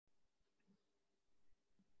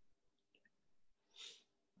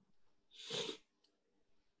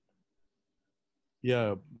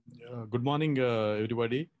Yeah, good morning,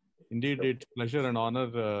 everybody. Indeed, it's pleasure and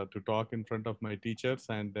honor to talk in front of my teachers,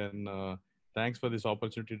 and then thanks for this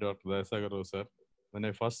opportunity, Dr. Dasagaru, sir. When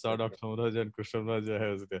I first saw Dr. Samaraj and Krishnaraj,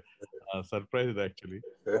 I was surprised actually.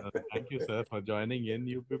 Thank you, sir, for joining in.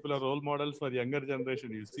 You people are role models for younger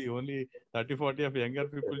generation. You see, only 30, 40 of younger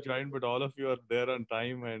people join, but all of you are there on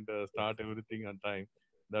time and start everything on time.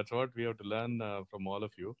 That's what we have to learn from all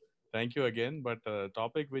of you. Thank you again. But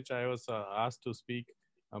topic which I was asked to speak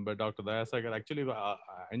by Dr. Dayasagar, actually,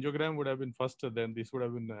 angiogram would have been first, then this would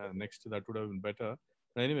have been next. That would have been better.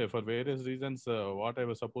 But anyway, for various reasons, what I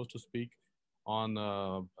was supposed to speak on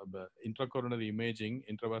intracoronary imaging,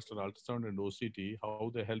 intravascular ultrasound, and OCT, how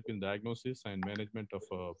they help in diagnosis and management of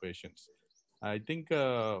patients. I think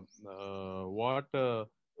what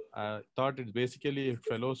I thought it's basically a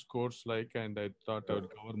fellows course like, and I thought I would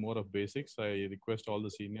cover more of basics. I request all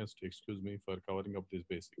the seniors to excuse me for covering up these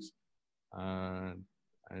basics. And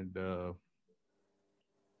and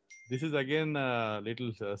this is again a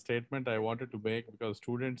little statement I wanted to make because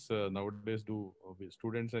students nowadays do,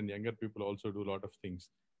 students and younger people also do a lot of things.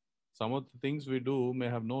 Some of the things we do may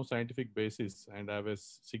have no scientific basis and have a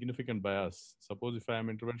significant bias. Suppose if I am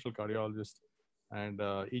interventional cardiologist and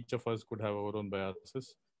each of us could have our own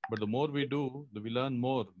biases, but the more we do, we learn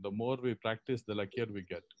more. The more we practice, the luckier we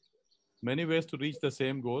get. Many ways to reach the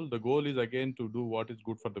same goal. The goal is again to do what is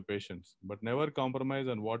good for the patients, but never compromise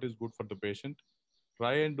on what is good for the patient.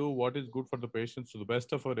 Try and do what is good for the patients to the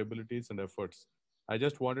best of our abilities and efforts. I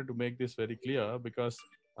just wanted to make this very clear because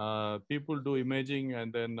people do imaging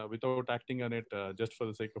and then without acting on it just for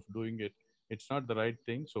the sake of doing it, it's not the right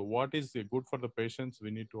thing. So, what is good for the patients, we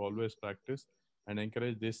need to always practice and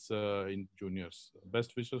encourage this in juniors.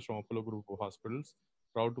 Best wishes from Apollo Group of Hospitals.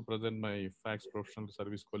 Proud to present my FACS professional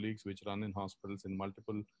service colleagues, which run in hospitals in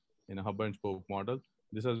multiple in a hub and spoke model.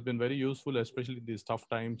 This has been very useful, especially in these tough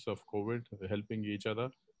times of COVID, helping each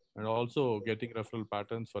other and also getting referral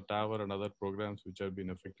patterns for TAVR and other programs which have been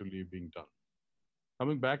effectively being done.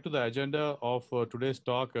 Coming back to the agenda of today's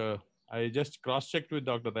talk, I just cross-checked with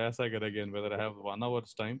Dr. Dayasagar again whether I have 1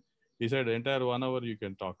 hour's time. He said entire 1 hour you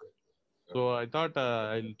can talk. So I thought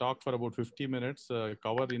I'll talk for about 50 minutes,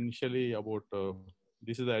 cover initially about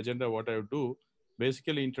this is the agenda, what I would do.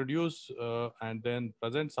 Basically introduce and then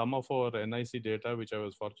present some of our NIC data, which I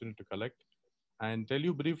was fortunate to collect, and tell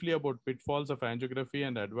you briefly about pitfalls of angiography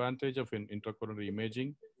and advantage of intracoronary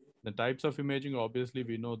imaging. The types of imaging, obviously,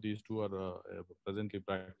 we know these two are presently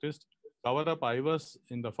practiced. Cover up IVUS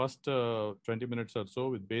in the first 20 minutes or so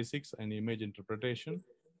with basics and image interpretation.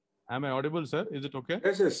 Am I audible, sir? Is it okay?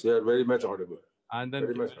 Yes, yes, you are very much audible. And then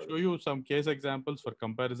Very much show audible. you some case examples for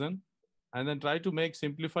comparison, and then try to make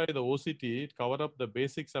simplify the OCT, cover up the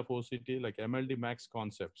basics of OCT like MLD max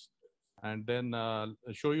concepts, and then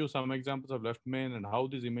show you some examples of left main and how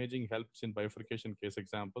this imaging helps in bifurcation case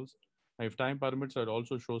examples. If time permits, I'd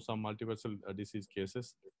also show some multivessel disease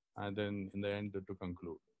cases, and then in the end to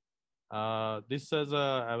conclude. This is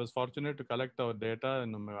I was fortunate to collect our data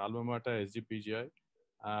in my alma mater SGPGI.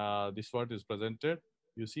 This what is presented.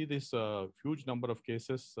 You see this huge number of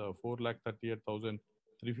cases,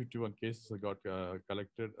 4,38,351 cases got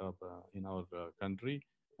collected in our country,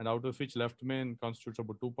 and out of which left main constitutes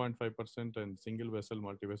about 2.5%, and single vessel,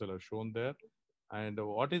 multi-vessel are shown there. And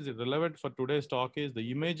what is relevant for today's talk is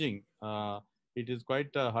the imaging. It is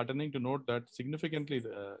quite heartening to note that significantly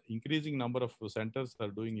increasing number of centers are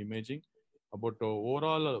doing imaging. About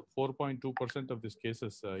overall 4.2% of these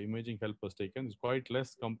cases, imaging help was taken. It's quite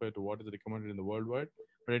less compared to what is recommended in the worldwide,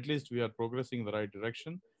 but at least we are progressing in the right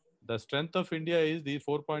direction. The strength of India is the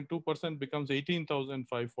 4.2% becomes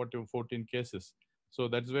 18,514 cases. So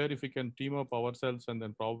that's where if we can team up ourselves and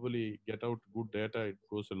then probably get out good data, it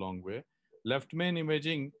goes a long way. Left main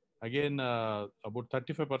imaging, again, about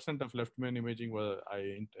 35% of left main imaging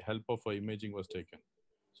help of imaging was taken.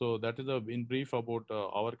 So that is in brief about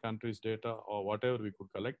our country's data or whatever we could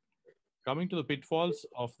collect. Coming to the pitfalls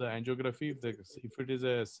of the angiography, if it is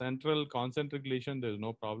a central concentric lesion, there is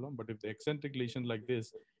no problem. But if the eccentric lesion like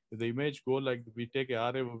this, if the image go like we take a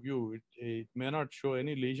RA view, it may not show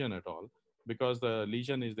any lesion at all because the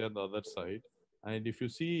lesion is there on the other side. And if you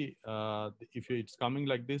see, if it's coming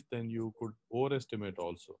like this, then you could overestimate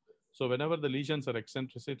also. So whenever the lesions are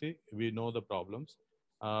eccentricity, we know the problems.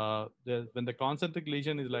 When the concentric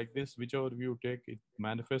lesion is like this, whichever view you take, it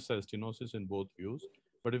manifests as stenosis in both views.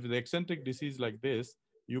 But if the eccentric disease like this,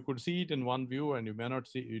 you could see it in one view and you may not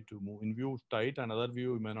see it in view tight, another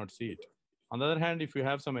view you may not see it. On the other hand, if you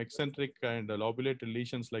have some eccentric and lobulated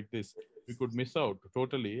lesions like this, we could miss out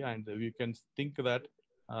totally, and we can think that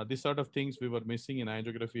this sort of things we were missing in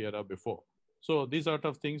angiography era before. So these sort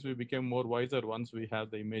of things we became more wiser once we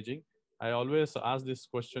have the imaging. I always ask this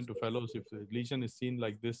question to fellows: if the lesion is seen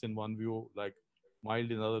like this in one view, like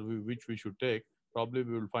mild in other view, which we should take? Probably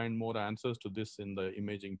we will find more answers to this in the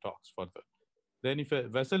imaging talks further. Then if a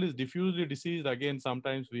vessel is diffusely diseased, again,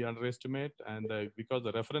 sometimes we underestimate, and because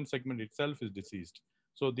the reference segment itself is diseased.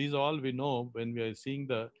 So these all we know when we are seeing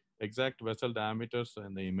the exact vessel diameters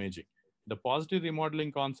and the imaging. The positive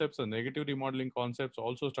remodeling concepts and negative remodeling concepts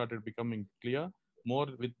also started becoming clear, more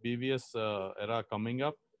with BVS era coming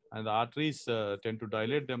up, and the arteries tend to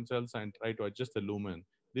dilate themselves and try to adjust the lumen.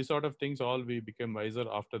 These sort of things all we became wiser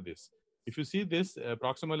after this. If you see this,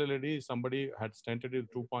 proximal LED, somebody had stented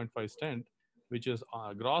with 2.5 stent, which is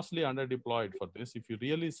grossly underdeployed for this. If you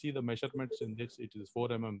really see the measurements in this, it is 4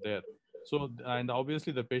 there. So, and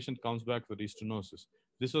obviously the patient comes back with restenosis.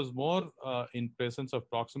 This was more in presence of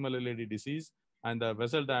proximal LAD disease and the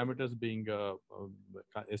vessel diameters being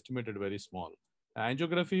estimated very small.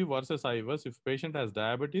 Angiography versus IVUS, if patient has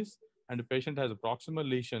diabetes and the patient has proximal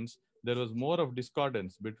lesions, there was more of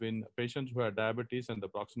discordance between patients who had diabetes and the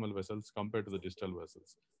proximal vessels compared to the distal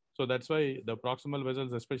vessels. So that's why the proximal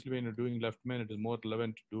vessels, especially when you're doing left main, it is more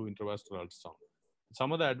relevant to do intravascular ultrasound.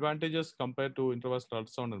 Some of the advantages compared to intravascular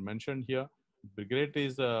ultrasound are mentioned here. The great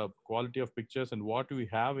is the quality of pictures and what we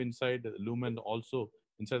have inside the lumen, also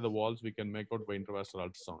inside the walls we can make out by intravascular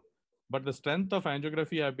ultrasound. But the strength of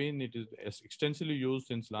angiography have been, it is extensively used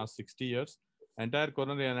since last 60 years. Entire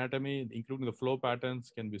coronary anatomy, including the flow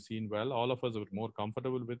patterns, can be seen well. All of us are more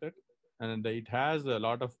comfortable with it. And it has a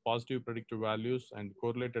lot of positive predictive values and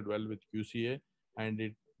correlated well with QCA. And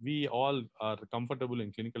we all are comfortable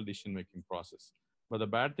in clinical decision making process. But the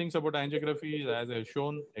bad things about angiography is, as I've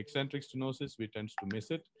shown, eccentric stenosis, we tend to miss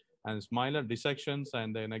it, and smaller dissections.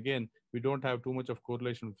 And then again, we don't have too much of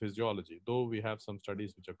correlation with physiology, though we have some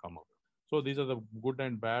studies which have come out. So these are the good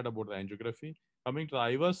and bad about the angiography. Coming to the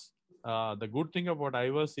IVUS, the good thing about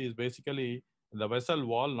IVUS is basically the vessel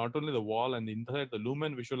wall, not only the wall and inside the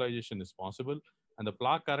lumen visualization is possible, and the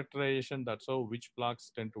plaque characterization, that's how which plaques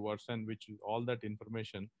tend to worsen, which all that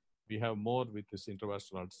information we have more with this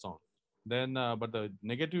intravascular ultrasound. Then, but the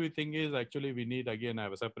negative thing is actually we need again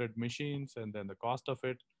have a separate machines and then the cost of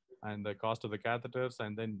it and the cost of the catheters.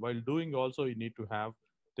 And then while doing also, you need to have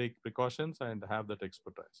take precautions and have that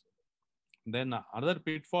expertise. Then another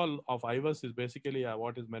pitfall of IVUS is basically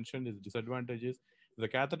what is mentioned is disadvantages. The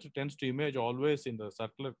catheter tends to image always in the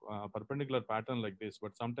circular perpendicular pattern like this,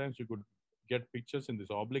 but sometimes you could get pictures in this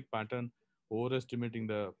oblique pattern, overestimating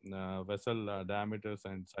the vessel diameters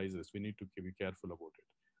and sizes. We need to be careful about it.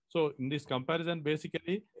 So in this comparison,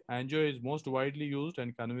 basically, angio is most widely used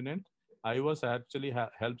and convenient. IVUS actually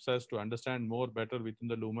helps us to understand more better within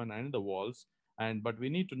the lumen and the walls, and but we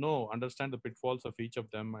need to know understand the pitfalls of each of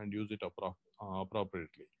them and use it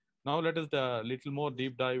appropriately. Now let us a little more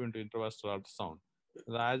deep dive into intravascular ultrasound.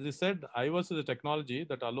 As I said, IVUS is a technology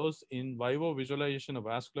that allows in vivo visualization of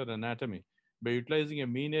vascular anatomy by utilizing a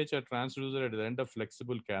miniature transducer at the end of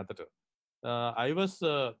flexible catheter.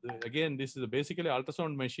 IVUS, again, this is basically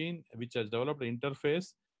ultrasound machine which has developed an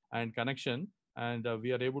interface and connection, and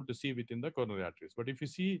we are able to see within the coronary arteries. But if you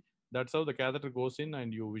see, that's how the catheter goes in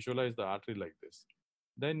and you visualize the artery like this.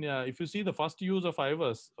 Then if you see, the first use of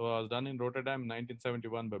IVUS was done in Rotterdam in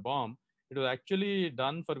 1971 by Baum. It was actually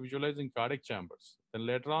done for visualizing cardiac chambers. Then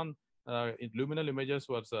later on, luminal images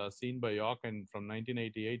was seen by York, and from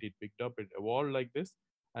 1988 it picked up, it evolved like this.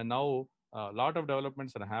 And now a lot of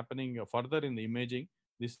developments are happening further in the imaging.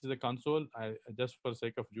 This is a console. Just for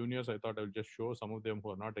sake of juniors, I thought I would just show some of them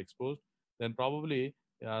who are not exposed. Then probably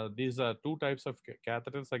these are two types of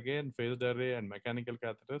catheters again, phased array and mechanical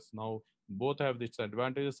catheters. Now both have its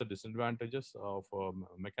advantages and disadvantages of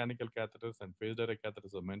mechanical catheters and phased array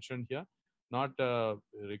catheters are mentioned here. Not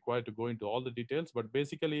required to go into all the details, but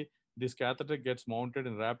basically this catheter gets mounted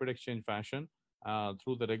in rapid exchange fashion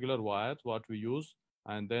through the regular wires what we use,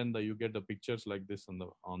 and then you get the pictures like this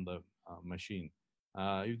on the machine.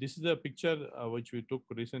 If this is a picture which we took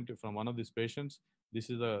recently from one of these patients, this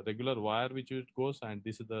is a regular wire which it goes, and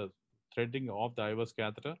this is the threading of the IVUS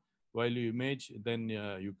catheter. While you image, then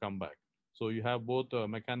you come back. So you have both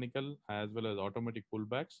mechanical as well as automatic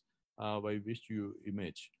pullbacks by which you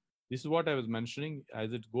image. This is what I was mentioning.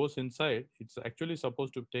 As it goes inside, it's actually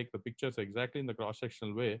supposed to take the pictures exactly in the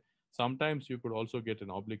cross-sectional way. Sometimes you could also get in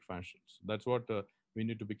oblique fashions. That's what we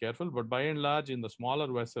need to be careful. But by and large, in the smaller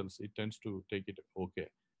vessels, it tends to take it okay.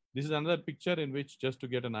 This is another picture in which, just to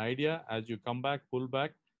get an idea, as you come back, pull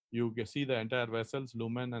back, you see the entire vessels,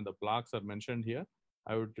 lumen, and the plaques are mentioned here.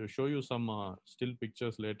 I would show you some still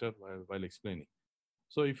pictures later while explaining.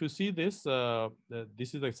 So if you see this,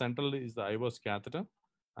 this is the central is the IVUS catheter.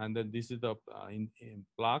 and then this is the in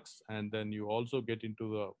plaques, and then you also get into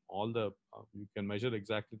the all the you can measure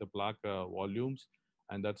exactly the plaque volumes,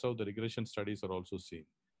 and that's how the regression studies are also seen.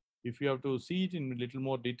 If you have to see it in a little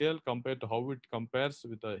more detail compared to how it compares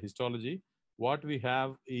with the histology, what we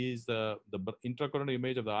have is the intracoronary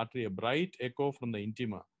image of the artery, a bright echo from the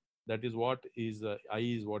intima. That is what is eye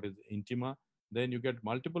is what is intima. Then you get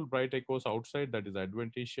multiple bright echoes outside, that is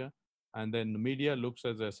adventitia, and then media looks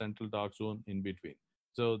as a central dark zone in between.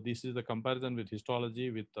 So this is the comparison with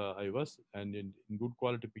histology with IVUS, and in good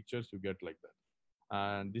quality pictures you get like that.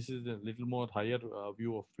 And this is a little more higher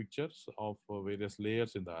view of pictures of various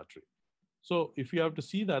layers in the artery. So if you have to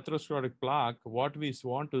see the atherosclerotic plaque, what we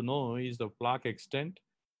want to know is the plaque extent,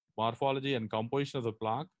 morphology and composition of the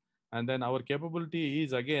plaque. And then our capability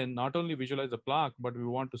is again, not only visualize the plaque, but we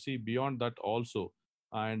want to see beyond that also.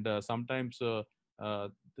 And sometimes uh,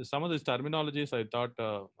 some of these terminologies I thought,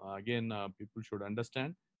 again, people should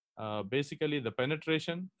understand. Basically, the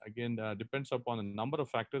penetration, again, depends upon a number of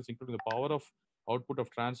factors, including the power of output of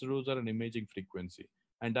transducer and imaging frequency.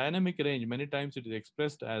 And dynamic range, many times it is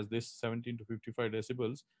expressed as this 17 to 55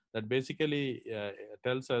 decibels, that basically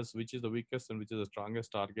tells us which is the weakest and which is the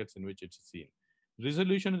strongest targets in which it's seen.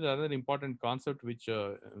 Resolution is another important concept which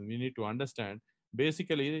we need to understand.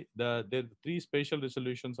 Basically, the three spatial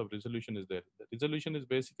resolutions of resolution is there. The resolution is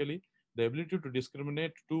basically the ability to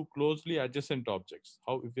discriminate two closely adjacent objects.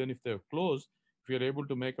 How, even if they're close, if you're able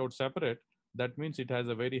to make out separate, that means it has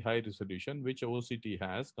a very high resolution, which OCT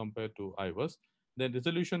has compared to IVUS. Then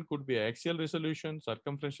resolution could be axial resolution,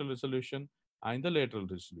 circumferential resolution, and the lateral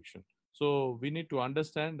resolution. So we need to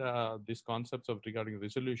understand these concepts of regarding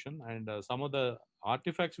resolution, and some of the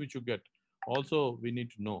artifacts which you get also we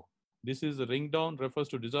need to know. This is ring down refers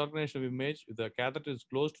to disorganization of image. If the catheter is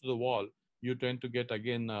close to the wall, you tend to get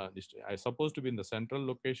again, I supposed to be in the central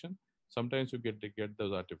location. Sometimes you get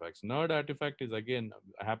those artifacts. Nerd artifact is again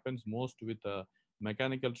happens most with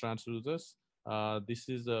mechanical transducers. This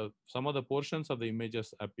is some of the portions of the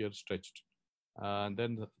images appear stretched. And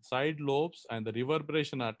then the side lobes and the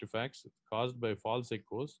reverberation artifacts caused by false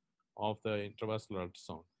echoes of the intravascular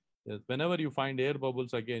ultrasound. Yes, whenever you find air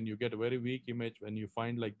bubbles, again, you get a very weak image. When you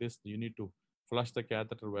find like this, you need to flush the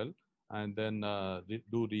catheter well and then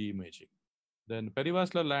do re-imaging. Then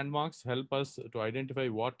perivascular landmarks help us to identify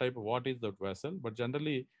what is the vessel, but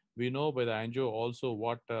generally we know by the angio also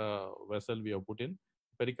what vessel we have put in.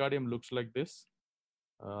 Pericardium looks like this.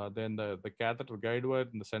 Then the catheter guide wire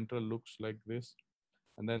in the central looks like this.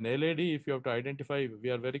 And then LAD, if you have to identify,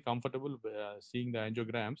 we are very comfortable seeing the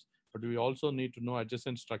angiograms, but we also need to know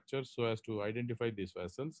adjacent structures so as to identify these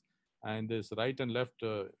vessels. And this right and left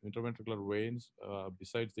interventricular veins,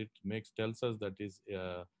 besides it tells us that is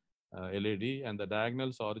LAD, and the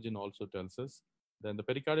diagonals origin also tells us. Then the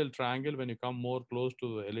pericardial triangle, when you come more close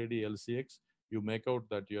to the LAD LCX, you make out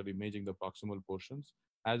that you're imaging the proximal portions.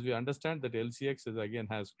 As we understand that LCX is again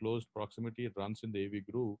has close proximity, it runs in the AV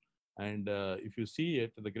groove. And if you see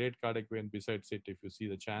it, the great cardiac vein besides it, if you see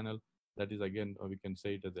the channel, that is again, we can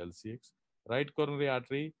say it as LCX. Right coronary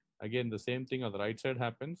artery, again, the same thing on the right side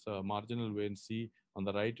happens, marginal vein C on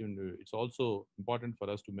the right, and it's also important for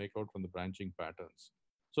us to make out from the branching patterns.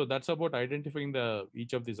 So that's about identifying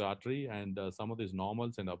each of these artery and some of these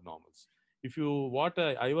normals and abnormals. If you, what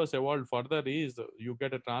I was evolved further is you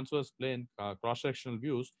get a transverse plane cross-sectional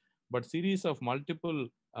views, but series of multiple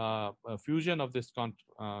fusion of this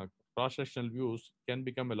cross-sectional views can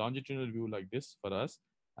become a longitudinal view like this for us.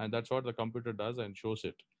 And that's what the computer does and shows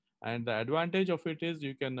it. And the advantage of it is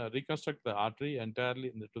you can reconstruct the artery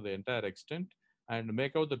entirely to the entire extent and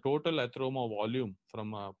make out the total atheroma volume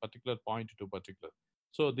from a particular point to particular.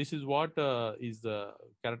 So this is what is the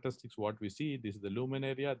characteristics what we see. This is the lumen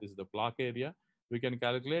area, this is the plaque area. We can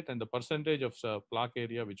calculate, and the percentage of plaque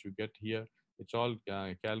area which you get here, it's all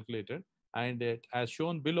calculated. And as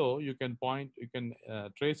shown below, you can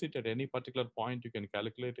trace it at any particular point, you can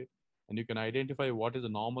calculate it, and you can identify what is the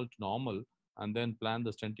normal to normal, and then plan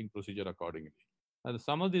the stenting procedure accordingly. And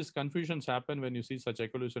some of these confusions happen when you see such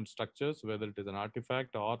ecclusion structures, whether it is an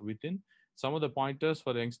artifact or within. Some of the pointers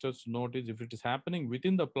for youngsters to note is if it is happening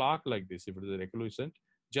within the plaque like this, if it is an ecclusion,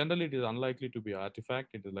 generally it is unlikely to be an artifact.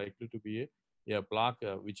 It is likely to be a plaque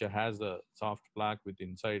which has a soft plaque with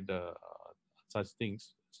inside such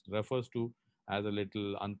things. It refers to as a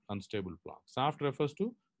little unstable plaque. Soft refers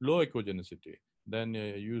to low echogenicity. Then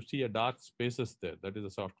you see a dark spaces there. That is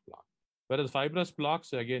a soft plaque. Whereas fibrous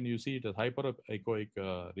plaques, again, you see it as hyperechoic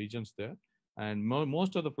regions there. And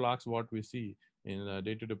most of the plaques, what we see in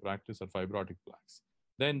day-to-day practice, are fibrotic plaques.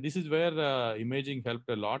 Then this is where imaging helped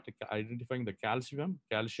a lot, identifying the calcium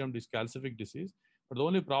dyscalcific disease. But the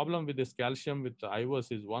only problem with this calcium with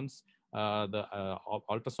IVUS is once the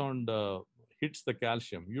ultrasound hits the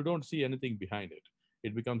calcium, you don't see anything behind it.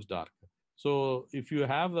 It becomes dark. So if you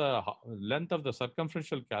have the length of the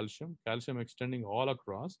circumferential calcium extending all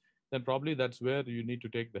across, then probably that's where you need to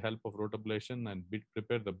take the help of rotablation and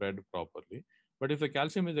prepare the bed properly. But if the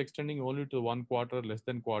calcium is extending only to 1/4, less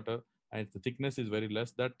than quarter, and the thickness is very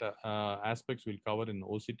less, that aspects will cover in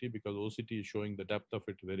OCT, because OCT is showing the depth of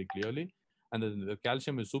it very clearly. And then the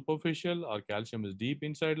calcium is superficial or calcium is deep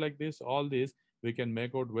inside like this, all this we can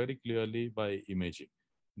make out very clearly by imaging.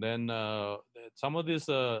 Then some of this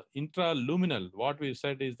intraluminal, what we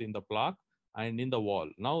said is in the plaque and in the wall.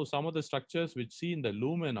 Now some of the structures which see in the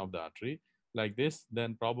lumen of the artery like this,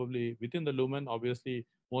 then probably within the lumen, obviously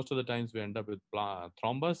most of the times we end up with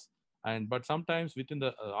thrombus. And but sometimes within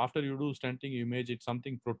the after you do stenting, you image it,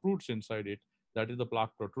 something protrudes inside it. That is the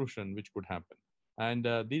plaque protrusion which could happen. And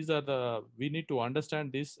these are the, we need to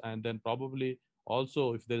understand this, and then probably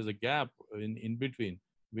also if there is a gap in between,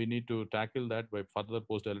 we need to tackle that by further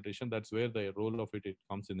post dilatation. That's where the role of it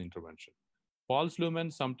comes in intervention. False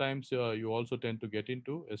lumens sometimes you also tend to get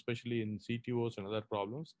into, especially in CTOs and other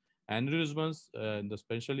problems. Aneurysms,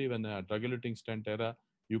 especially when drug-eluting stent era,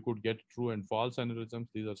 you could get true and false aneurysms.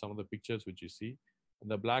 These are some of the pictures which you see.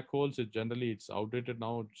 And the black holes, it's outdated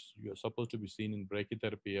now. You're supposed to be seen in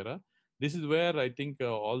brachytherapy era. This is where I think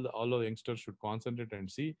all the youngsters should concentrate and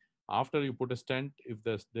see. After you put a stent, if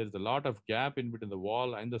there's a lot of gap in between the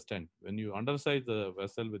wall and the stent, when you undersize the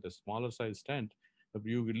vessel with a smaller size stent, if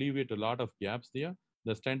you leave it a lot of gaps there,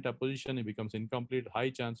 the stent apposition, it becomes incomplete,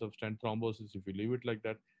 high chance of stent thrombosis if you leave it like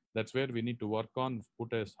that. That's where we need to work on,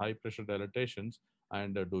 put as high pressure dilatations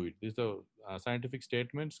and do it. These are scientific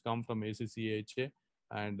statements come from ACCHA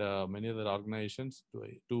and many other organizations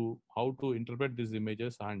to how to interpret these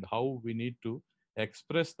images and how we need to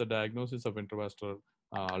express the diagnosis of intravascular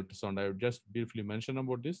ultrasound. I would just briefly mention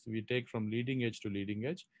about this. We take from leading edge to leading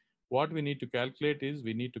edge. What we need to calculate is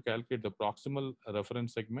we need to calculate the proximal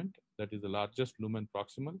reference segment, that is the largest lumen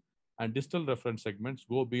proximal, and distal reference segments,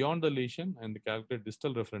 go beyond the lesion and calculate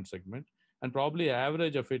distal reference segment. And probably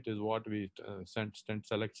average of it is what we stent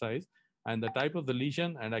select size, and the type of the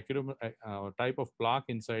lesion and type of plaque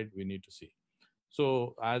inside we need to see.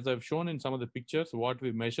 So as I've shown in some of the pictures, what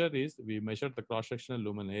we measure is we measure the cross-sectional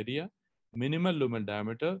lumen area, minimal lumen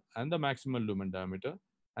diameter, and the maximal lumen diameter,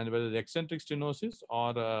 and whether the eccentric stenosis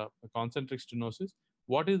or concentric stenosis.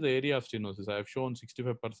 What is the area of stenosis? I have shown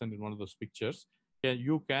 65% in one of those pictures.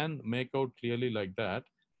 You can make out clearly like that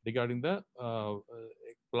regarding the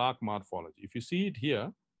plaque morphology. If you see it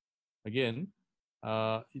here, again,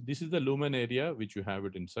 this is the lumen area which you have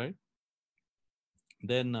it inside.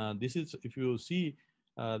 Then this is, if you see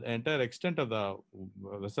the entire extent of the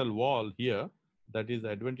vessel wall here, that is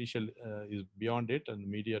adventitial is beyond it and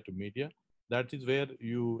media to media. That is where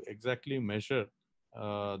you exactly measure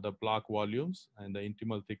the plaque volumes and the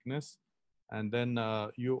intimal thickness. And then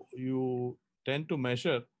you tend to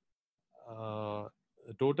measure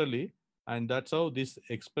totally. And that's how this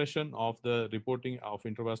expression of the reporting of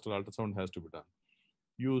intravascular ultrasound has to be done.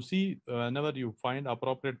 You see, whenever you find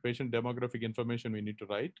appropriate patient demographic information, we need to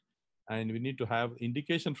write, and we need to have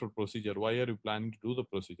indication for procedure. Why are you planning to do the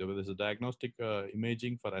procedure? Whether it's a diagnostic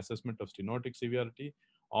imaging for assessment of stenotic severity,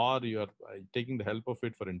 or you are taking the help of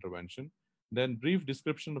it for intervention. Then brief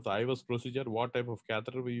description of the IVUS procedure, what type of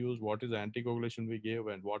catheter we use, what is the anticoagulation we gave,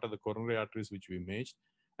 and what are the coronary arteries which we imaged.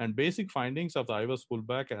 And basic findings of the IVUS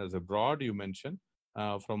pullback as a broad you mentioned,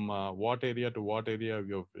 from what area to what area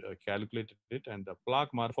we have calculated it, and the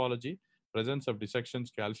plaque morphology, presence of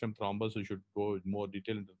dissections, calcium thrombus, we should go in more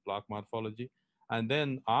detail into the plaque morphology. And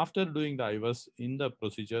then after doing the IVUS in the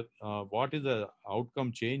procedure, what is the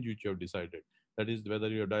outcome change which you have decided? That is whether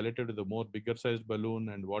you are dilated with a more bigger sized balloon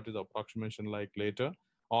and what is the approximation like later,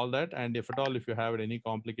 all that. And if at all, if you have any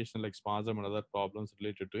complication like spasm and other problems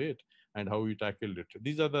related to it, and how you tackled it.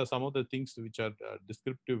 These are some of the things which are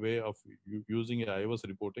descriptive way of using IVUS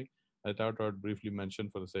reporting. I thought I would briefly mention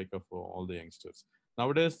for the sake of all the youngsters.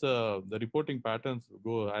 Nowadays, the reporting patterns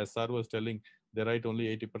go, as Sir was telling, they write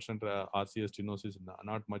only 80% RCS stenosis,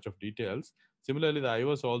 not much of details. Similarly, the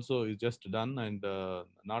IVUS also is just done, and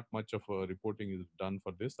not much of reporting is done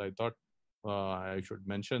for this. I thought I should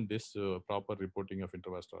mention this proper reporting of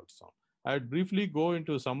intravascular ultrasound. I'd briefly go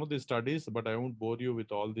into some of these studies, but I won't bore you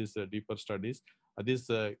with all these deeper studies. This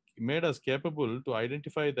made us capable to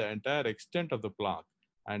identify the entire extent of the plaque.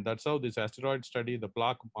 And that's how this asteroid study, the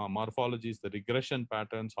plaque morphologies, the regression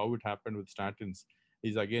patterns, how it happened with statins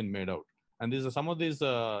is again made out. And these are some of these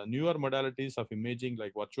newer modalities of imaging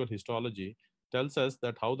like virtual histology tells us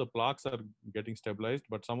that how the plaques are getting stabilized,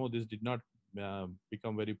 but some of this did not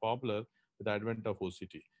become very popular with the advent of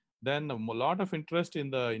OCT. Then a lot of interest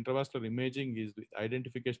in the intravascular imaging is the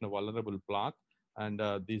identification of vulnerable plaque. And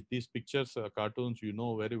these pictures, cartoons, you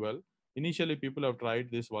know very well. Initially, people have tried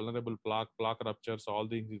this vulnerable plaque, plaque ruptures, all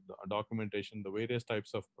these documentation, the various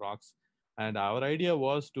types of plaques. And our idea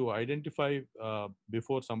was to identify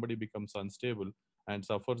before somebody becomes unstable and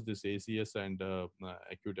suffers this ACS and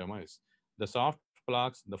acute MIs. The soft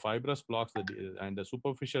plaques, the fibrous plaques, and the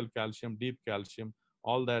superficial calcium, deep calcium,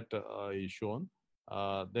 all that is shown.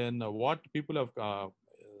 Then what people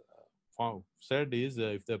have said is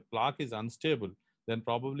if the plaque is unstable, then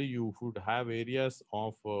probably you would have areas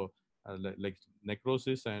of like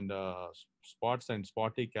necrosis and spots and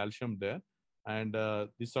spotty calcium there. And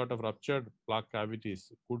this sort of ruptured plaque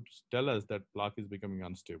cavities could tell us that plaque is becoming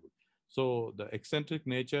unstable. So the eccentric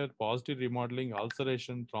nature, positive remodeling,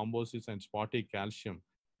 ulceration, thrombosis, and spotty calcium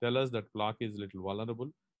tell us that plaque is little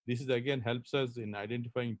vulnerable. This is again helps us in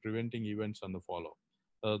identifying, preventing events on the follow.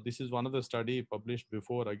 This is one of the study published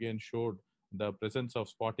before, again showed the presence of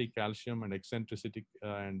spotty calcium and eccentricity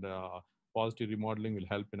and positive remodeling will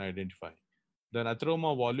help in identifying. Then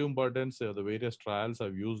atheroma volume burdens, the various trials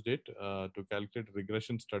have used it to calculate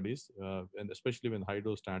regression studies, and especially when high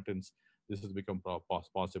dose statins, this has become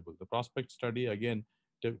possible. The prospect study again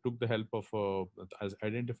took the help of as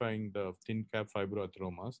identifying the thin cap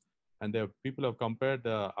fibroatheromas, and people have compared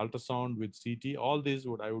ultrasound with CT. All these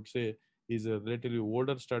would I would say is a relatively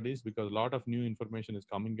older studies because a lot of new information is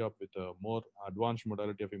coming up with a more advanced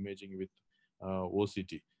modality of imaging with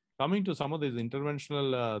OCT. Coming to some of these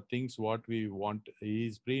interventional things, what we want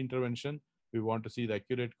is pre-intervention. We want to see the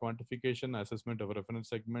accurate quantification, assessment of a reference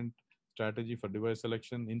segment, strategy for device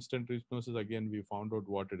selection, instant restenosis. Again, we found out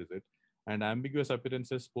what it is it, and ambiguous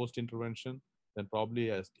appearances post-intervention. Then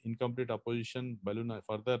probably as incomplete apposition, balloon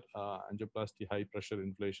further angioplasty, high pressure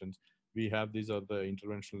inflations. We have these are the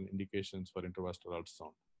interventional indications for intravascular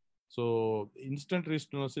ultrasound. So instant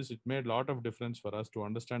restenosis, it made a lot of difference for us to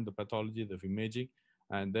understand the pathology of imaging,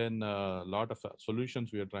 and then a lot of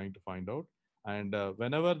solutions we are trying to find out. And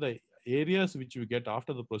whenever the areas which we get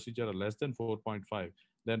after the procedure are less than 4.5,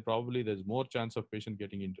 then probably there's more chance of patient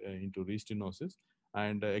getting into restenosis.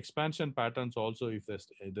 And expansion patterns also, if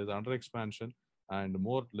there's under expansion and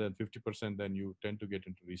more than 50%, then you tend to get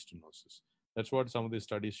into restenosis. That's what some of these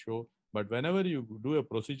studies show. But whenever you do a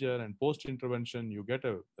procedure and post intervention, you get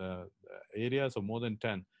a areas of more than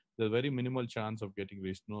 10, there's very minimal chance of getting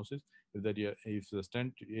restenosis. If the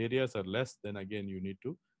stent areas are less, then again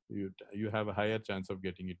you have a higher chance of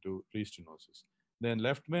getting into restenosis. Then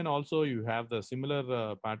left main also you have the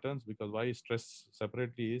similar patterns, because why stress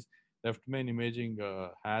separately is left main imaging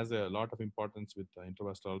has a lot of importance with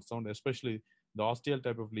intravascular ultrasound, especially the osteal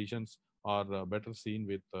type of lesions are better seen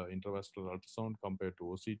with intravascular ultrasound compared to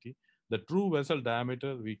OCT. The true vessel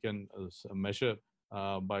diameter we can measure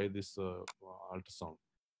by this ultrasound.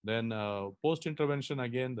 Then post-intervention,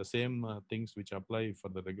 again, the same things which apply for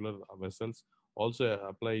the regular vessels also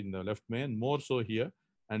apply in the left main, more so here.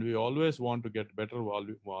 And we always want to get better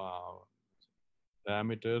volume,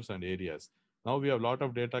 diameters and areas. Now we have a lot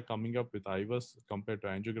of data coming up with IVUS compared to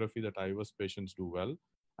angiography that IVUS patients do well.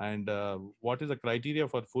 And what is the criteria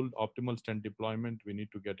for full optimal stent deployment? We need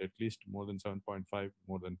to get at least more than 7.5,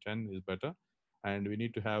 more than 10 is better. And we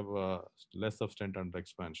need to have less of stent under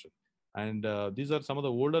expansion. And these are some of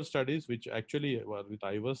the older studies which actually were with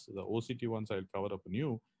IVUS. The OCT ones I'll cover up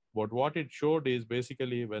new. But what it showed is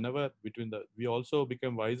basically whenever we also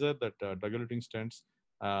became wiser that drug-eluting stents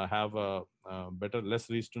have better, less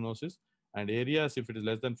restenosis. And areas, if it is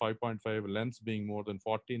less than 5.5, lengths being more than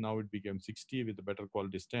 40, now it became 60 with the better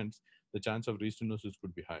quality stents, the chance of restenosis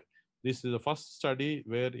could be high. This is the first study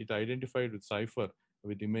where it identified with Cypher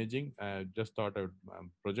with imaging. Just thought I would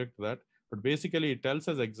project that. But basically, it tells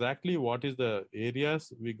us exactly what is the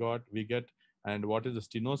areas we get, and what is the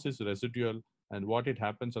stenosis residual, and what it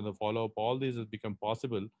happens on the follow-up. All these has become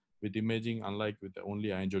possible with imaging, unlike with only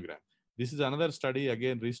angiogram. This is another study,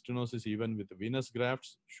 again, restenosis even with venous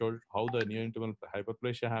grafts, showed how the neointimal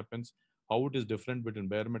hyperplasia happens, how it is different between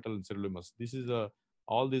bare metal and sirolimus.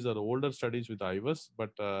 All these are older studies with IVUS,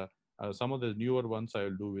 but some of the newer ones I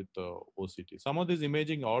will do with OCT. Some of this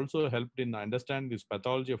imaging also helped in understanding this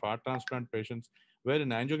pathology of heart transplant patients, where in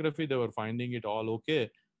angiography they were finding it all okay,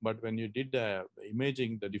 but when you did the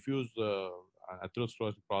imaging, the diffuse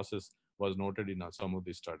atherosclerosis process was noted in some of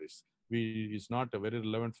these studies. It's not very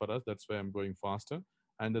relevant for us. That's why I'm going faster.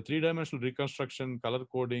 And the three-dimensional reconstruction, color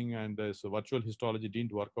coding, and this virtual histology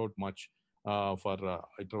didn't work out much for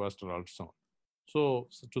intravascular ultrasound. So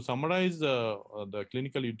to summarize the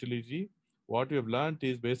clinical utility, what we have learned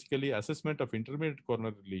is basically assessment of intermediate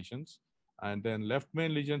coronary lesions, and then left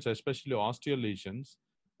main lesions, especially osteal lesions,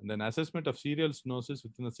 and then assessment of serial stenosis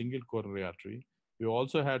within a single coronary artery. We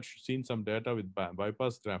also had seen some data with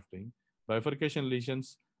bypass grafting, bifurcation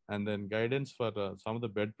lesions, and then guidance for some of the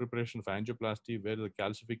bed preparation of angioplasty, where the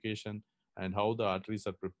calcification and how the arteries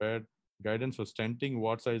are prepared, guidance for stenting,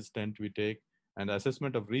 what size stent we take, and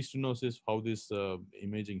assessment of restenosis, how this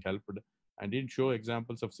imaging helped. I didn't show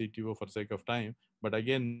examples of CTO for sake of time, but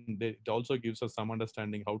again, it also gives us some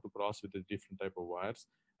understanding how to cross with the different type of wires.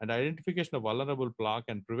 And identification of vulnerable plaque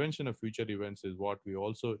and prevention of future events is what we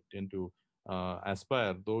also tend to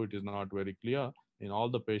aspire, though it is not very clear in all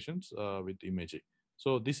the patients with imaging.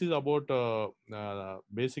 So this is about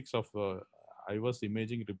basics of IVUS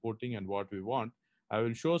imaging reporting and what we want. I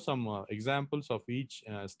will show some examples of each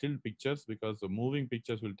still pictures, because the moving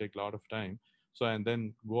pictures will take a lot of time. So, and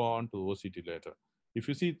then go on to OCT later. If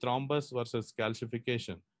you see thrombus versus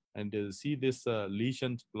calcification, and see this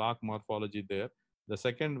lesions plaque morphology there, the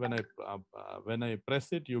second when I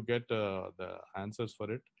press it, you get the answers for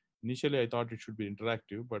it. Initially, I thought it should be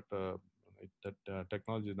interactive, but that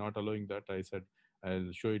technology is not allowing that. I said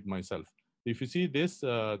I'll show it myself. If you see this,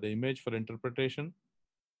 the image for interpretation,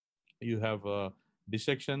 you have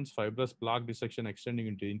dissections, fibrous plaque dissection extending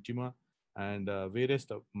into intima, and various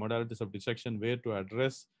modalities of dissection where to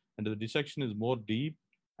address. And the dissection is more deep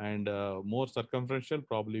and more circumferential.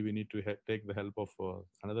 Probably we need to take the help of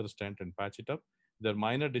another stent and patch it up. There are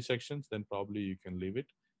minor dissections, then probably you can leave it.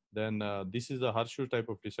 Then this is a horseshoe type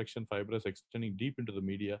of dissection, fibrous extending deep into the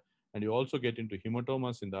media, and you also get into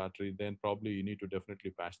hematomas in the artery. Then probably you need to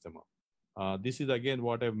definitely patch them up. This is again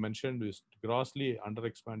what I've mentioned is grossly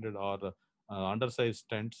underexpanded or undersized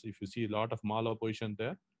stents. If you see a lot of malopposition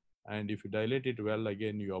there, and if you dilate it well,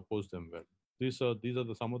 again you oppose them well. These are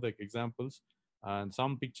some of the examples, and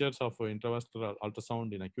some pictures of intravascular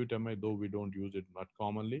ultrasound in acute MI, though we don't use it not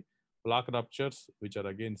commonly. Plaque ruptures, which are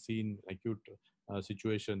again seen acute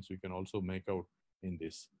situations, we can also make out in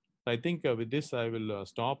this. I think with this I will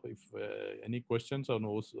stop. If any questions on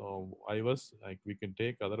IVUS, like we can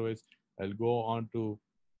take. Otherwise, I'll go on to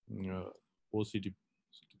OCT.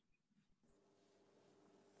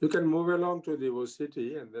 You can move along to the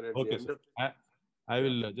OCT, and then at okay, the end of... I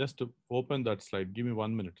will just open that slide. Give me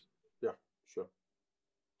 1 minute. Yeah, sure.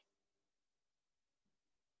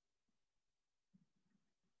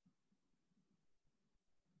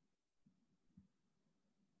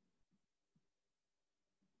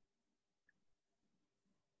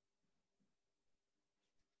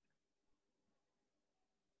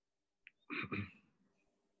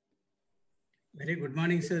 Very good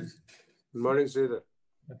morning, sir. Good morning, Sridhar.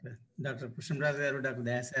 Dr. Kushamraj garu, Dr.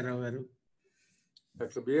 Dayasarao garu.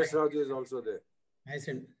 Dr. B.S. Raju is also there. Hi,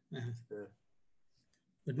 sir. Yeah.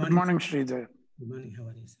 Good morning. Good morning, Sridhar. Good morning. How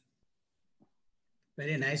are you, sir?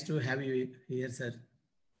 Very nice to have you here, sir.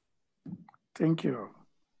 Thank you.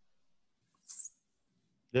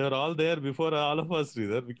 They were all there before all of us,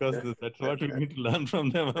 Sridhar, because that's what we need to learn from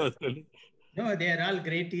them. I was telling. No, they are all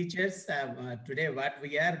great teachers. Today, what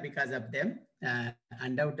we are because of them.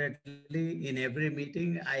 Undoubtedly, in every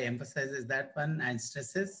meeting, I emphasizes that one and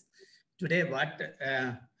stresses. Today, what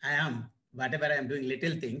I am, whatever I am doing,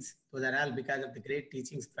 little things, those are all because of the great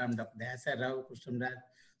teachings from Dr. Dayasarao, Kushamraj,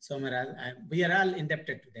 Somaraj. We are all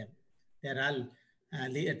indebted to them. They are all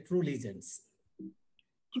true legends.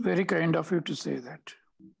 Very kind of you to say that.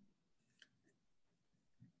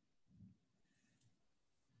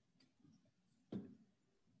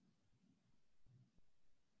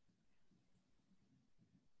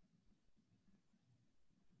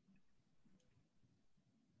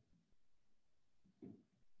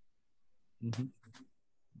 Not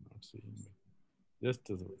seeing me. Just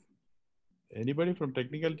anybody from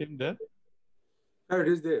technical team there? No, it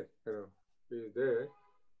is there. He is there.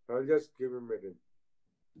 I'll just give him a ring.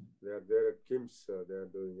 They are there at Kim's. They are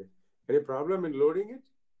doing it. Any problem in loading it?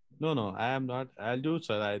 No, I am not. I'll do,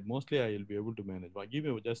 sir. Mostly I will be able to manage. But give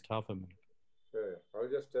me just half a minute. Yeah. I'll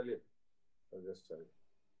just tell him. I'll just tell him.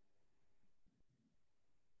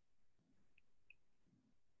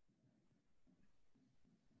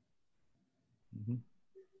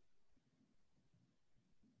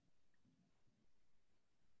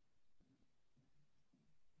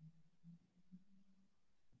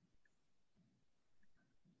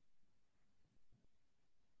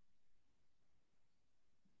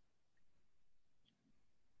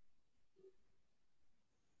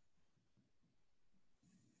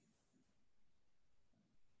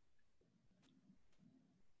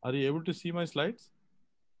 Are you able to see my slides?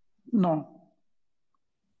 No.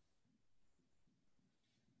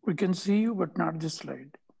 We can see you, but not this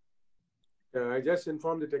slide. I just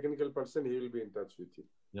informed the technical person. He will be in touch with you.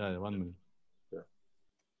 Yeah, 1 minute.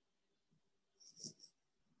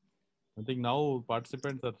 I think now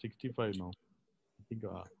participants are 65 now. I think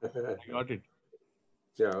I got it.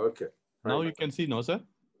 Yeah, okay. Now Fine. you can see, no, sir?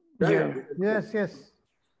 Yeah. Yes, yes.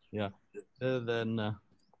 Yeah. Then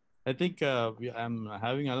I think I'm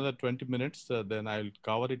having another 20 minutes. Then I'll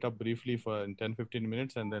cover it up briefly for in 10, 15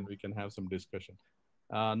 minutes, and then we can have some discussion.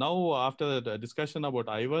 Now, after the discussion about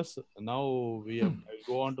IVAS, now I'll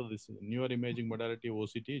go on to this newer imaging modality,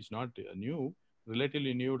 OCT. It's not new,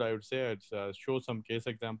 relatively new, I would say. It's show some case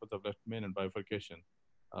examples of left main and bifurcation,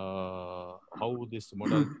 how this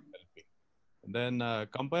modality is helping. Then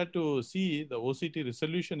compared to C, the OCT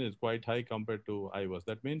resolution is quite high compared to IVAS.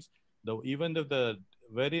 That means even if the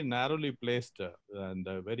very narrowly placed and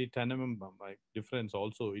very 10 mm difference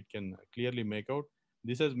also, it can clearly make out.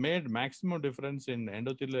 This has made maximum difference in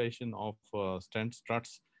endothelialization of stent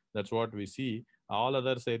struts. That's what we see. All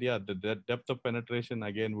others area, the depth of penetration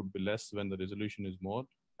again would be less when the resolution is more.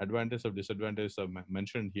 Advantages of disadvantages are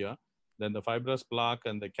mentioned here. Then the fibrous plaque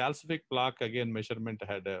and the calcific plaque, again, measurement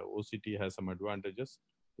had OCT has some advantages,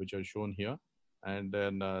 which are shown here. And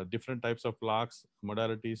then different types of plaques,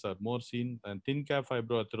 modalities are more seen. And thin cap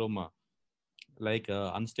fibroateroma, like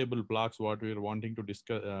unstable plaques, what we are wanting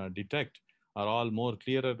to detect, are all more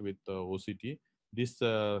clearer with OCT. This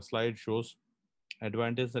slide shows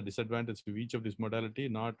advantage and disadvantage of each of this modality,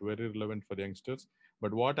 not very relevant for youngsters.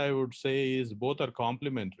 But what I would say is both are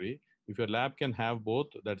complementary. If your lab can have both,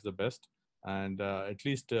 that's the best. And at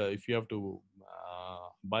least if you have to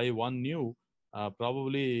buy one new,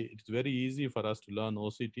 probably it's very easy for us to learn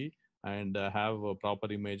OCT and have a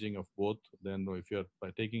proper imaging of both. Then if you're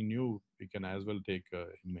taking new, you can as well take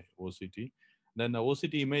OCT. Then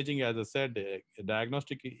OCT imaging, as I said,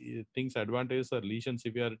 diagnostic things, advantages are lesion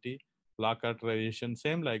severity, plaque characterization,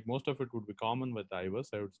 same like most of it would be common with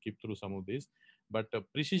IVAS. I would skip through some of these. But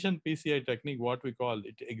precision PCI technique, what we call,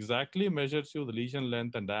 it exactly measures you the lesion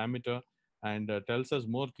length and diameter and tells us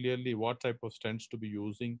more clearly what type of stents to be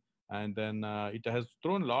using. And then it has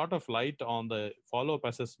thrown a lot of light on the follow-up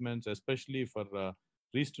assessments, especially for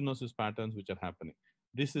restenosis patterns which are happening.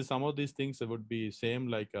 This is some of these things that would be same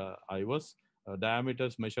like IVAS,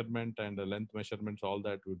 diameters measurement and length measurements, all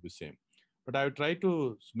that would be same. But I would try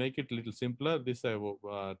to make it a little simpler. This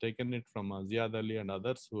I've taken it from Ziad Ali and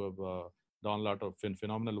others who have done a lot of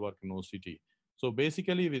phenomenal work in OCT. So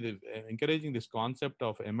basically, with encouraging this concept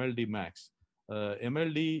of MLD max,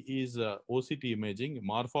 MLD is OCT imaging,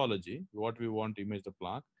 morphology, what we want to image the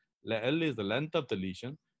plaque. L is the length of the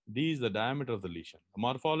lesion. D is the diameter of the lesion.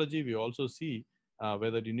 Morphology, we also see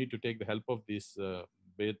whether you need to take the help of these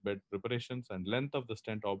bed preparations, and length of the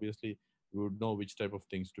stent, obviously, we would know which type of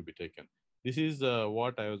things to be taken. This is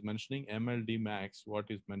what I was mentioning, MLD max, what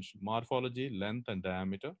is mentioned, morphology, length, and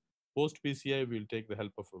diameter. Post PCI, we'll take the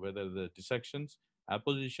help of whether the dissections,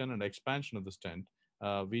 apposition, and expansion of the stent.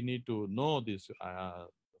 We need to know this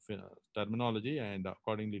terminology and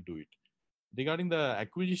accordingly do it. Regarding the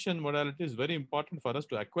acquisition modality, is very important for us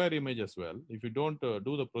to acquire image as well. If you don't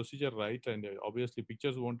do the procedure right, and obviously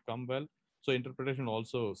pictures won't come well, so interpretation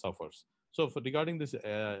also suffers. So for regarding this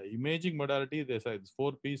imaging modality, there's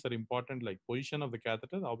 4 P's are important, like position of the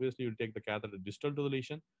catheter. Obviously, you'll take the catheter distal to the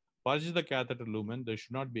lesion, purge the catheter lumen. There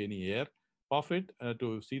should not be any air. Puff it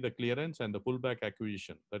to see the clearance and the pullback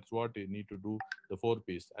acquisition. That's what you need to do, the 4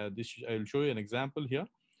 P's. I'll show you an example here.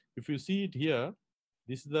 If you see it here,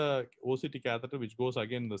 this is the OCT catheter, which goes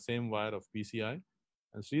again the same wire of PCI.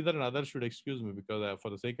 And Sridhar and others should excuse me because for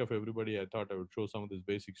the sake of everybody, I thought I would show some of these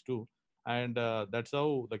basics too. And that's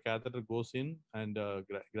how the catheter goes in and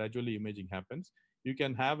gradually imaging happens. You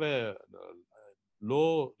can have a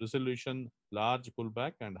low resolution, large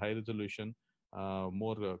pullback, and high resolution,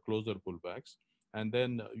 more closer pullbacks. And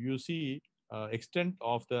then you see extent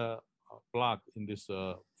of the plaque in this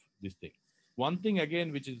thing. One thing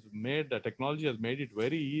again, which is made, the technology has made it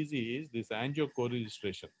very easy, is this angio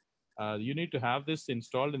co-registration. You need to have this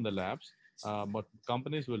installed in the labs, but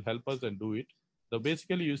companies will help us and do it. So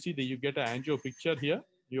basically, you see that you get an angio picture here.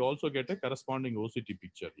 You also get a corresponding OCT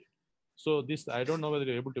picture here. So this, I don't know whether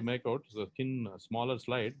you're able to make out, it's a thin, smaller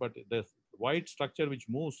slide, but the white structure which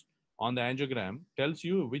moves on the angiogram tells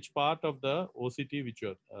you which part of the OCT which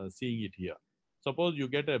you're seeing it here. Suppose you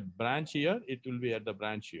get a branch here, it will be at the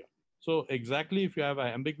branch here. So exactly, if you have an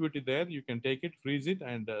ambiguity there, you can take it, freeze it,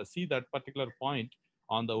 and see that particular point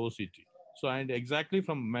on the OCT. So, and exactly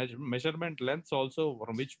from measurement lengths also,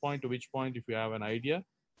 from which point to which point, if you have an idea,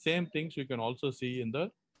 same things you can also see in the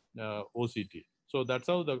OCT. So that's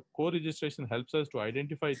how the co-registration helps us to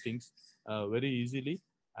identify things very easily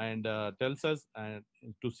and tells us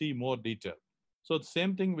to see more detail. So the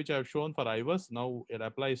same thing which I've shown for IVUS, now it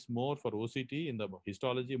applies more for OCT in the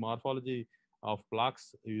histology, morphology of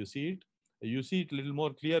plaques. You see it a little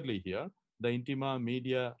more clearly here, the intima,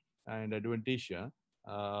 media, and adventitia,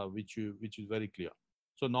 which is very clear.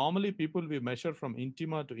 So normally people will measure from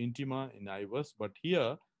intima to intima in IVUS, but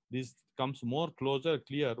here this comes more closer,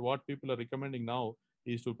 clear. What people are recommending now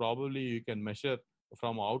is to probably you can measure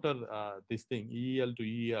from outer this thing, EEL to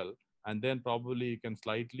EEL, and then probably you can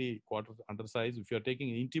slightly quarter under size. If you're taking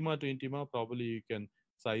intima to intima, probably you can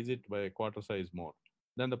size it by a quarter size more.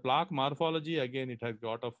 Then the plaque morphology, again, it has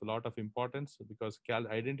got a lot of importance because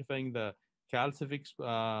identifying the calcific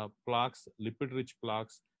plaques, lipid-rich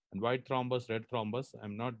plaques, and white thrombus, red thrombus.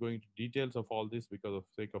 I'm not going to details of all this because of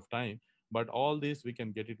sake of time, but all this we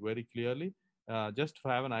can get it very clearly. Just to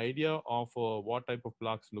have an idea of what type of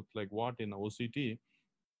plaques look like what in OCT.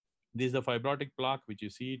 This is the fibrotic plaque, which you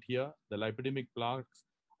see it here, the lipidemic plaques,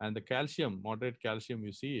 and the calcium, moderate calcium,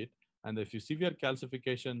 you see it. And if you severe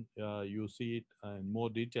calcification, you see it in more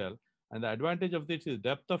detail. And the advantage of this is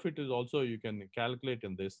depth of it is also you can calculate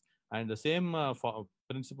in this. And the same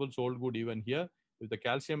principles hold good even here. If the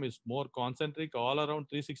calcium is more concentric all around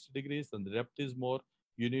 360 degrees and the depth is more,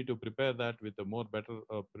 you need to prepare that with the more better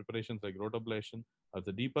preparations like rotablation. As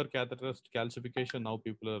the deeper catheter calcification, now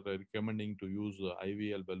people are recommending to use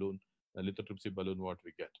IVL balloon, lithotripsy balloon, what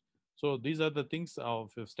we get. So these are the things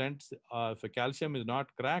of stents. If a calcium is not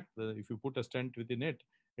cracked, if you put a stent within it,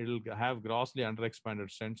 it will have grossly underexpanded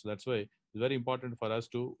stents. That's why it's very important for us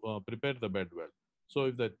to prepare the bed well. So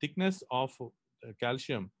if the thickness of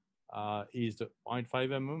calcium is 0.5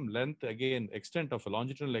 mm, length, again, extent of a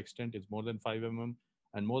longitudinal extent is more than 5 mm,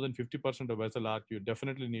 and more than 50% of vessel arc, you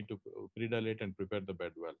definitely need to predilate and prepare the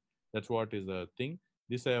bed well. That's what is the thing.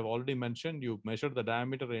 This I have already mentioned. You measure the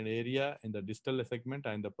diameter and area in the distal segment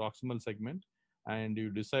and the proximal segment, and you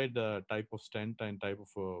decide the type of stent and type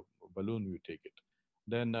of balloon you take it.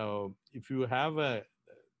 Then if you have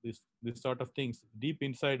this sort of things, deep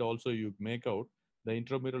inside also you make out the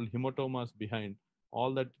intramural hematomas behind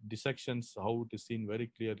all that dissections, how it is seen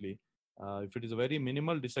very clearly. If it is a very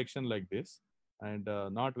minimal dissection like this, and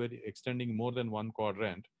not very extending more than one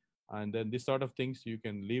quadrant, and then this sort of things you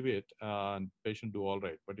can leave it and patient do all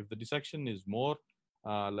right. But if the dissection is more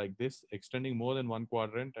like this, extending more than one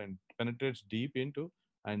quadrant and penetrates deep into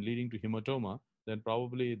and leading to hematoma, then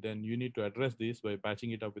probably then you need to address this by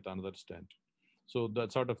patching it up with another stent. So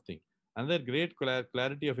that sort of thing. Another great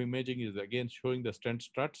clarity of imaging is again showing the stent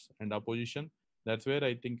struts and opposition. That's where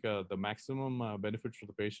I think the maximum benefit for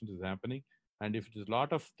the patient is happening. And if it is a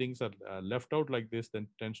lot of things are left out like this, then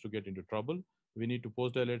tends to get into trouble. We need to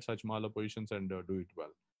post-dilate such maloppositions and do it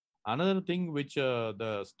well. Another thing which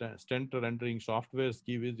the stent rendering softwares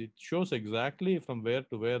give is it shows exactly from where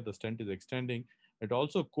to where the stent is extending. It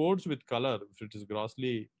also codes with color if it is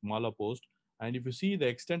grossly malopposed. And if you see the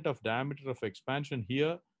extent of diameter of expansion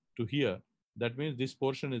here to here, that means this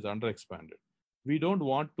portion is underexpanded. We don't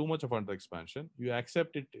want too much of underexpansion. You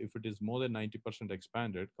accept it if it is more than 90%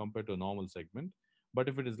 expanded compared to a normal segment. But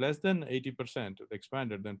if it is less than 80%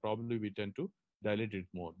 expanded, then probably we tend to dilate it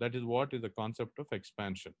more. That is what is the concept of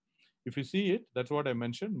expansion. If you see it, that's what I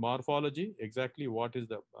mentioned. Morphology, exactly what is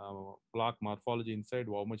the plaque morphology inside,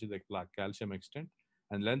 how much is the plaque calcium extent,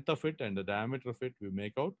 and length of it and the diameter of it we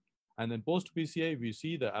make out. And then post PCI, we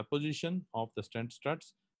see the apposition of the stent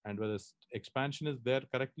struts and whether expansion is there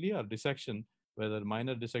correctly or dissection, whether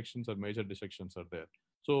minor dissections or major dissections are there.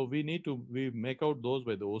 So we make out those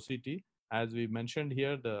by the OCT. As we mentioned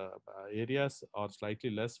here, the areas are slightly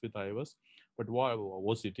less with IVUS, but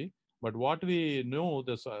OCT. But what we know,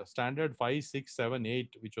 the standard 5, 6, 7,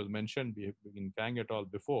 8, which was mentioned in Kang et al.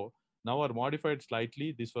 Before, now are modified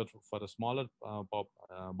slightly. This was for a smaller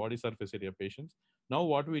body surface area patients. Now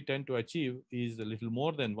what we tend to achieve is a little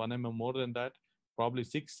more than 1 mm more than that, probably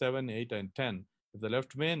 6, 7, 8, and 10. If the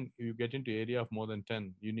left main, you get into area of more than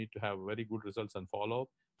 10, you need to have very good results and follow-up.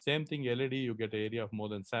 Same thing, LED, you get area of more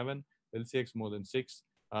than 7, LCX more than 6,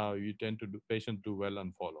 you tend to patients do well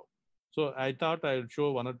and follow. So I thought I would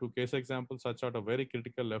show 1 or 2 case examples, such sort of very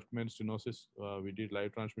critical left main stenosis. We did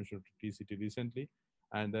live transmission to TCT recently,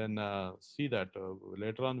 and then see that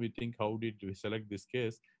later on we think, how did we select this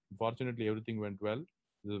case? Fortunately, everything went well.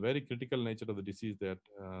 There's a very critical nature of the disease that,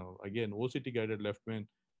 again, OCT guided left main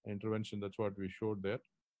intervention, that's what we showed there.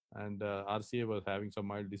 And RCA was having some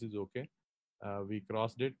mild disease, okay. We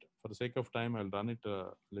crossed it. For the sake of time, I'll run it a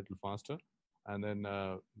little faster. And then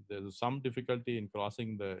there's some difficulty in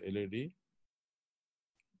crossing the LAD.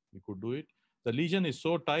 You could do it. The lesion is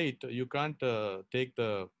so tight, you can't take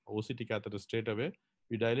the OCT catheter straight away.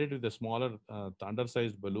 We dilate with a smaller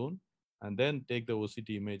undersized balloon and then take the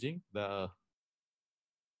OCT imaging. The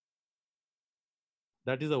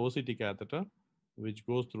That is the OCT catheter, which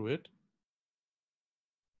goes through it.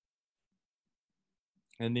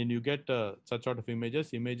 And then you get such sort of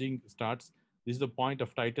images. Imaging starts. This is the point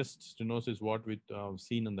of tightest stenosis, what we've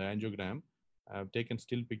seen in the angiogram. I've taken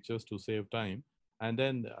still pictures to save time. And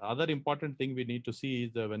then the other important thing we need to see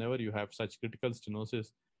is that whenever you have such critical stenosis,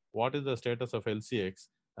 what is the status of LCX?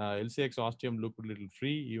 LCX ostium looked a little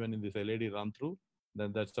free, even in this LAD run through.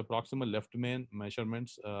 Then that's the proximal left main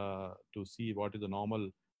measurements to see what is the normal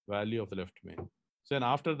value of the left main. So then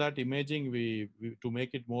after that imaging, we to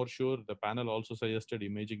make it more sure, the panel also suggested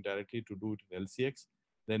imaging directly to do it in LCX.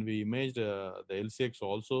 Then we imaged the LCX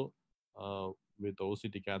also with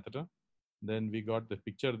OCT catheter. Then we got the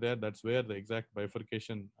picture there. That's where the exact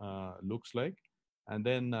bifurcation looks like. And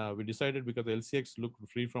then we decided, because LCX looked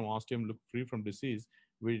free from ostium, looked free from disease,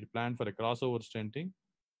 we planned for a crossover stenting.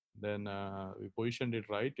 Then we positioned it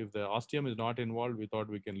right. If the ostium is not involved, we thought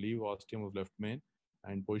we can leave ostium of left main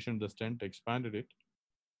and positioned the stent, expanded it.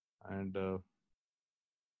 And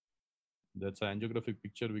that's an angiographic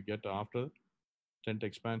picture we get after stent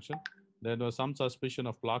expansion. There was some suspicion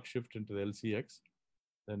of plaque shift into the LCX.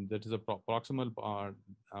 Then that is a proximal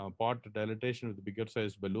part dilatation with a bigger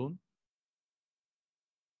sized balloon.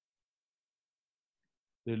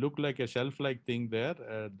 They look like a shelf-like thing there,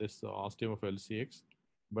 this ostium of LCX,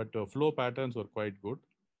 but flow patterns were quite good.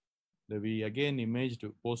 We again imaged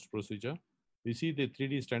post-procedure. We see the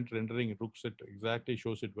 3D stent rendering. It looks it exactly,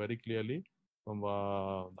 shows it very clearly from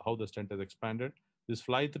how the stent has expanded. This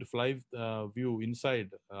fly view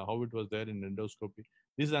inside, how it was there in endoscopy.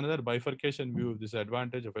 This is another bifurcation view of this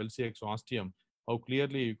advantage of LCX ostium. How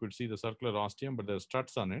clearly you could see the circular ostium, but there's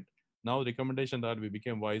struts on it. Now recommendations are, we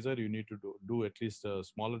became wiser. You need to do at least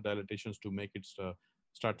smaller dilatations to make it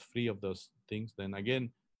strut free of those things. Then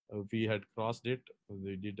again, we had crossed it.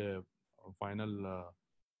 We did a final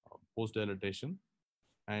post dilatation,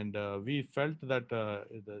 and we felt that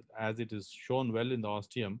as it is shown well in the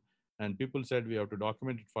ostium, and people said we have to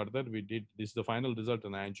document it further. We did. This is the final result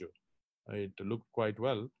in angio. It looked quite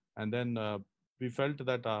well, and then we felt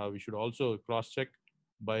that we should also cross check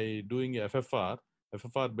by doing a FFR.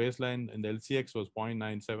 FFR baseline in the LCX was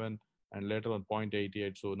 0.97 and later on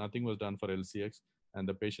 0.88. So nothing was done for LCX, and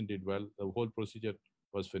the patient did well. The whole procedure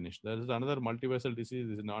was finished. There is another multivessel disease.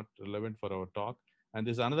 This is not relevant for our talk. And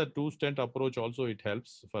there's another two-stent approach also. It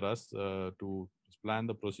helps for us to plan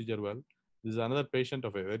the procedure well. This is another patient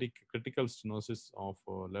of a very critical stenosis of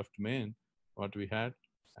left main, what we had.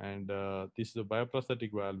 And this is a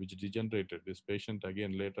bioprosthetic valve which degenerated. This patient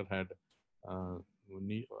again later had,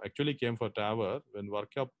 actually came for TAVR. When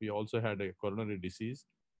workup, we also had a coronary disease.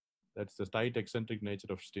 That's the tight eccentric nature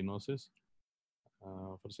of stenosis.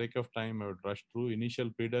 For sake of time, I would rush through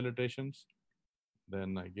initial predilatations.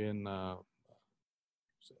 Then again,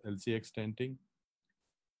 LCX stenting.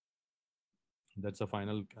 That's a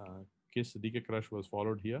final KISS. DK crush was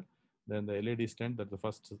followed here. Then the LAD stent, that's the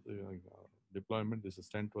first deployment. This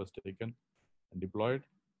stent was taken and deployed.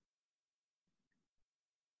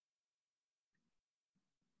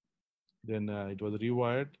 Then it was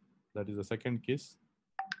rewired. That is the second KISS.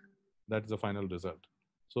 That is the final result.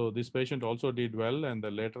 So this patient also did well, and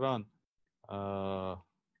then later on,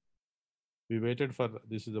 we waited for,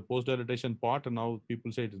 this is the post-dilatation part, and now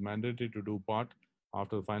people say it is mandatory to do part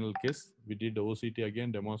after the final KISS. We did the OCT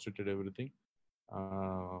again, demonstrated everything.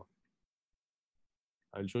 I'll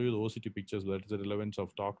show you the OCT pictures. That is the relevance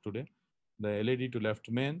of talk today. The LAD to left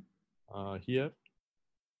main here.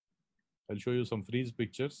 I'll show you some freeze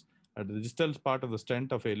pictures. At the distal part of the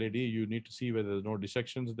stent of LAD, you need to see whether there's no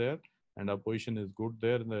dissections there, and our position is good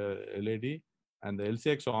there in the LAD. And the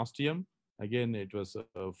LCX ostium, again, it was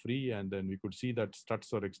free, and then we could see that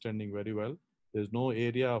struts are extending very well. There's no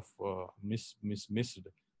area of missed.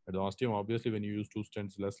 At the ostium, obviously, when you use two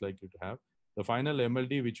stents, less likely to have. The final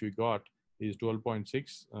MLD which we got is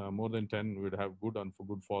 12.6. More than 10 would have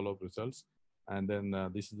good follow-up results. And then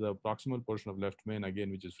this is the proximal portion of left main, again,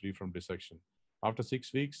 which is free from dissection. After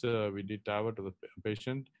 6 weeks, we did TAVR to the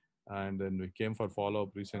patient, and then we came for follow-up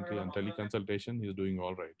recently on teleconsultation. He's doing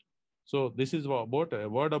all right. So this is about a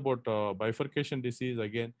word about bifurcation disease.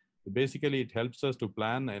 Again, basically it helps us to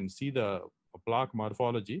plan and see the plaque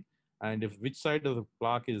morphology, and if which side of the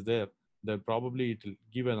plaque is there, then probably it will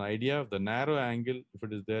give an idea of the narrow angle. If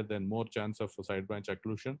it is there, then more chance of side branch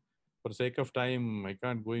occlusion. For sake of time, I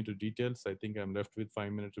can't go into details. I think I'm left with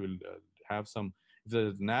 5 minutes. We'll have some, if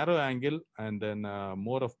there's narrow angle and then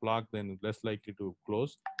more of plaque, then less likely to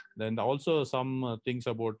close. Then also some things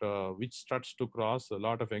about which struts to cross. A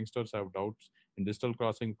lot of youngsters have doubts in distal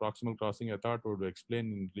crossing, proximal crossing. I thought I would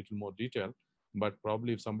explain in little more detail. but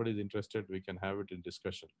probably if somebody is interested, we can have it in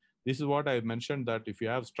discussion. This is what I mentioned, that if you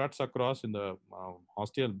have struts across in the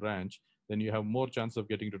osteal branch, then you have more chance of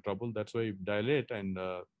getting into trouble. That's why you dilate and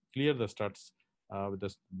clear the struts with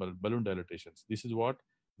the balloon dilatations. This is what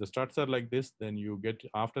the struts are like this. Then you get,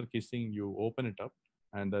 after kissing, you open it up,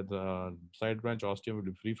 and the side branch osteum will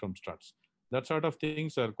be free from struts. That sort of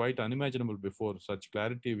things are quite unimaginable before, such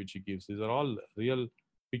clarity which he gives. These are all real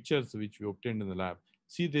pictures which we obtained in the lab.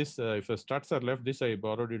 See this, if the struts are left, this I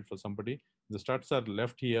borrowed it for somebody. The struts are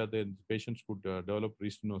left here, then patients could develop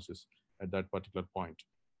restenosis at that particular point.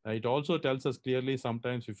 It also tells us clearly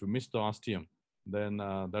sometimes if you miss the osteum, then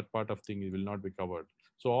that part of thing will not be covered.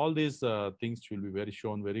 So all these things will be very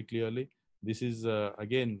shown very clearly. This is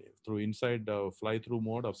again through inside fly-through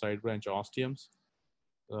mode of side branch osteums,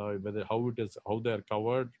 whether how they are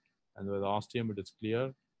covered, and whether the osteum it is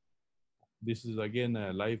clear. This is again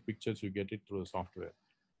live pictures, you get it through the software.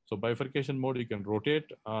 So bifurcation mode, you can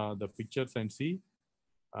rotate the pictures and see,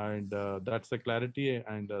 and that's the clarity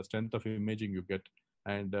and strength of imaging you get.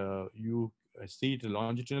 And you see it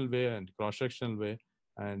longitudinal way and cross-sectional way,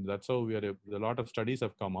 and that's how a lot of studies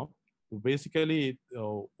have come up. Basically,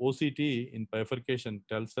 OCT in bifurcation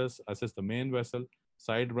tells us assess the main vessel,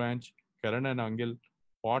 side branch, Karan and angle,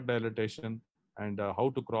 port dilatation, and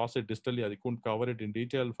how to cross it distally. I couldn't cover it in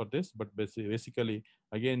detail for this, but basically,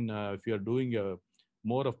 again, if you are doing a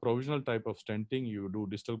more of provisional type of stenting, you do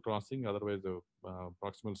distal crossing, otherwise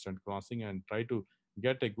proximal stent crossing, and try to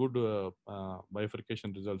get a good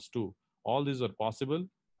bifurcation results too. All these are possible,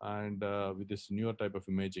 and with this newer type of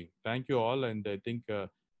imaging. Thank you all, and I think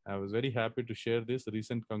I was very happy to share this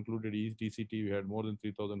recent concluded ETCT. We had more than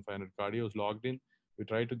 3,500 cardios logged in. We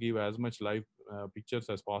try to give as much live pictures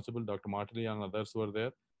as possible. Dr. Martelli and others were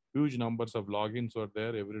there. Huge numbers of logins were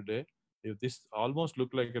there every day. If this almost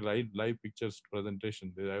looked like a live pictures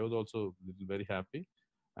presentation, I was also very happy.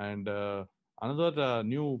 And another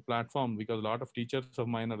new platform, because a lot of teachers of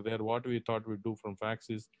mine are there, what we thought we'd do from FACS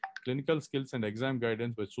is clinical skills and exam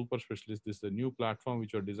guidance by super specialists. This is a new platform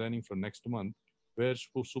which we're designing for next month, where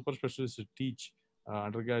super specialists teach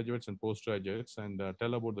undergraduates and postgraduates and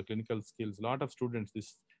tell about the clinical skills. A lot of students,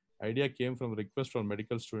 this idea came from a request from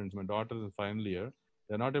medical students. My daughter is in final year.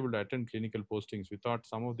 They're not able to attend clinical postings. We thought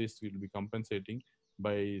some of this will be compensating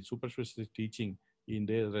by super specialist teaching in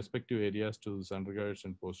their respective areas to these undergraduates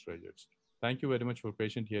and postgraduates. Thank you very much for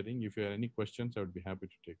patient hearing. If you have any questions, I would be happy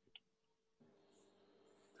to take it.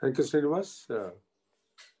 Thank you, Srinivas.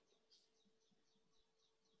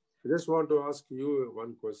 I just want to ask you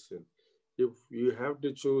one question. If you have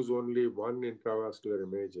to choose only one intravascular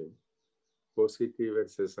imaging, OCT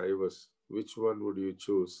versus IVUS, which one would you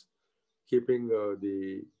choose? Keeping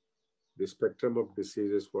the spectrum of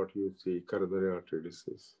diseases, what you see, coronary artery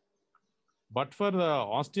disease. But for the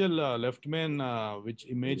osteal left main, which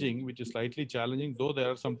imaging, which is slightly challenging, though there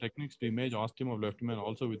are some techniques to image ostium of left main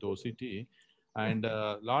also with OCT, and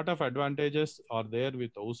a lot of advantages are there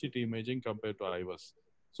with OCT imaging compared to IVUS.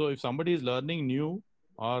 So if somebody is learning new,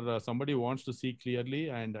 or somebody wants to see clearly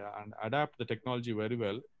and adapt the technology very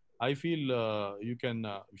well, I feel you can,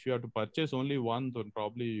 if you have to purchase only one, then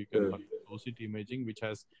probably you can purchase OCT imaging, which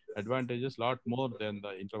has advantages a lot more than the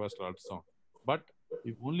intravascular ultrasound. But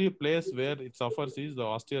if only a place where it suffers is the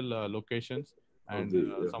osteal locations and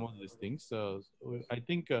some of these things. So I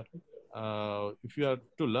think if you are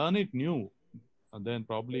to learn it new, then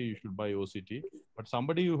probably you should buy OCT. But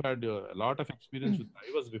somebody who had a lot of experience with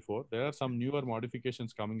IVUS before, there are some newer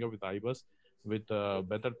modifications coming up with IVUS with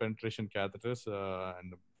better penetration catheters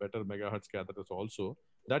and better megahertz catheters also,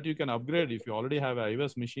 that you can upgrade. If you already have an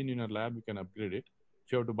IVUS machine in your lab, you can upgrade it.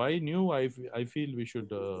 If you have to buy new, I feel we should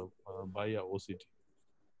buy a OCT.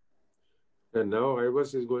 And now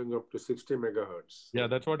IVUS is going up to 60 megahertz. Yeah,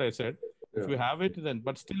 that's what I said. If you have it, then,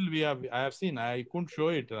 but still I have seen, I couldn't show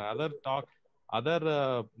it.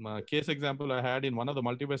 Other case example I had in one of the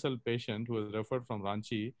multivessel patient who was referred from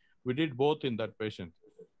Ranchi, we did both in that patient.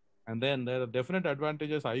 And then there are definite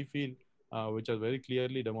advantages I feel, which are very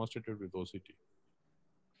clearly demonstrated with OCT.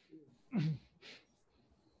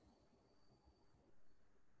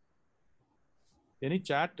 Any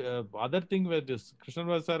chat? Other thing where this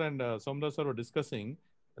Krishnavas sir and Somdas sir were discussing,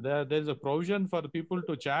 there's a provision for people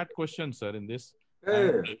to chat questions, sir, in this.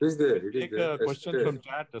 It is there. It is there. Take questions from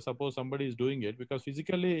chat. Suppose somebody is doing it, because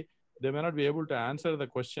physically they may not be able to answer the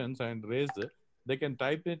questions and raise it. They can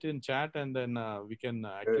type it in chat, and then we can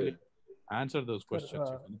actually answer those questions.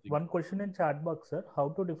 Sir, one question in chat box, sir. How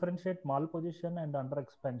to differentiate malposition and under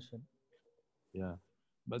expansion? Yeah,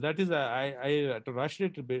 but that is I rushed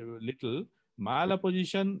it a little.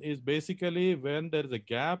 Malposition is basically when there is a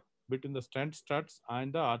gap between the stent struts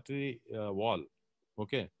and the artery wall.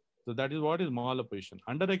 Okay, so that is what is malapposition.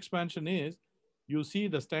 Under expansion is you see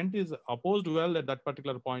the stent is opposed well at that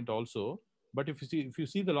particular point also, but if you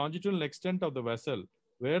see the longitudinal extent of the vessel,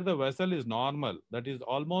 where the vessel is normal, that is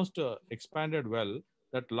almost expanded well,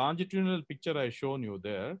 that longitudinal picture I shown you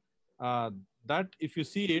there, that if you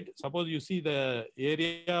see it, suppose you see the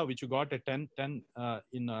area which you got a 10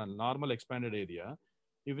 in a normal expanded area,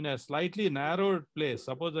 even a slightly narrowed place,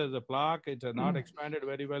 suppose there's a plaque, it's not expanded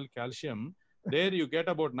very well, calcium, there you get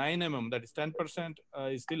about 9 mm, that is 10%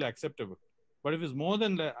 is still acceptable. But if it's more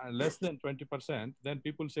than less than 20%, then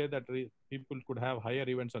people say that people could have higher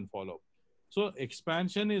events and follow-up. So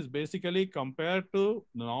expansion is basically compared to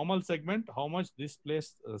the normal segment, how much this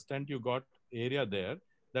place stent you got area there,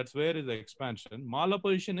 that's where is the expansion.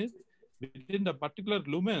 Malapposition is within the particular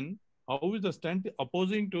lumen, how is the stent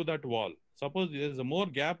opposing to that wall. Suppose there's a more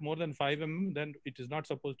gap, more than 5 mm, then it is not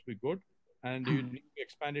supposed to be good, and you need to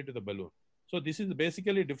expand it to the balloon. So this is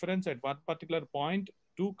basically difference at one particular point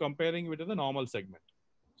to comparing with the normal segment.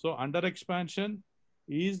 So under expansion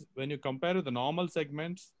is when you compare with the normal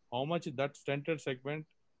segments, how much that stented segment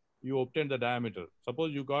you obtain the diameter.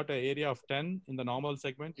 Suppose you got an area of 10 in the normal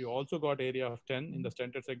segment, you also got area of 10 in the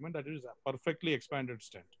stented segment, that is a perfectly expanded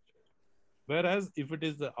stent. Whereas if it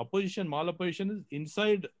is the opposition, malapposition is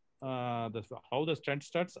inside how the stent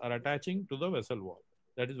struts are attaching to the vessel wall.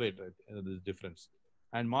 That is why this difference.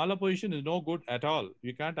 And malapposition is no good at all.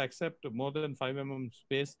 You can't accept more than 5 mm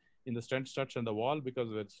space in the stent struts and the wall because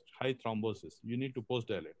it's high thrombosis. You need to post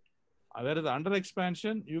dilate. Whereas under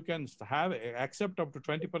expansion, you can have accept up to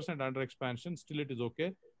 20% under expansion, still it is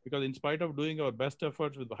okay, because in spite of doing our best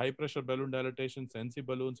efforts with high pressure balloon dilatations, NC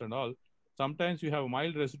balloons and all, sometimes you have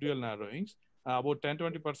mild residual narrowings. About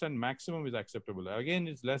 10-20% maximum is acceptable. Again,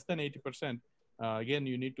 it's less than 80%. Again,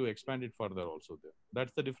 you need to expand it further also there.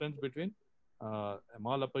 That's the difference between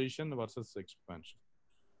malapposition versus expansion.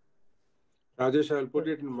 Rajesh, I'll put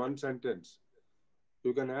it in one sentence.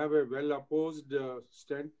 You can have a well opposed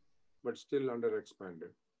stent, but still under expanded.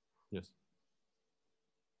 Yes.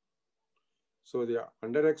 So the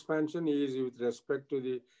under expansion is with respect to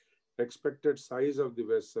the expected size of the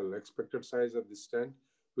vessel, expected size of the stent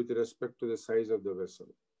with respect to the size of the vessel.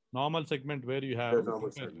 Normal segment where you have. The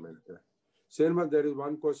normal segment. Yeah. Same, there is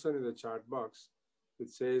one question in the chat box. It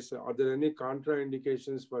says, are there any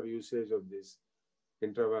contraindications for usage of this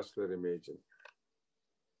intravascular imaging?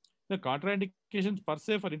 The contraindications per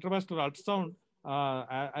se for intravascular ultrasound,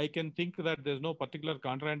 I can think that there's no particular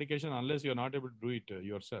contraindication unless you're not able to do it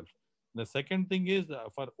yourself. The second thing is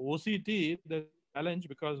for OCT, the challenge,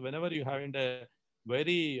 because whenever you have a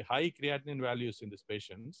very high creatinine values in these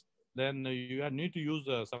patients, then you need to use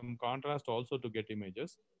some contrast also to get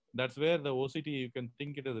images. That's where the OCT, you can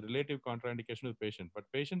think it as a relative contraindication to the patient. But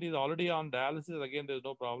patient is already on dialysis, again, there's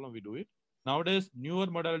no problem, we do it. Nowadays, newer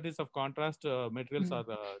modalities of contrast materials are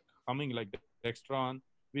coming like Dextron.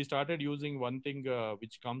 We started using one thing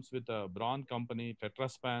which comes with a Braun company,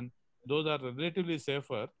 Tetraspan. Those are relatively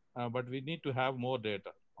safer, but we need to have more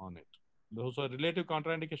data on it. Those are relative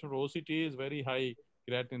contraindication for OCT is very high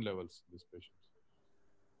creatinine levels, these patients.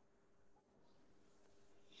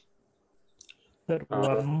 Sir,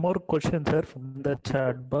 one more question, sir, from the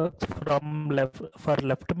chat box. For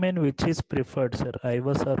left main, which is preferred, sir,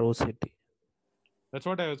 IVUS or OCT? That's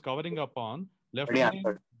what I was covering up on. Left main,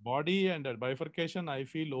 body and bifurcation, I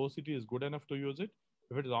feel OCT is good enough to use it.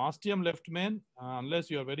 If it is ostium left main, unless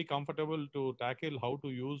you are very comfortable to tackle how to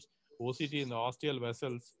use OCT in the ostial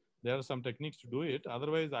vessels, there are some techniques to do it.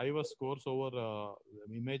 Otherwise, IVUS scores over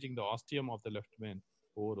imaging the ostium of the left main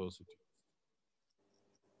over OCT.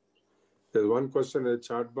 There's one question in the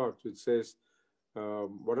chat box which says,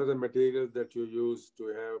 what are the materials that you use to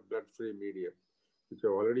have blood-free medium? Which I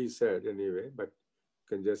already said anyway, but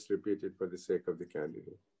you can just repeat it for the sake of the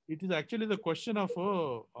candidate. It is actually the question of,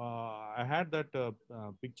 I had that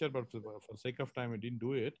picture, but for sake of time, I didn't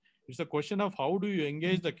do it. It's a question of how do you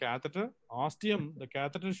engage the catheter? Ostium, the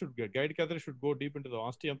catheter should get, guide catheter should go deep into the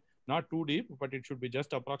ostium, not too deep, but it should be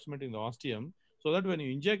just approximating the ostium, so that when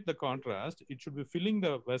you inject the contrast, it should be filling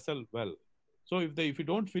the vessel well. So if you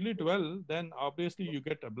don't fill it well, then obviously you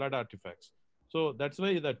get blood artifacts. So that's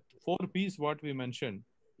why that 4 P's what we mentioned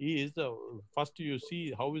is first you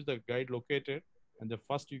see how is the guide located, and the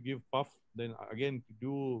first you give puff, then again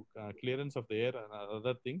do clearance of the air and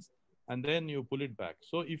other things, and then you pull it back.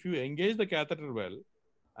 So if you engage the catheter well,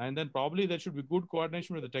 and then probably there should be good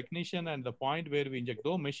coordination with the technician and the point where we inject.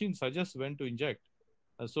 Though machine suggests when to inject,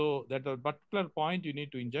 so that a particular point you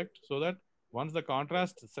need to inject, so that once the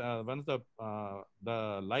contrast, once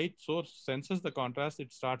the light source senses the contrast,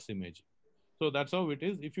 it starts imaging. So that's how it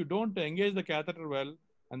is. If you don't engage the catheter well,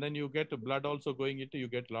 and then you get blood also going into, you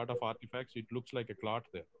get a lot of artifacts. It looks like a clot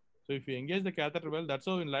there. So if you engage the catheter well, that's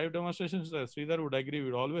how in live demonstrations, Sridhar would agree,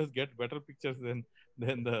 we'd always get better pictures than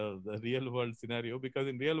the real world scenario, because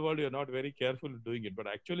in real world, you're not very careful doing it. But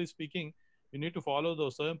actually speaking, you need to follow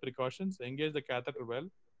those certain precautions, engage the catheter well,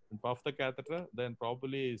 and puff the catheter, then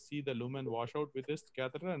probably see the lumen wash out with this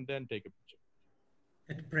catheter, and then take a picture.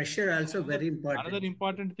 That pressure also very important. Another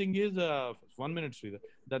important thing is, 1 minute, Sridhar.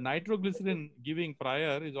 The nitroglycerin giving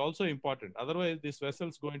prior is also important. Otherwise, this vessel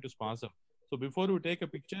is going to sponsor. So before you take a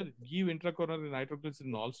picture, give intracoronary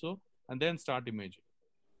nitroglycerin also, and then start imaging.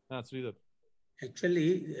 Sridhar.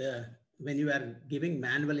 Actually, when you are giving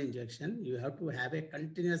manual injection, you have to have a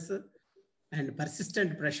continuous and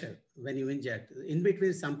persistent pressure when you inject. In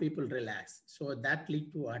between, some people relax. So that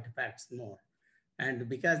lead to artifacts more. And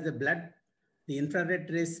because the blood, the infrared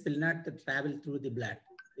rays will not travel through the blood,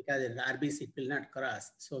 because the RBC will not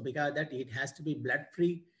cross. So because that, it has to be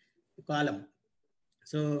blood-free column.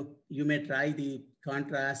 So you may try the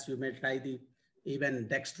contrast, you may try the even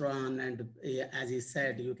dextran, and as he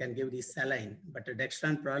said, you can give the saline. But the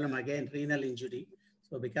dextran problem, again, renal injury.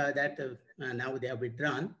 So because that, now they have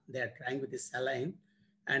withdrawn, they are trying with the saline.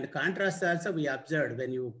 And contrast also we observed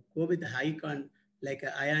when you go with high like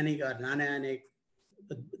ionic or non-ionic,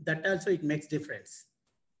 that also it makes difference.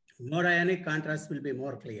 More ionic contrast will be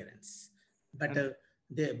more clearance. But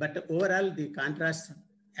but overall the contrast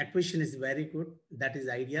acquisition is very good. That is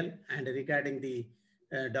ideal. And regarding the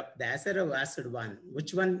Dr. Dasarov asked one,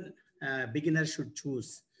 which one beginner should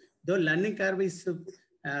choose? Though learning curve is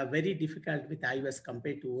very difficult with IVS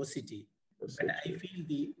compared to OCT. But I feel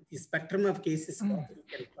the spectrum of cases you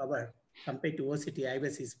can cover compared to OCT,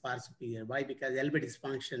 IVS is far superior. Why? Because LV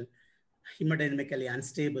dysfunction, hemodynamically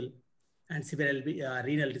unstable, and severe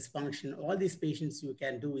renal dysfunction. All these patients you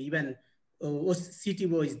can do. Even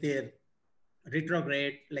CTO is there,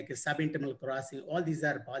 retrograde, like a subintimal crossing. All these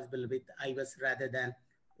are possible with IVS rather than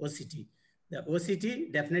OCT. The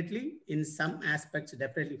OCT definitely, in some aspects,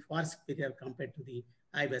 definitely far superior compared to the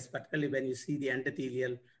IVS, particularly when you see the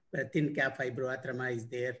endothelial, where thin cap fibroatherma is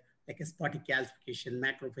there, like a spotty calcification,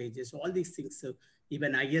 macrophages, all these things. So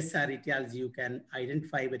even ISR etiology you can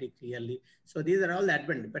identify very clearly. So these are all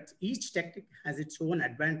advantages, but each technique has its own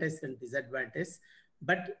advantage and disadvantage.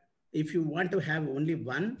 But if you want to have only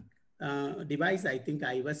one device, I think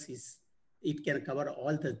IVS it can cover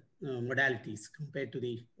all the modalities compared to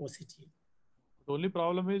the OCT. The only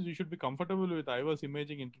problem is you should be comfortable with IVS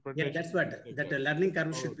imaging interpretation. Yeah, that's what, that learning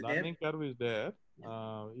curve should be there. Learning curve is there.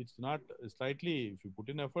 It's not slightly, if you put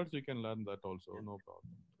in efforts, you can learn that also, no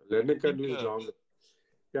problem. Learning curve is long.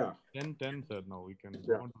 Yeah. 10, sir, now we can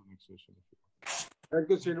go on to the next session. Thank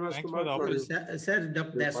you, Srinivas Kumar. Sir,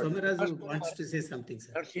 Dr. Somarazu wants to say something,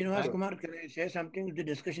 sir. Srinivas Kumar, can I say something? The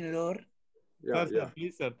discussion is over. Yeah, sir,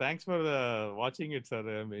 please, sir. Thanks for watching it,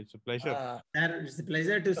 sir. It's a pleasure. Sir, it's a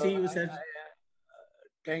pleasure to see you, sir.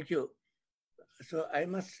 Thank you. So I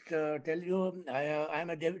must tell you, I am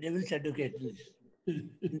a devil's advocate in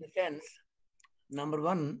the sense, number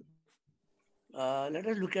one, let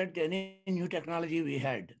us look at any new technology we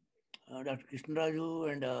had. Dr.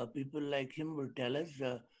 Krishnaraju and people like him will tell us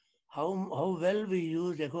how well we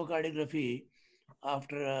use echocardiography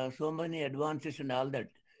after so many advances and all that.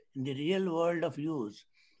 In the real world of use,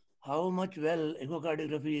 how much well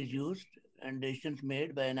echocardiography is used and decisions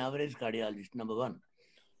made by an average cardiologist, number one.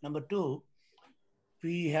 Number two,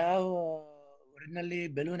 we have originally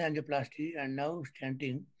balloon angioplasty and now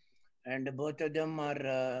stenting, and both of them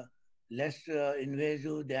are less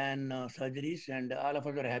invasive than surgeries, and all of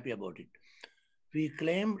us are happy about it. We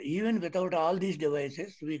claimed, even without all these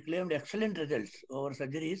devices, we claimed excellent results over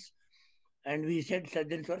surgeries, and we said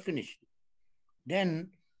surgeons were finished. Then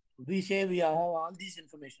we say we have all this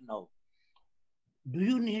information now. Do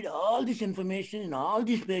you need all this information in all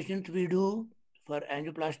these patients we do for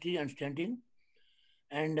angioplasty and stenting?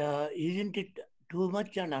 And isn't it too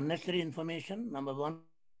much and unnecessary information? Number one,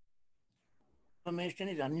 information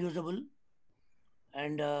is unusable,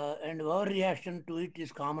 and our reaction to it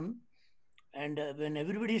is common. And when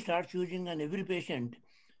everybody starts using on every patient,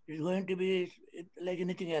 it's going to be like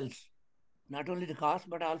anything else. Not only the cost,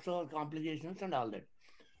 but also complications and all that.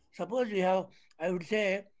 Suppose we have, I would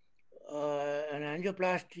say, an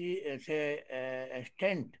angioplasty, say a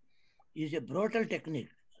stent, is a brutal technique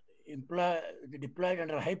deployed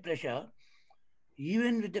under high pressure.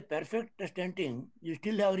 Even with the perfect stenting, you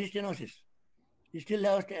still have restenosis. You still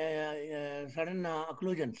have sudden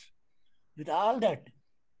occlusions. With all that,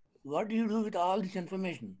 what do you do with all this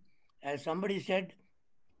information? As somebody said,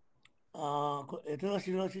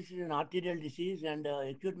 atherosclerosis is an arterial disease, and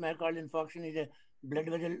acute myocardial infarction is a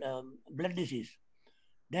blood disease.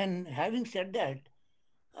 Then, having said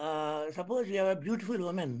that, suppose you have a beautiful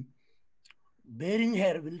woman, bearing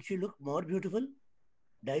hair, will she look more beautiful?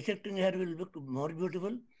 Dissecting hair will look more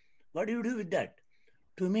beautiful. What do you do with that?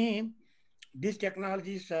 To me, these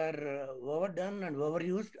technologies are overdone and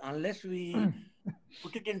overused unless we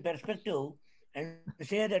put it in perspective and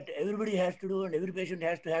say that everybody has to do and every patient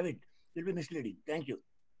has to have it. It will be misleading. Thank you.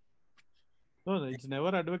 No, it's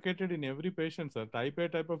never advocated in every patient, sir. Type A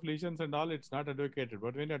type of lesions and all, it's not advocated.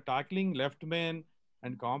 But when you're tackling left main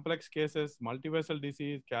and complex cases, multivessel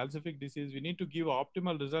disease, calcific disease, we need to give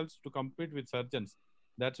optimal results to compete with surgeons.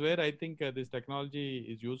 That's where I think this technology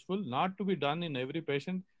is useful, not to be done in every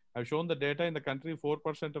patient. I've shown the data in the country,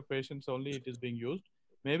 4% of patients only it is being used.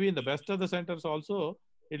 Maybe in the best of the centers also,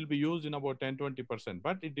 it'll be used in about 10-20%.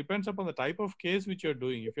 But it depends upon the type of case which you're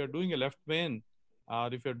doing. If you're doing a left main,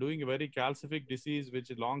 or if you're doing a very calcific disease,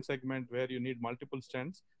 which is long segment where you need multiple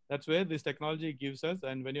stents, that's where this technology gives us.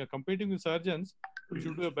 And when you're competing with surgeons, you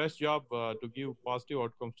should do your best job to give positive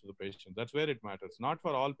outcomes to the patient. That's where it matters, not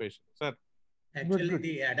for all patients. Sir. Actually,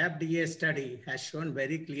 the ADAPT-DA study has shown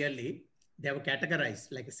very clearly they have categorized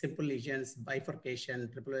like simple lesions, bifurcation,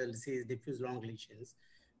 triple disease, diffuse long lesions.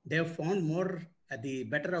 They have found more the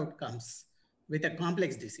better outcomes with a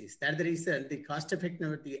complex disease. That's the reason the cost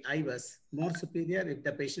effectiveness of the eye was more superior if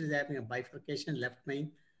the patient is having a bifurcation left main,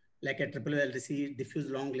 like a triple disease, diffuse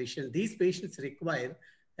long lesion. These patients require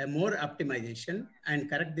a more optimization and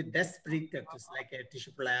correct the death predictors like a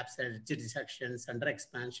tissue prolapse, dissections, under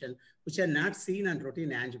expansion, which are not seen on routine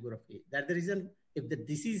angiography. That's the reason if the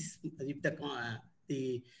disease, if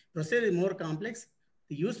the procedure is more complex,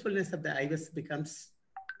 the usefulness of the IVS becomes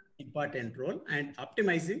important role, and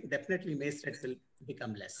optimizing definitely MACE rate will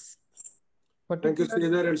become less. Thank you,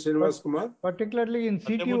 Sridhar and Srinivas Kumar. Particularly in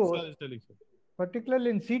CTOs,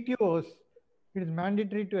 it is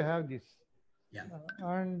mandatory to have this. Yeah.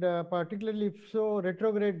 And particularly if so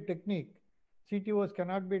retrograde technique, CTOs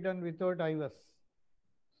cannot be done without IVS.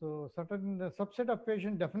 So certain subset of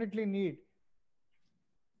patients definitely need.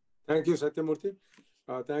 Thank you, Satyamurthy.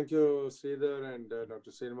 Thank you, Sridhar and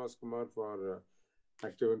Dr. Srinivas Kumar for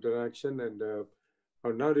active interaction. And I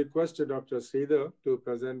will now request Dr. Sridhar to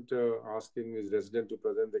present, asking his resident to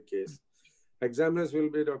present the case. Examiners will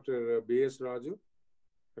be Dr. B.S. Raju,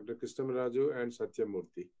 Dr. Krishnam Raju, and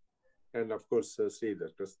Satyamurthy. And of course,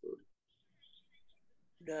 Sridhar Kasturi.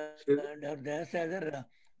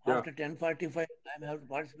 After 10:45, I have to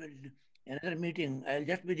participate in another meeting. I'll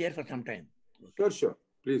just be there for some time. Sure.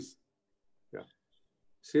 Please. Yeah.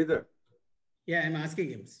 Sridhar. Yeah, I'm asking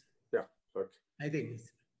him. Yeah, okay. I think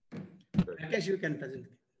he's. Rakesh, you can present.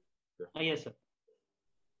 Yeah. Yes, sir.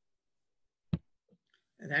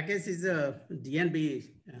 Rakesh is a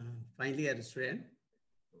DNB final year student.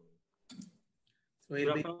 So Good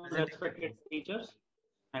afternoon, respected teachers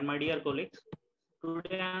and my dear colleagues.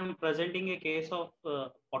 Today I am presenting a case of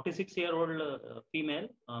 46-year-old female,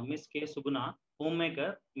 Miss K. Suguna,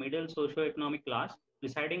 homemaker, middle socio-economic class,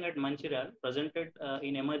 residing at Manchiral, presented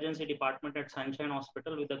in emergency department at Sunshine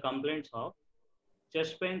Hospital with the complaints of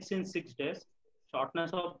chest pain since 6 days,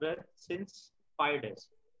 shortness of breath since 5 days.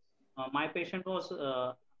 My patient was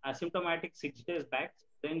asymptomatic 6 days back.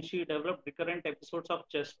 Then she developed recurrent episodes of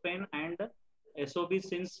chest pain and SOB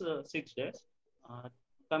since 6 days.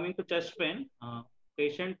 Coming to chest pain,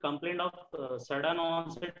 patient complained of sudden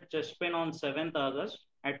onset chest pain on 7th August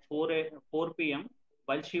at 4 p.m.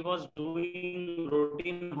 while she was doing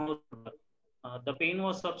routine housework. The pain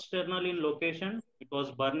was substernal in location. It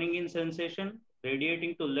was burning in sensation,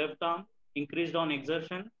 radiating to left arm, increased on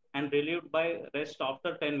exertion, and relieved by rest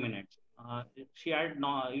after 10 minutes. She had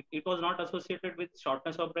it was not associated with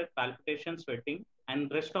shortness of breath, palpitation, sweating, and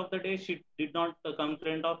rest of the day she did not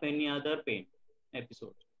complain of any other pain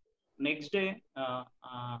episode. Next day,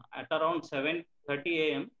 at around 7:30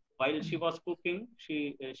 a.m., while she was cooking,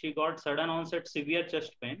 she got sudden onset severe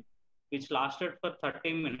chest pain, which lasted for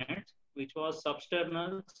 30 minutes, which was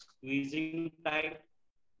substernal, squeezing tight,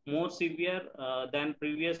 more severe than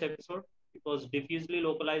previous episode. It was diffusely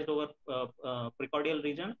localized over precordial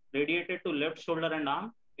region, radiated to left shoulder and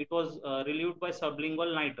arm. It was relieved by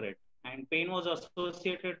sublingual nitrate, and pain was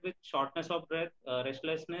associated with shortness of breath,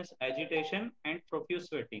 restlessness, agitation, and profuse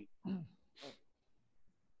sweating.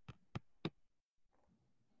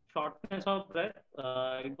 Shortness of breath,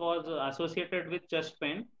 it was associated with chest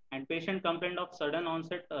pain, and patient complained of sudden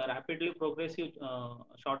onset, rapidly progressive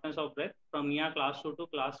shortness of breath from MIA class 2 to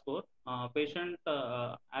class 4. Patient,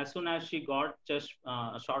 as soon as she got chest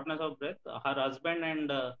shortness of breath, her husband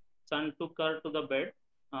and son took her to the bed.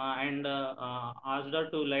 and asked her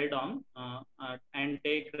to lie down and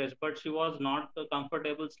take rest, but she was not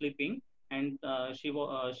comfortable sleeping, and she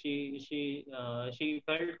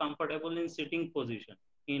felt comfortable in sitting position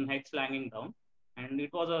in head slanging down, and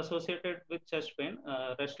it was associated with chest pain,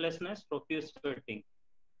 restlessness, profuse sweating.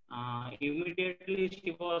 Immediately,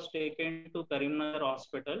 she was taken to Karimnagar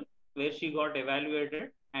Hospital, where she got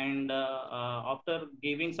evaluated. And after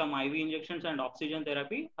giving some IV injections and oxygen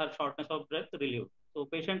therapy, her shortness of breath relieved. So,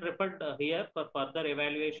 patient referred here for further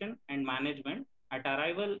evaluation and management. At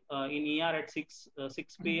arrival in ER at 6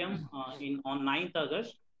 p.m. On 9th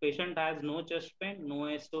August, patient has no chest pain,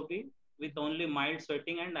 no SOB, with only mild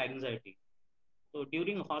sweating and anxiety. So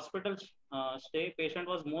during hospital stay, patient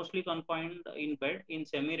was mostly confined in bed in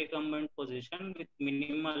semi-recumbent position with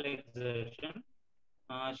minimal exertion.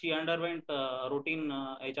 She underwent routine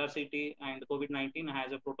HRCT and COVID-19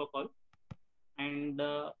 as a protocol. And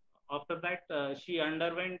after that, she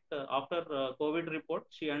underwent, after COVID report,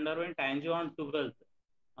 she underwent angio on 12th.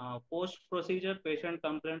 Post-procedure, patient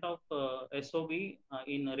complaint of SOB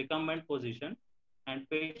in recumbent position, and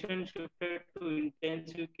patient shifted to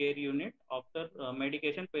intensive care unit. After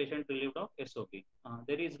medication, patient relieved of SOB.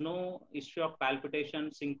 There is no history of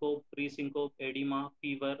palpitation, syncope, pre-syncope, edema,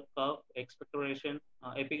 fever, cough, expectoration,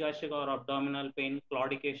 epigastric or abdominal pain,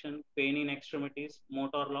 claudication, pain in extremities,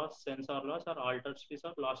 motor loss, sensor loss, or altered speech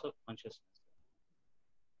or loss of consciousness.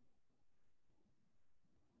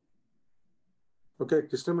 Okay,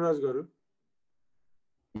 Krishnamraj Garu.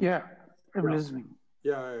 Yeah, I'm Yeah. listening.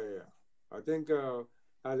 Yeah. I think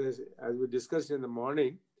as we discussed in the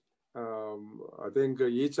morning, I think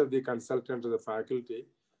each of the consultants of the faculty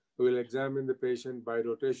will examine the patient by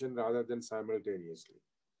rotation rather than simultaneously.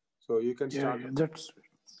 So you can start.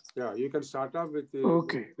 You can start off with,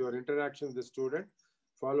 with your interaction with the student,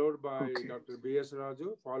 followed by Dr. B.S.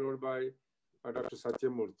 Raju, followed by Dr.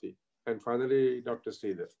 Satyamurthy, and finally Dr.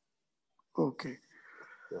 Sridhar. Okay.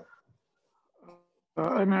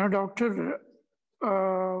 Yeah. Now, doctor,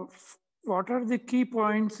 what are the key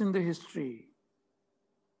points in the history?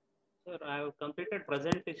 Sir, I have completed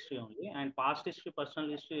present history only, and past history,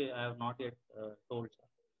 personal history, I have not yet told, sir.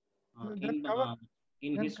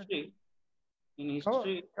 In history,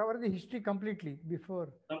 cover the history completely before.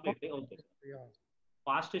 Completely, okay. Yeah.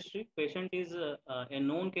 Past history: patient is a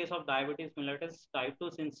known case of diabetes mellitus type 2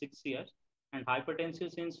 since 6 years and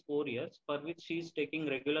hypertensive since 4 years, for which she is taking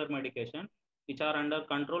regular medication, which are under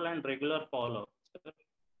control and regular follow-up.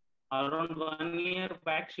 Around 1 year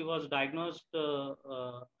back, she was diagnosed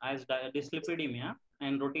as dyslipidemia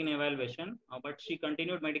and routine evaluation, but she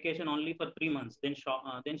continued medication only for 3 months. Then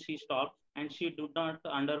she stopped, and she did not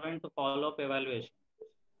underwent follow-up evaluation.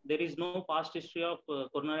 There is no past history of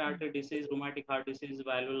coronary artery disease, rheumatic heart disease,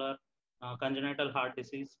 valvular, congenital heart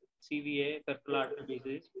disease, CVA, peripheral artery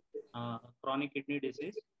disease, chronic kidney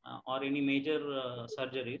disease, or any major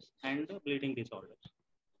surgeries and bleeding disorders.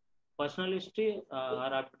 Personal history: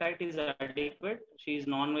 her appetite is adequate. She is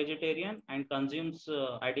non-vegetarian and consumes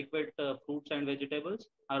adequate fruits and vegetables.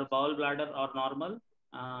 Her bowel bladder are normal.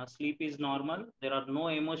 Sleep is normal. There are no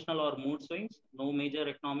emotional or mood swings, no major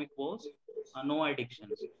economic woes, no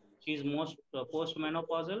addictions. She is most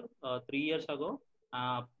postmenopausal 3 years ago.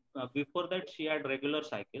 Before that, she had regular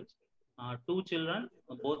cycles. 2 children,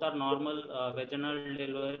 both are normal vaginal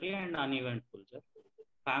delivery and uneventful. Sir.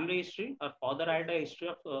 Family history: her father had a history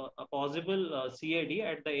of a possible CAD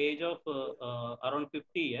at the age of around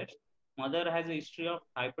 50 years. Mother has a history of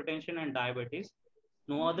hypertension and diabetes.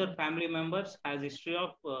 No other family members has history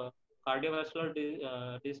of cardiovascular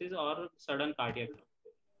disease or sudden cardiac death.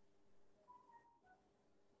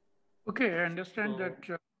 Okay, I understand that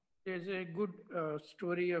there's a good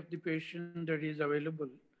story of the patient that is available.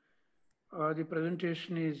 The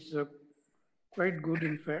presentation is quite good,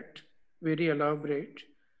 in fact, very elaborate.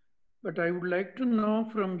 But I would like to know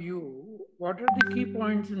from you, what are the key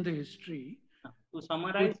points in the history? To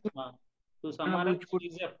summarize, she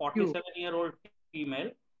is a 47-year-old female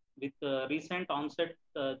with recent onset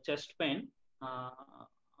chest pain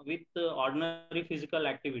with ordinary physical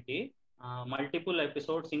activity, multiple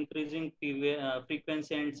episodes increasing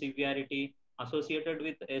frequency and severity associated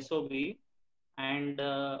with SOB, and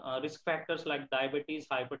risk factors like diabetes,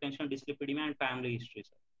 hypertension, dyslipidemia, and family history.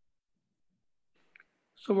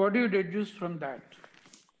 So what do you deduce from that?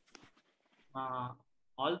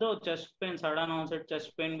 Although chest pain, sudden onset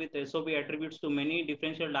chest pain with SOB attributes to many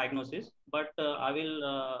differential diagnoses, but I will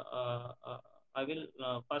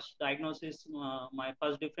first diagnosis. My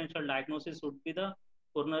first differential diagnosis would be the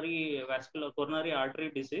coronary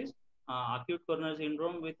artery disease, acute coronary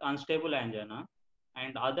syndrome with unstable angina.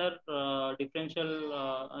 and other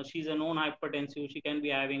differential, she's a known hypertensive. She can be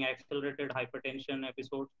having accelerated hypertension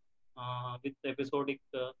episodes with episodic,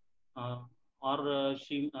 or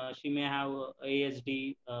she may have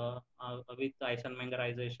ASD with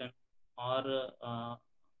Eisenmengerization, or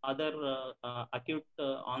other acute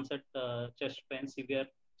onset chest pain, severe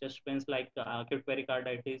chest pains like acute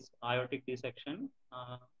pericarditis, aortic dissection,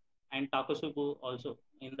 and Takotsubo also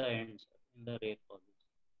in the end, in the rare causes.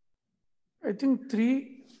 I think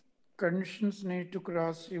three conditions need to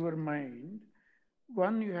cross your mind.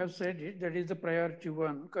 One, you have said it, that is the priority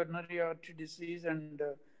one, coronary artery disease and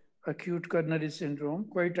acute coronary syndrome,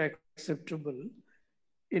 quite acceptable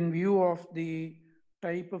in view of the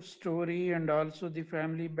type of story and also the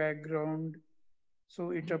family background.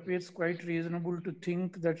 So it appears quite reasonable to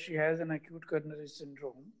think that she has an acute coronary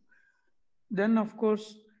syndrome. Then, of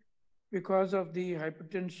course, because of the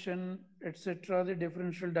hypertension, etc., the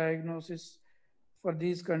differential diagnosis for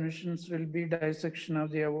these conditions will be dissection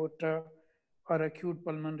of the aorta or acute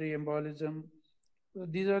pulmonary embolism. So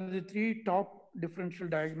these are the three top differential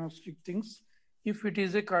diagnostic things if it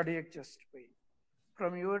is a cardiac chest pain.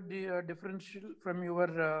 From your differential, from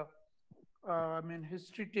your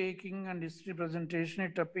history taking and history presentation,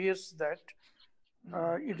 it appears that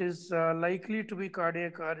it is likely to be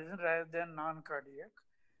cardiac origin rather than non-cardiac.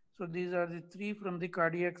 So these are the three from the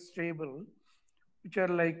cardiac stable, which are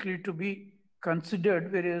likely to be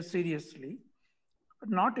considered very seriously.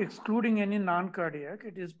 Not excluding any non-cardiac,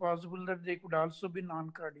 it is possible that they could also be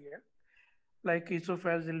non-cardiac, like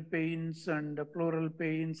esophageal pains and pleural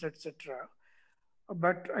pains, etc.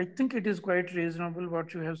 But I think it is quite reasonable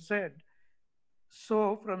what you have said.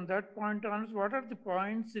 So from that point on, what are the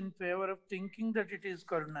points in favor of thinking that it is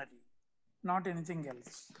coronary, not anything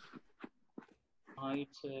else?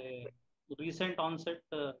 It's a recent onset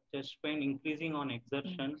chest pain increasing on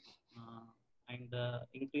exertion and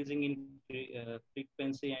increasing in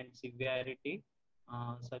frequency and severity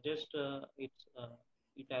suggest it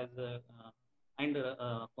has and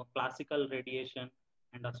classical radiation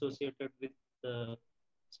and associated with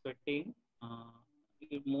sweating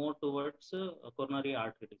more towards coronary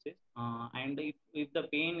artery disease. And if the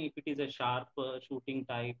pain, if it is a sharp shooting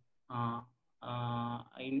type, no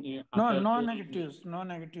negatives.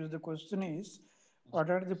 The question is, what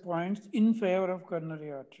are the points in favor of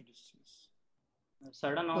coronary artery disease?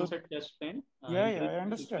 Sudden onset chest pain. I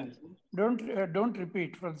understand. Don't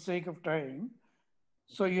repeat for the sake of time.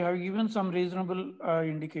 So you have given some reasonable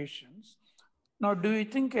indications. Now, do you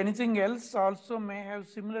think anything else also may have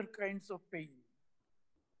similar kinds of pain?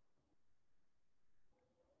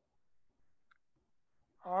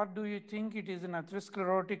 Or do you think it is an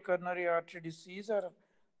atherosclerotic coronary artery disease or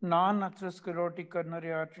non-atherosclerotic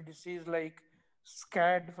coronary artery disease like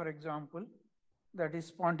SCAD, for example, that is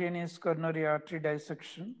spontaneous coronary artery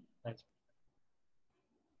dissection? That's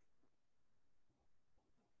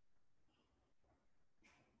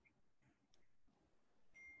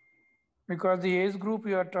because the age group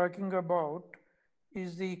you are talking about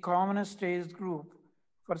is the commonest age group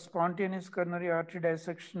for spontaneous coronary artery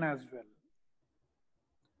dissection as well.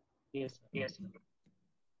 Yes.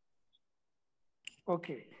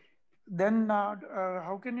 Okay. Then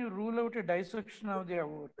how can you rule out a dissection of the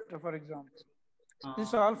aorta, for example? This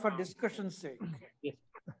is all for discussion's sake. Yes.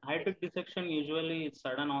 Aortic dissection usually is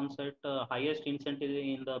sudden onset, highest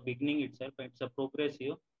intensity in the beginning itself. It's a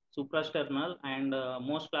progressive, suprasternal, and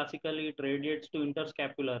most classically it radiates to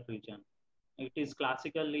interscapular region. It is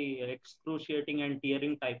classically excruciating and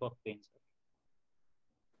tearing type of pain.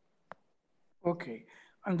 Okay.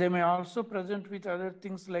 And they may also present with other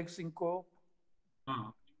things like syncope.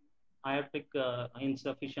 Aortic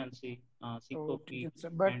insufficiency, syncope.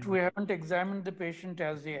 But we haven't examined the patient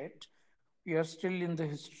as yet. We are still in the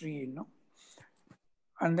history,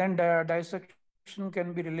 And then dissection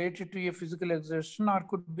can be related to a physical exertion or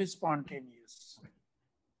could be spontaneous.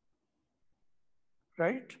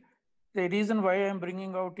 Right? The reason why I'm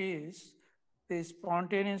bringing out is the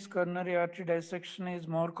spontaneous coronary artery dissection is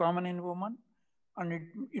more common in women, and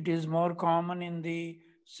it is more common in the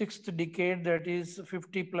 6th decade, that is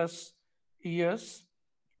 50 plus years.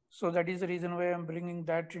 So that is the reason why I'm bringing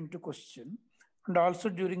that into question. And also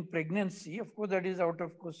during pregnancy, of course, that is out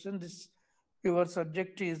of question. Your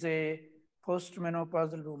subject is a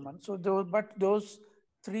postmenopausal woman. So those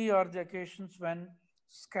three are the occasions when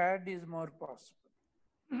SCAD is more possible.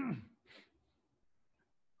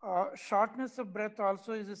 Shortness of breath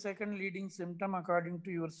also is a second leading symptom according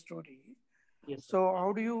to your story. Yes. So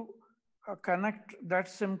how do you connect that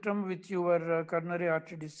symptom with your coronary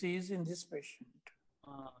artery disease in this patient?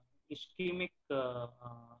 Ischemic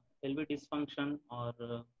LV dysfunction or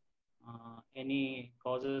any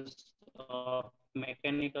causes of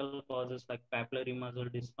mechanical causes like papillary muscle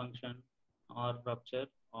dysfunction or rupture,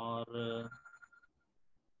 or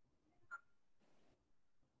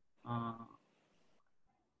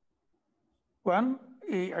One,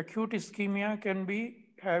 acute ischemia can be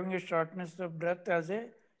having a shortness of breath as a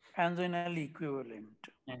anginal equivalent.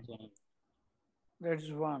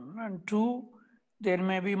 That's one. And two, there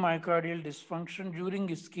may be myocardial dysfunction during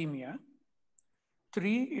ischemia.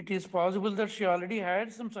 Three, it is possible that she already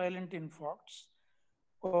had some silent infarcts.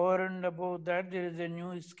 Over and above that, there is a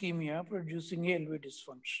new ischemia producing a LV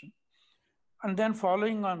dysfunction. And then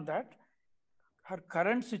following on that, her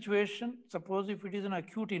current situation, suppose if it is an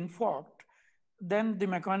acute infarct, then the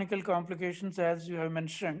mechanical complications, as you have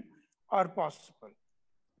mentioned, are possible,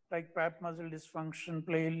 like pap muscle dysfunction,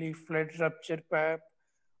 leaf, lead rupture pap,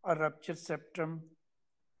 or rupture septum,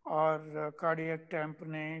 or cardiac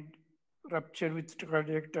tamponade, rupture with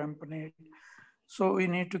cardiac tamponade. So we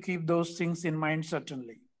need to keep those things in mind,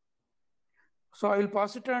 certainly. So I will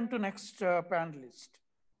pass it on to next panelist.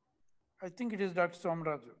 I think it is Dr.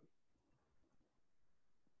 Somraju.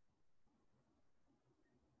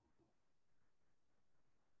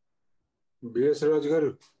 B.S.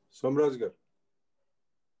 Rajgar, Somrajgar.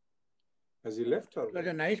 Has he left? Or? It was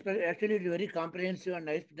a nice, actually, it's very comprehensive and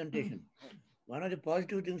nice presentation. One of the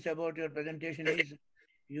positive things about your presentation is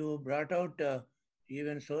you brought out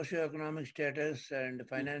even socioeconomic status and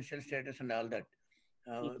financial status and all that,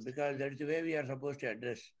 because that is the way we are supposed to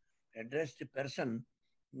address the person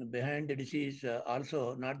behind the disease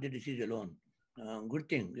also, not the disease alone. Good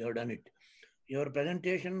thing, you have done it. Your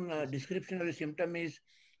presentation description of the symptom is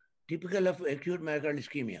typical of acute myocardial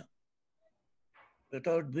ischemia,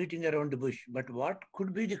 without beating around the bush. But what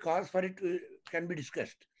could be the cause for it can be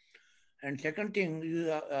discussed. And second thing,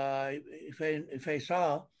 if I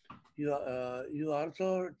saw, you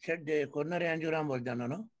also said the coronary angiogram was done,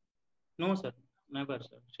 no? No, sir. Never,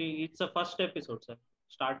 sir. It's a first episode, sir.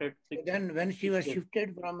 Started. Then when she was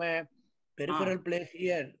shifted from a peripheral place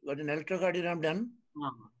here, was an electrocardiogram done?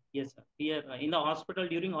 Yes, sir. Here in the hospital,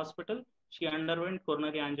 during hospital, she underwent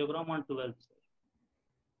coronary angiogram on 12th, sir.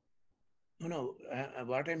 No,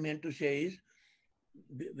 what I meant to say is,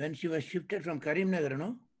 when she was shifted from Karimnagar,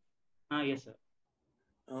 no? Yes, sir.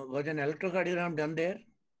 Was an electrocardiogram done there?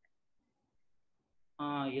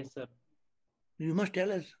 Yes, sir. You must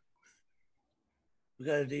tell us.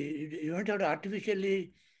 Because you don't have to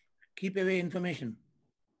artificially keep away information.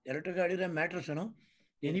 Electrocardiogram matters, you know.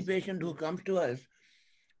 Yes. Any patient who comes to us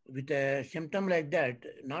with a symptom like that,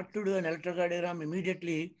 not to do an electrocardiogram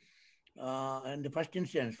immediately in the first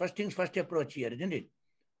instance. First things first approach here, isn't it?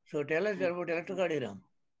 So tell us about electrocardiogram.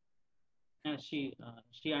 She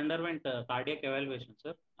underwent cardiac evaluation,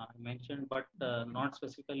 sir. I mentioned, but not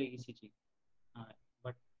specifically ECG.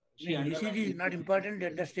 But ECG is not important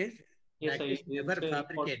at that stage. Yes, sir. Never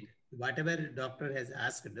fabricate. Whatever doctor has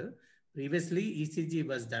asked, previously ECG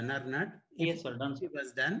was done or not? Yes, sir. Done. ECG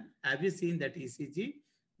was done. Have you seen that ECG?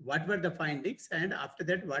 What were the findings? And after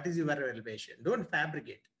that, what is your evaluation? Don't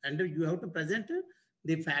fabricate. And you have to present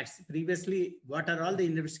the facts. Previously, what are all the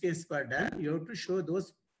investigations were done? You have to show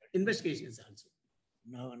those investigations also.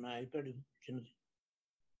 No, I thought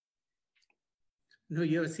no,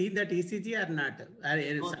 you have seen that ECG or not?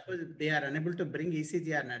 No, suppose they are unable to bring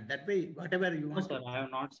ECG or not. That way, whatever you want. No, sir, I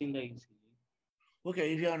have not seen the ECG.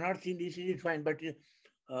 Okay, if you have not seen the ECG, it's fine. But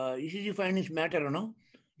ECG findings matter, no?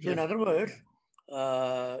 So yes. In other words,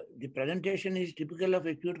 the presentation is typical of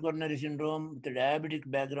acute coronary syndrome with a diabetic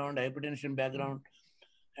background, hypertension background.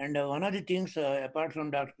 And one of the things, apart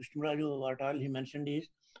from Dr. Krishnaraju, what all he mentioned is,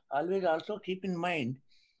 always also keep in mind,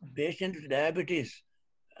 patients with diabetes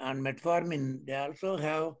and metformin, they also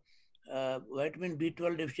have vitamin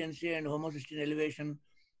B12 deficiency and homocysteine elevation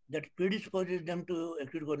that predisposes them to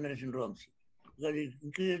acute coronary syndromes, because it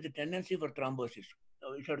increases the tendency for thrombosis.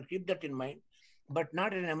 So we should keep that in mind, but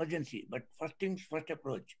not an emergency, but first things first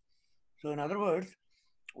approach. So in other words,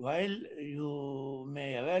 while you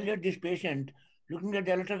may evaluate this patient, looking at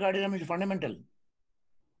the electrocardiogram is fundamental.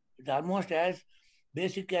 It's almost as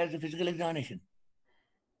basic as the physical examination.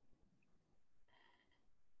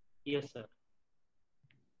 Yes, sir.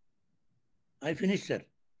 I finished, sir.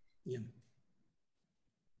 Yeah.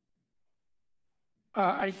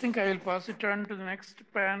 I think I will pass it on to the next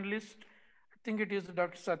panelist. I think it is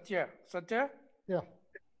Dr. Satya. Satya? Yeah.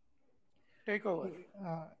 Take over.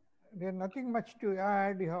 There's nothing much to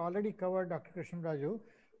add. You have already covered Dr. Krishnaraju.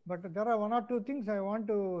 But there are one or two things I want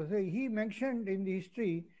to say. He mentioned in the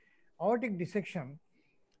history aortic dissection.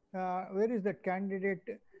 Where is that candidate?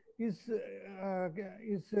 Is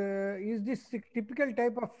this typical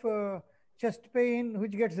type of chest pain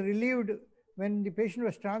which gets relieved when the patient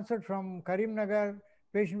was transferred from Karimnagar.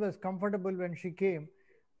 Patient was comfortable when she came.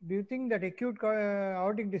 Do you think that acute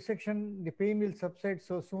aortic dissection, the pain will subside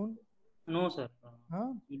so soon? No, sir.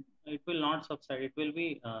 Huh? It will not subside. It will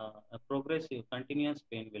be a progressive, continuous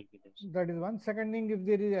pain will be there. That is one. Second thing, if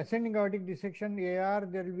there is ascending aortic dissection, AR,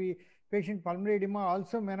 there will be patient pulmonary edema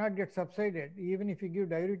also may not get subsided. Even if you give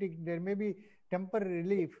diuretic, there may be temporary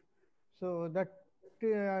relief. So that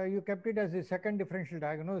you kept it as a second differential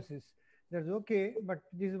diagnosis. That's okay, but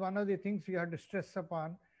this is one of the things you have to stress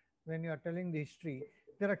upon when you are telling the history.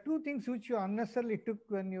 There are two things which you unnecessarily took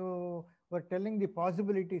when you were telling the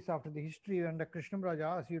possibilities after the history. When the Krishnamraj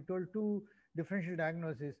asked, you told two differential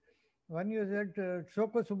diagnoses. One you said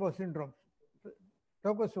Tokosubo syndrome,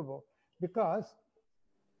 Tokosubo, because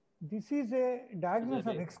this is a diagnosis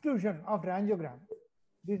of exclusion of angiogram.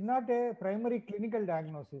 This is not a primary clinical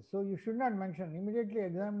diagnosis. So you should not mention. Immediately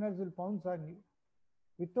examiners will pounce on you.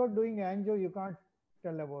 Without doing angio, you can't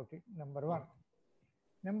tell about it, number one.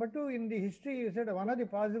 Number two, in the history, you said one of the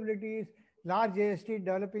possibilities, large AST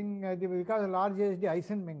developing because of large AST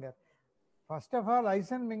Eisenmenger. First of all,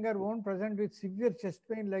 Eisenmenger won't present with severe chest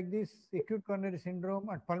pain like this, acute coronary syndrome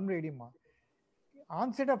and pulmonary edema.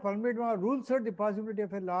 Onset of pulmonary edema rules out the possibility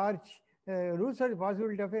of a large, rules out the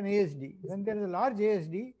possibility of an ASD. When there is a large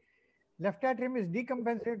ASD, left atrium is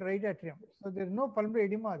decompensated right atrium. So there is no pulmonary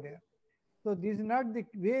edema there. So this is not the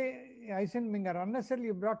way Eisenmenger, unnecessarily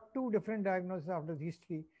you brought two different diagnoses after the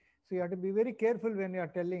history. So you have to be very careful when you are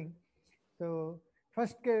telling. So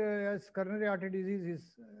first as coronary artery disease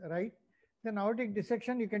is right. Then aortic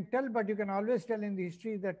dissection, you can tell, but you can always tell in the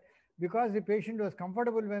history that because the patient was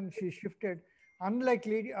comfortable when she shifted,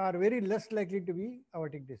 unlikely or very less likely to be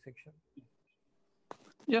aortic dissection.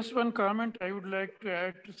 Just one comment I would like to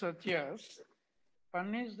add to Satya's.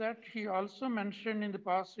 One is that he also mentioned in the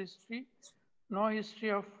past history, no history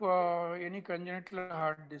of any congenital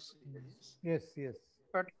heart disease. Yes, yes.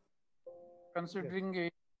 But considering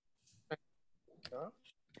yes.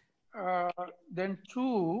 Then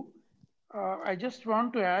two, I just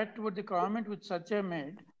want to add to the comment which Satya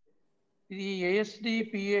made. The ASD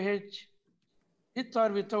PAH, with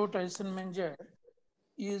or without Eisenmenger,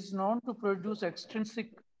 is known to produce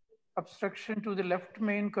extrinsic obstruction to the left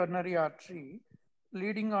main coronary artery,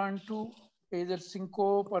 leading on to either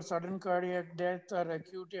syncope or sudden cardiac death or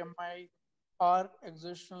acute MI or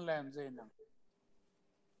exertional angina.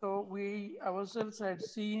 So we ourselves had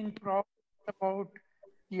seen probably about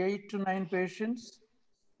 8 to 9 patients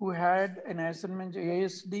who had an Eisenmenger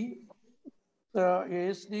ASD,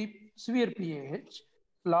 ASD severe PAH,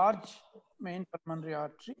 large main pulmonary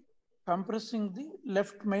artery, compressing the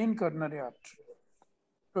left main coronary artery,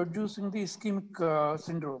 producing the ischemic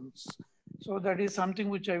syndromes. So that is something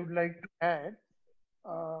which I would like to add.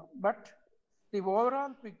 But the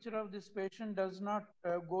overall picture of this patient does not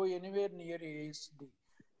go anywhere near ASD.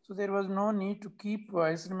 So there was no need to keep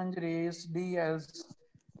Eisenmenger ASD as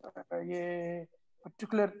a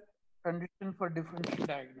particular condition for differential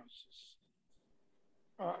diagnosis.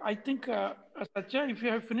 I think, Satya, if you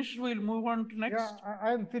have finished, we'll move on to next. Yeah,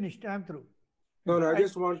 I am finished. I'm through. No, I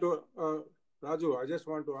just want to, Raju, I just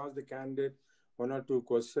want to ask the candidate one or two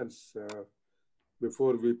questions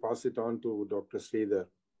before we pass it on to Dr. Sridhar.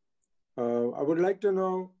 I would like to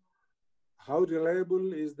know how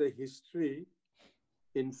reliable is the history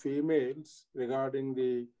in females regarding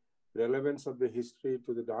the relevance of the history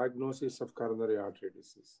to the diagnosis of coronary artery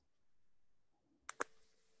disease?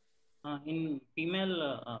 In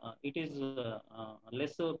female, it is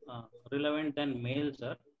less relevant than male,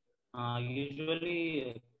 sir.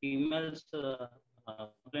 Usually, females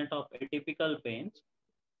complain of atypical pains.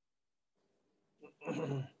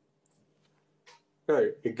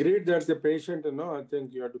 Right. Agreed that the patient, I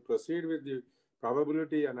think you have to proceed with the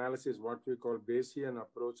probability analysis, what we call Bayesian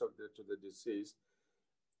approach to the disease.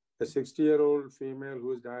 A 60-year-old female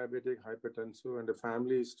who is diabetic, hypertensive, and a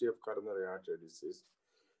family history of coronary artery disease.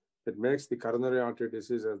 It makes the coronary artery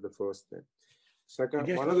disease as the first thing. Second,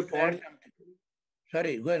 just one of the points.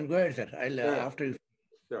 Sorry, go ahead, sir. I'll after you.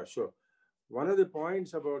 Yeah, sure. One of the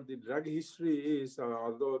points about the drug history is,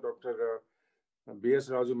 although Dr. B.S.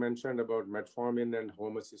 Raju mentioned about metformin and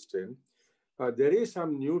homocysteine, there is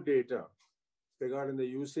some new data regarding the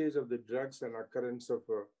usage of the drugs and occurrence of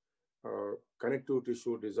connective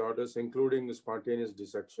tissue disorders, including spontaneous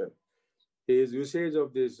dissection. Is usage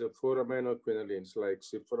of these 4-aminoquinolines like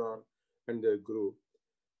Cifron and their group.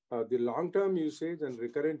 The long-term usage and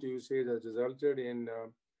recurrent usage has resulted in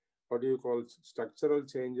what do you call structural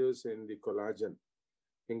changes in the collagen.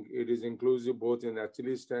 It is inclusive both in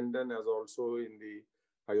Achilles tendon as also in the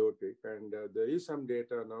aortic. And there is some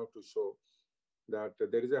data now to show that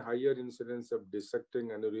there is a higher incidence of dissecting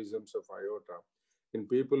aneurysms of aorta in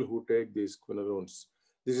people who take these quinolones.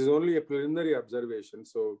 This is only a preliminary observation,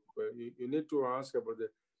 so you need to ask about the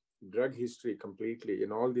drug history completely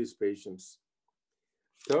in all these patients.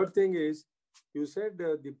 Third thing is, you said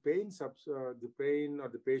the pain or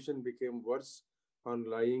the patient became worse on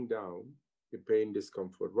lying down, the pain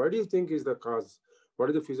discomfort. What do you think is the cause? What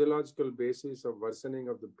is the physiological basis of worsening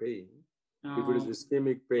of the pain if it is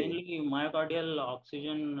ischemic pain? Mainly myocardial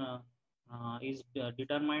oxygen is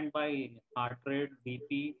determined by heart rate,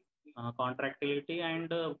 BP, contractility, and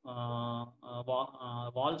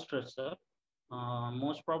wall stress, sir.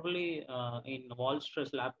 Most probably in wall stress,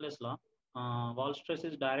 Laplace law, wall stress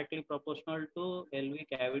is directly proportional to LV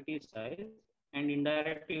cavity size and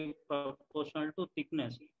indirectly proportional to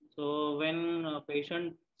thickness. So when a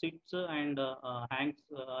patient sits and hangs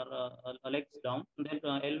legs down, then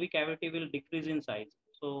LV cavity will decrease in size.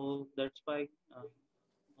 So that's why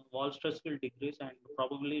wall stress will decrease, and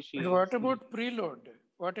probably she. But what about preload?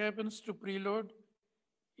 What happens to preload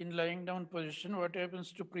in lying down position? What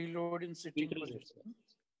happens to preload in sitting Increases. position?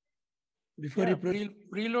 Before yeah,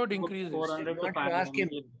 preload increases. 400 to 500 ask him,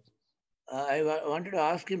 I wanted to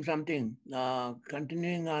ask him something.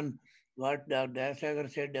 Continuing on what Dr.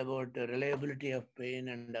 Dasagar said about the reliability of pain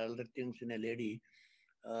and other things in a lady,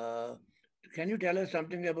 can you tell us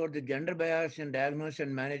something about the gender bias in diagnosis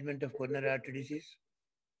and management of coronary artery disease?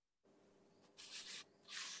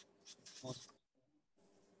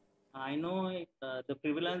 I know the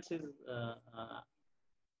prevalence is.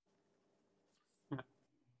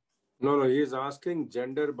 No, he is asking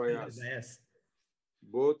gender bias.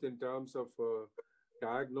 Both in terms of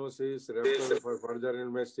diagnosis, referral for further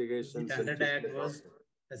investigations. Underdiagnosed,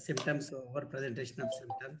 the symptoms, over presentation of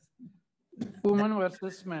symptoms. Woman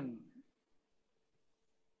versus men.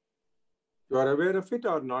 You are aware of it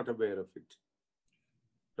or not aware of it,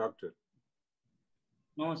 doctor?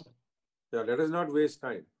 No, sir. Yeah, let us not waste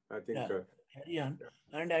time. I think. Carry on.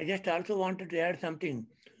 And I just also wanted to add something.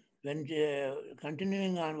 When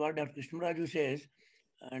continuing on what Dr. Krishnaraju says,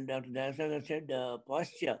 and Dr. Dasagar said,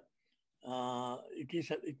 posture,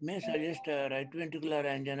 it may suggest right ventricular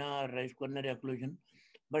angina or right coronary occlusion,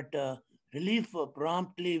 but relief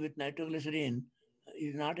promptly with nitroglycerin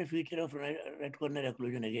is not a feature of right coronary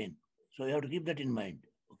occlusion again. So you have to keep that in mind.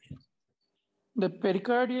 Okay. The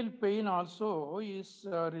pericardial pain also is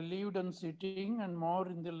relieved on sitting and more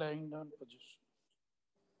in the lying down position.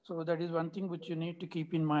 So that is one thing which you need to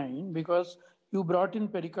keep in mind, because you brought in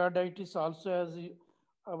pericarditis also as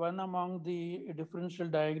one among the differential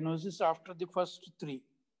diagnoses after the first three.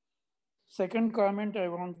 Second comment I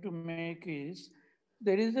want to make is,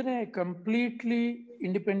 there is a completely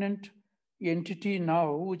independent entity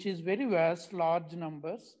now, which is very vast, large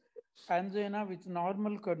numbers, angina with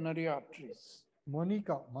normal coronary arteries.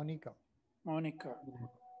 Monica.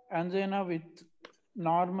 Angina with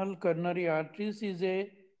normal coronary arteries is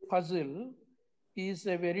a puzzle, is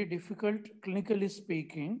a very difficult, clinically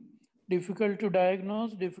speaking, difficult to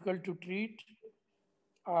diagnose, difficult to treat.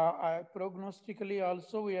 Prognostically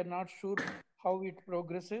also, we are not sure how it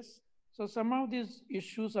progresses. So some of these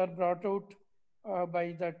issues are brought out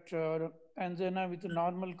by that angina with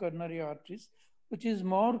normal coronary arteries, which is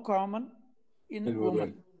more common in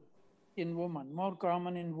women. More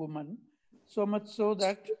common in women. So much so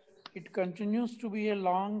that it continues to be a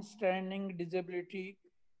long-standing disability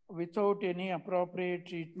without any appropriate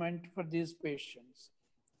treatment for these patients.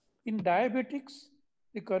 In diabetics,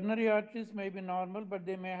 the coronary arteries may be normal, but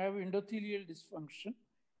they may have endothelial dysfunction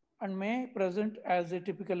and may present as a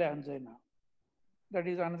typical angina. That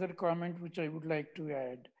is another comment which I would like to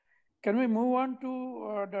add. Can we move on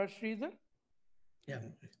to Dr. Sridhar? Yeah.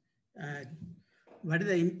 What is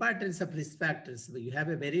the importance of risk factors? You have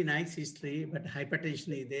a very nice history, but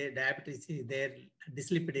hypertension is there, diabetes is there,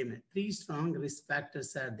 dyslipidemia. 3 strong risk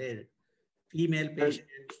factors are there. Female patient,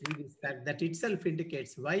 that itself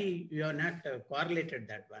indicates why you are not correlated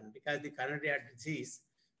that one, because the coronary artery disease,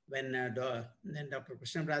 when then Dr.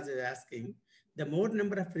 Krishnaraj is asking, the more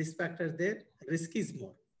number of risk factors there, risk is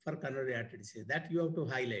more for coronary artery disease. That you have to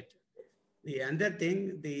highlight. The other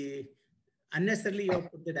thing, the unnecessarily you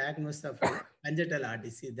have put the diagnosis of congenital heart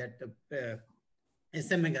disease, that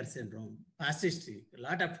Eisenmenger syndrome, past history, a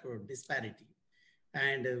lot of disparity.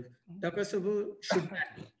 And Dr. Subbu should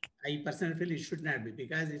not be. I personally feel it should not be,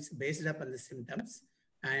 because it's based upon the symptoms.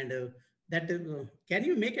 And can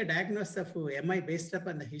you make a diagnosis of MI based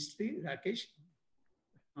upon the history, Rakesh?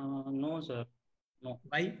 No, sir. No.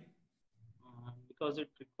 Why? Because it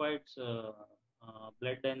requires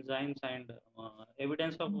blood enzymes and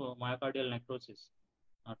evidence of myocardial necrosis,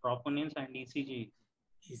 troponins and ECG.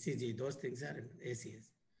 ECG, those things are ACS.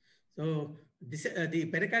 So this,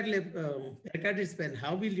 the pericardial span,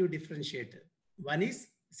 how will you differentiate? One is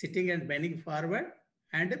sitting and bending forward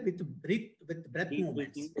and with breath Deep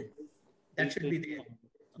movements. breathing. That should be there.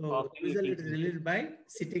 So usually it is related by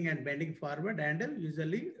sitting and bending forward and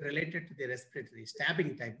usually related to the respiratory,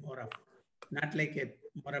 stabbing type more of, not like a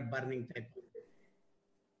more of burning type.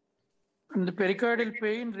 And the pericardial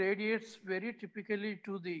pain radiates very typically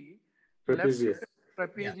to the Trapezius. left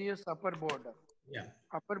trapezius upper border. Yeah.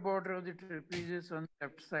 Upper border of the trapezius on the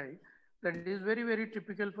left side. That is very, very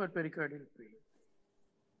typical for pericardial pain.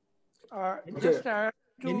 Just add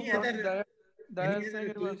to Any what other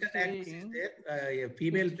Dayasagar was clinical diagnosis saying. there? A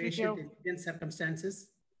female patient in Indian circumstances,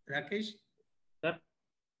 Rakesh? Sir?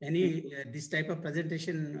 Any this type of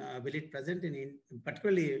presentation will it present in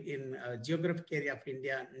particularly in geographic area of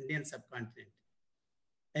Indian subcontinent?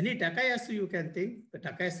 Any Takayasu you can think, the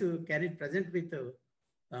Takayasu can it present with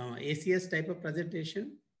ACS type of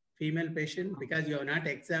presentation, female patient, because you have not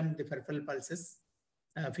examined the peripheral pulses,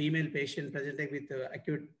 female patient presenting with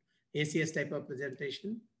acute ACS type of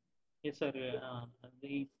presentation? Yes, sir.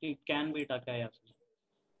 It can be Takayasu.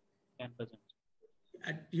 Can present.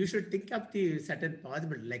 You should think of the certain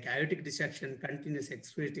possibility like aortic dissection, continuous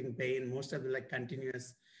excruciating pain, most of them like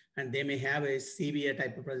continuous, and they may have a severe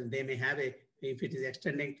type of present. They may have a, if it is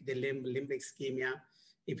extending to the limbic ischemia,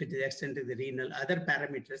 if it is extending to the renal, other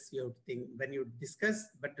parameters you have to think when you discuss,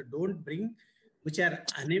 but don't bring which are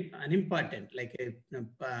unimportant, like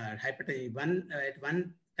hypertension. At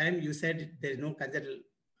one time you said there is no congenital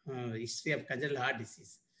history of congenital heart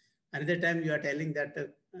disease. Another time you are telling that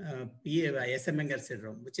Menger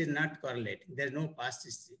syndrome, which is not correlating. There is no past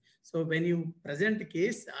history. So when you present a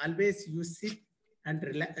case, always you sit and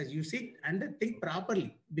relax, you sit and think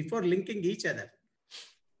properly before linking each other,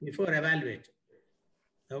 before evaluate.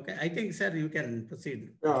 Okay, I think, sir, you can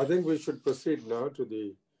proceed. Yeah, I think we should proceed now to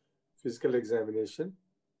the physical examination.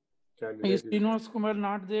 Is Srinivas Kumar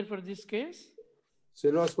not there for this case?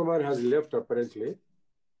 Srinivas Kumar has left apparently.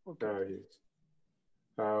 Okay.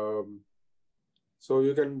 So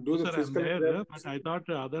you can do the Sir, physical I'm there, examination. but I thought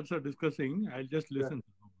others are discussing. I'll just listen.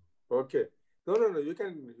 Yeah. Okay. No.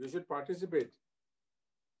 You should participate.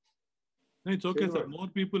 No, it's okay, sir. More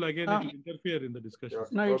people again will interfere in the discussion.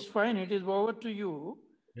 Yeah. No, it's fine. It is over to you.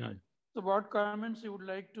 Yeah. So what comments you would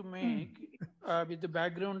like to make with the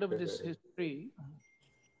background of this history?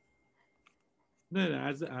 No,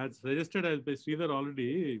 as suggested as by Sridhar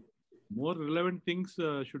already, more relevant things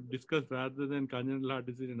should discuss rather than congenital heart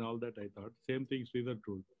disease and all that, I thought. Same thing Sridhar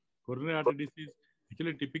told. Coronary artery disease,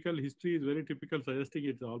 actually typical history is very typical, suggesting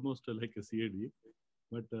it's almost like a CAD.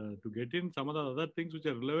 But to get in some of the other things which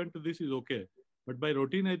are relevant to this is okay. But by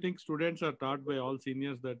routine, I think students are taught by all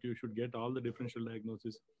seniors that you should get all the differential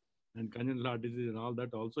diagnosis and congenital heart disease and all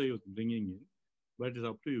that also he was bringing in. But it's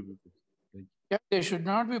up to you. Thank you. Yeah, they should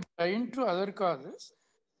not be blind to other causes.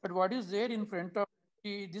 But what is there in front of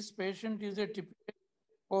this patient is a typical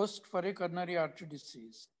post for a coronary artery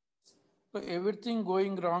disease. So everything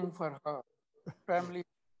going wrong for her. Family,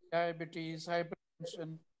 diabetes,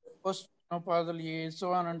 hypertension, postmenopausal age,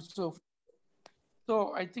 so on and so forth.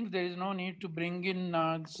 So I think there is no need to bring in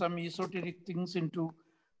some esoteric things into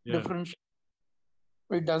differential.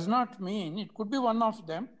 It does not mean it could be one of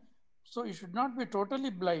them. So you should not be totally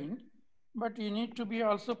blind, but you need to be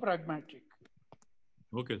also pragmatic.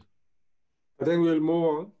 Okay. I think we'll move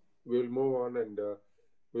on. We'll move on and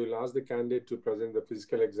we'll ask the candidate to present the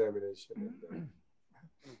physical examination.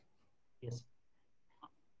 Yes.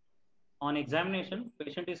 On examination,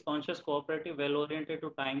 patient is conscious, cooperative, well-oriented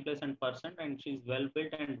to time, place, and person, and she is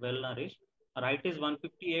well-built and well-nourished. Her height is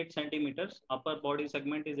 158 centimeters. Upper body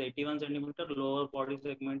segment is 81 centimeters. Lower body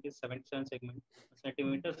segment is 77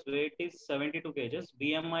 centimeters. Weight is 72 kgs.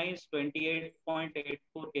 BMI is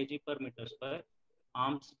 28.84 kg per meter square.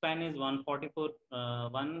 Arm span is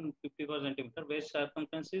 154 centimeter. Waist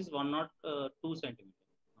circumference is 102 centimeter.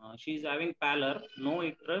 She is having pallor, no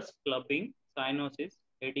icterus, clubbing, cyanosis,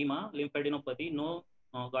 edema, lymphadenopathy, no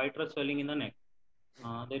goiter swelling in the neck.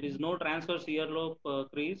 There is no transverse earlobe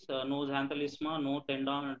crease, no xanthelisma, no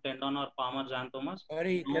tendon or palmar xanthomas.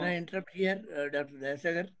 Sorry, no. Can I interrupt here, Dr.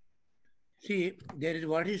 Dasagar? See, there is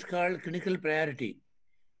what is called clinical priority.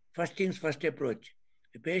 First things first approach.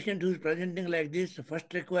 A patient who is presenting like this, the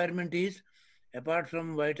first requirement is, apart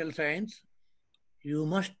from vital signs, you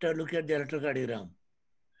must look at the electrocardiogram.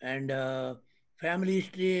 And family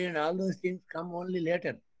history and all those things come only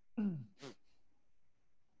later.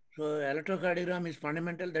 So electrocardiogram is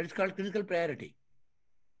fundamental. That is called clinical priority.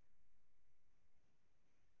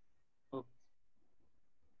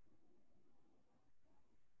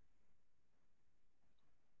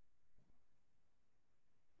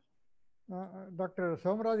 Dr.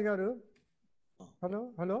 Somaraj Garu.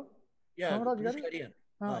 Hello. Yeah, Somaraj please Garu. carry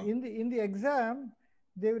on. In the exam,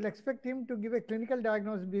 they will expect him to give a clinical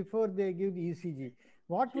diagnosis before they give the ECG.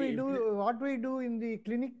 What we do in the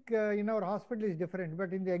clinic in our hospital is different,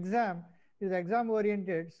 but in the exam is exam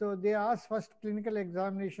oriented. So they ask first clinical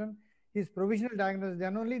examination, his provisional diagnosis.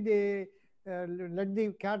 Then only they let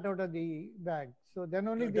the cat out of the bag. So then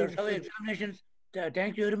only that's how examinations.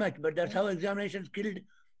 Thank you very much. But that's how examinations killed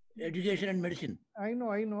education and medicine. I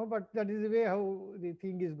know, but that is the way how the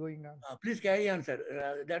thing is going on. Please carry on, sir.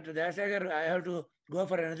 That's I have to go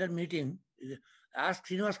for another meeting. Ask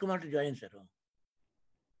Srinivas Kumar to join, sir.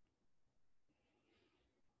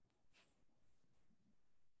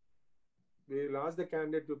 We will ask the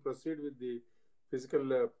candidate to proceed with the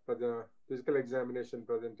physical examination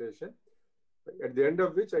presentation. At the end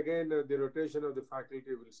of which, again, the rotation of the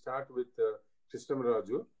faculty will start with Krishnam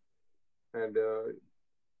Raju. And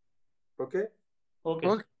okay? Okay.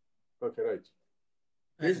 Right.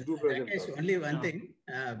 Please do present. Only one thing.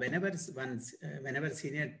 Whenever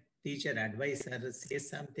senior teacher advisor says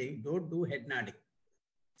something, don't do head nodding.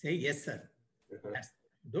 Say yes, sir.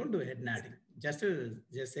 Don't do head nodding. Just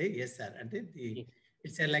say yes, sir. And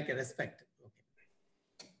it's like a respect.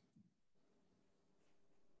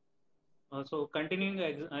 So continuing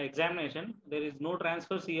examination, there is no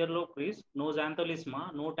transverse earlobe crease, no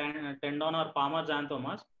xanthosoma, no tendon or palmar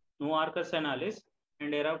xanthomas, no arcus senalis,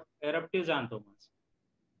 and eruptive xanthomas.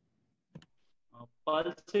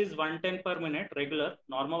 Pulse is 110 per minute, regular,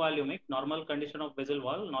 normal volumic, normal condition of vessel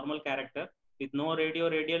wall, normal character, with no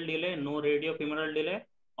radio-radial delay, no radio-femoral delay.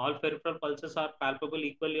 All peripheral pulses are palpable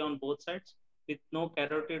equally on both sides, with no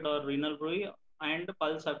carotid or renal bruit, and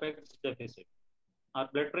pulse apex deficit. Our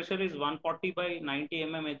blood pressure is 140 by 90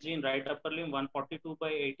 mmHg in right upper limb, 142 by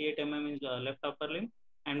 88 mm in left upper limb,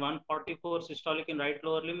 and 144 systolic in right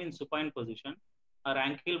lower limb in supine position. Our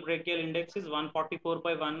ankle brachial index is 144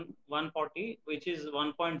 by 140, which is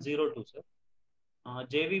 1.02, sir.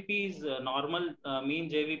 JVP is normal mean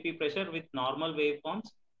JVP pressure with normal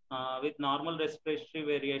waveforms, with normal respiratory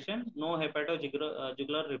variation, no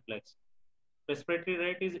hepatojugular reflex. Respiratory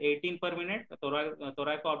rate is 18 per minute,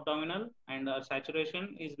 thoraco-abdominal, and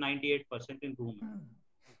saturation is 98% in room.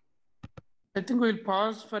 I think we'll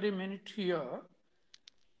pause for a minute here.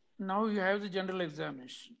 Now you have the general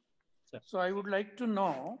examination. Sir. So I would like to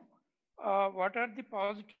know what are the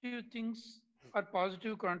positive things or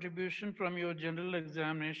positive contribution from your general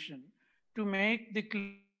examination to make the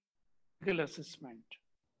clinical assessment.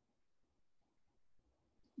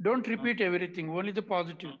 Don't repeat everything, only the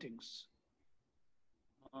positive things.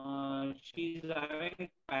 She's having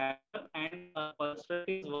and pulse rate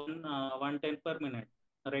is 110 per minute,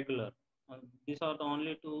 regular. These are the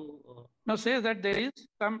only two. Now say that there is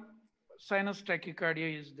some sinus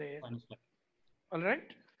tachycardia is there. All right.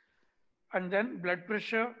 And then blood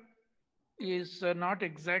pressure is not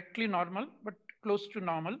exactly normal, but close to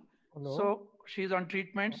normal. Hello? So she's on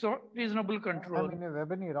treatment, so reasonable control. I'm in a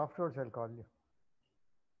webinar, afterwards I'll call you.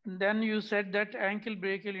 And then you said that ankle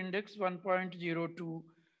brachial index 1.02,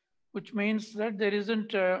 which means that there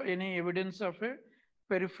isn't any evidence of a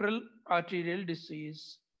peripheral arterial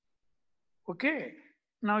disease. Okay.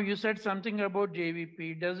 Now you said something about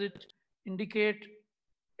JVP. Does it indicate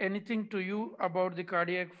anything to you about the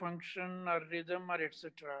cardiac function or rhythm or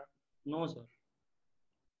etc.? No, sir.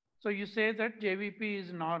 So you say that JVP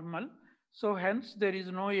is normal. So hence there is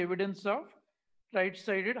no evidence of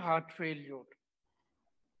right-sided heart failure.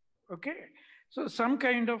 Okay. So some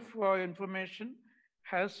kind of information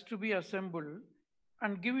has to be assembled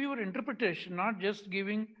and give your interpretation, not just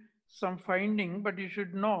giving some finding, but you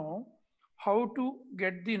should know how to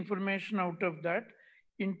get the information out of that,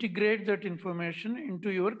 integrate that information into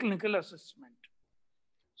your clinical assessment.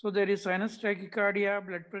 So there is sinus tachycardia,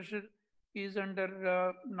 blood pressure is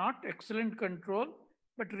under not excellent control,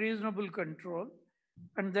 but reasonable control.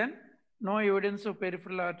 And then no evidence of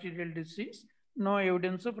peripheral arterial disease, no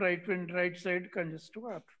evidence of right side congestive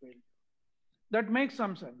heart failure. That makes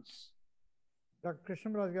some sense. Dr.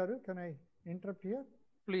 Krishnam Garu, can I interrupt here?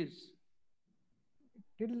 Please.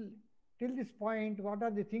 Till this point, what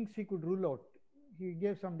are the things he could rule out? He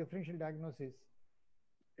gave some differential diagnosis.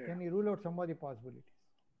 Yeah. Can he rule out some of the possibilities?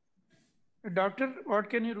 Doctor, what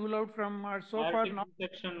can you rule out from so far now?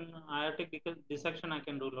 Aortic dissection I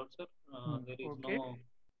can rule out, sir. There is no...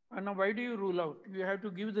 And now why do you rule out? You have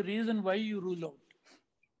to give the reason why you rule out.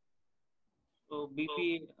 So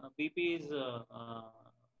BP is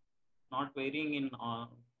not varying in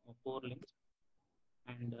 4 limbs,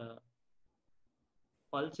 and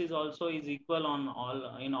pulse is also equal on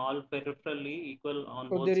all peripherally equal on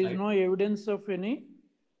both sides. So there is no evidence of any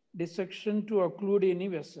dissection to occlude any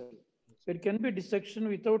vessel. There can be dissection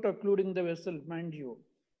without occluding the vessel, mind you.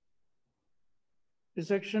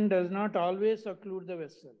 Dissection does not always occlude the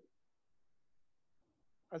vessel.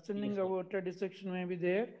 Ascending aorta dissection may be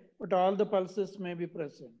there, but all the pulses may be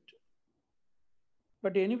present.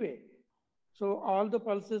 But anyway, so all the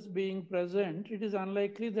pulses being present, it is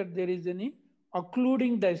unlikely that there is any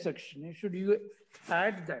occluding dissection. Should you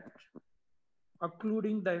add that?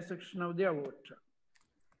 Occluding dissection of the aorta.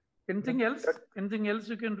 Anything else? Anything else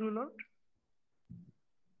you can rule out?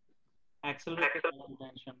 Accelerated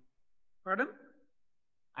hypertension. Pardon?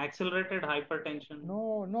 Accelerated hypertension.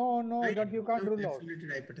 No, that you can't rule out.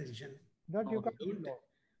 Accelerated hypertension. That you can't rule out.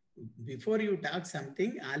 Before you talk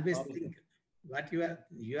something, always think what you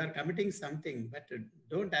are committing something, but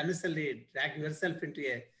don't unnecessarily drag yourself into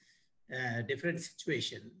a different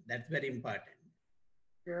situation. That's very important.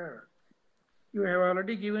 Yeah. You have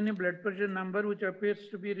already given a blood pressure number which appears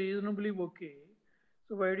to be reasonably okay.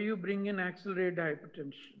 So why do you bring in accelerated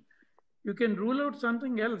hypertension? You can rule out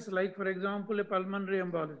something else, like for example, a pulmonary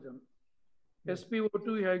embolism.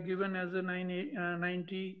 SpO2 you have given as a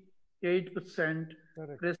 98%.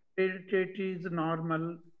 Respiratory is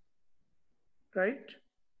normal, right?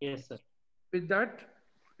 Yes, sir. With that,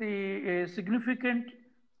 a significant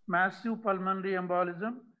massive pulmonary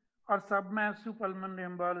embolism or submassive pulmonary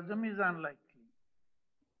embolism is unlikely.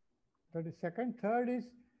 That is second. Third is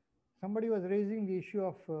somebody was raising the issue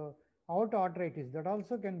of aorta arteritis. That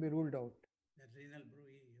also can be ruled out. The renal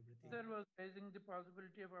bruit, everything. There was raising the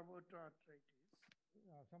possibility of aorta arteritis.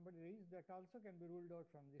 Somebody raised that also can be ruled out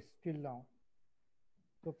from this till now.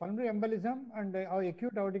 So pulmonary embolism and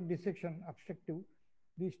acute aortic dissection obstructive,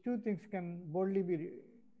 these two things can boldly be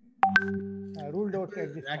ruled out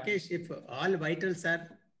at this Rakesh, point. if all vitals are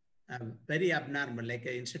very abnormal, like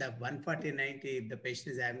instead of 140/90, if the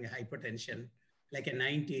patient is having hypertension, like a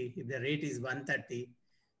 90, if the rate is 130,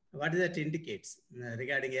 what does that indicates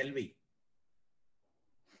regarding LV?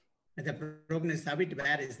 The prognosis, how it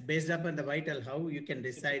varies based upon the vital, how you can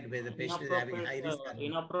decide whether the patient is having high risk or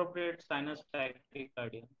inappropriate sinus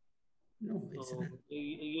tachycardia. No, it's not.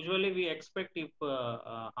 Usually we expect if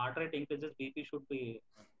heart rate increases, BP should be.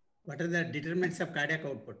 What are the determinants of cardiac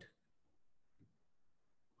output?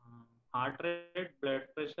 Heart rate, blood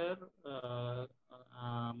pressure,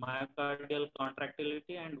 myocardial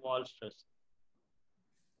contractility, and wall stress.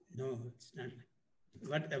 No, it's not.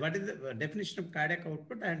 What is the definition of cardiac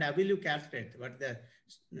output, and how will you calculate? What is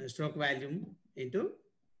the stroke volume into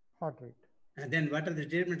heart rate? And then what are the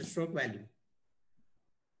determinant of stroke volume?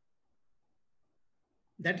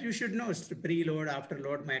 That you should know, preload,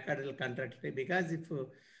 afterload, myocardial contractility, because if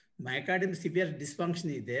myocardium severe dysfunction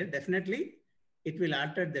is there, definitely it will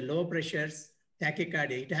alter the low pressures,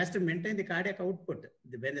 tachycardia. It has to maintain the cardiac output.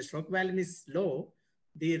 When the stroke volume is low,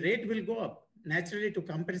 the rate will go up naturally to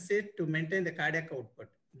compensate to maintain the cardiac output.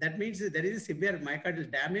 That means that there is a severe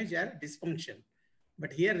myocardial damage or dysfunction.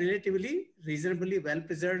 But here relatively reasonably well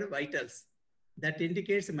preserved vitals. That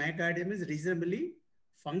indicates myocardium is reasonably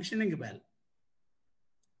functioning well.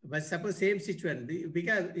 But suppose same situation,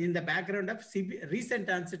 because in the background of recent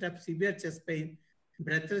onset of severe chest pain,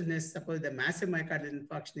 breathlessness, suppose the massive myocardial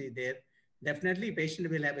infarction is there, definitely patient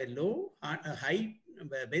will have a low, high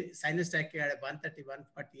sinus tachycardia 130,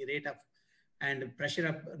 140 rate of, and pressure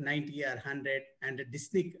of 90 or 100, and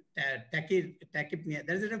dyspneic tachypnea.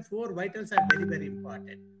 There is 4 vitals are very, very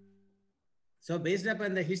important. So based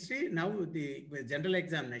upon the history, now the general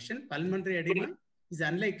examination, pulmonary edema is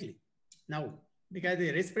unlikely now, because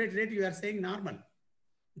the respiratory rate you are saying normal.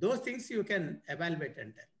 Those things you can evaluate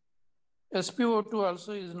and tell. SpO2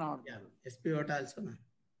 also is normal. Yeah, SpO2 also normal.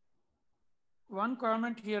 One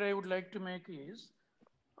comment here I would like to make is,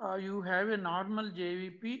 you have a normal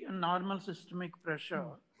JVP and normal systemic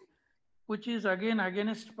pressure, which is again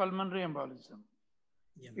against pulmonary embolism.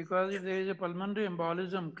 Yeah. Because if there is a pulmonary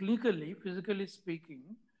embolism, clinically, physically speaking,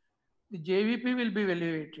 the JVP will be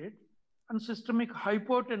elevated and systemic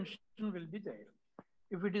hypotension will be there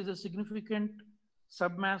if it is a significant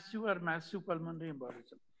submassive or massive pulmonary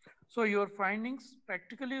embolism. So your findings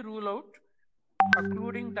practically rule out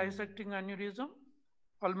occluding dissecting aneurysm,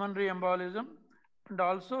 pulmonary embolism, and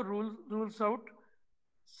also rules out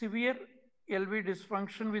severe LV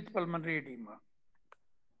dysfunction with pulmonary edema.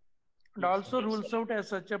 And also rules out, as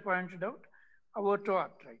such a pointed out, aorta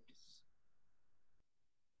arteritis.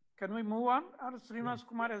 Can we move on, or Srinivas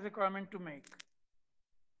Kumar has a comment to make?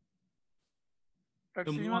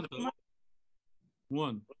 Dr. Srinivas Kumar? Move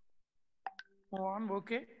on. Move on,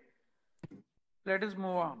 okay. Let us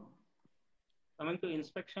move on. Coming to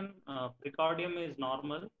inspection, precordium is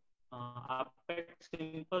normal. Apex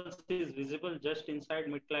impulse is visible just inside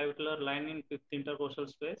midclavicular line in fifth intercostal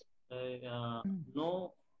space.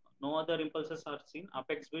 No other impulses are seen.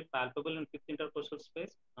 Apex beat palpable in fifth intercostal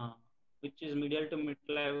space, which is medial to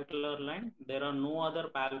midclavicular line. There are no other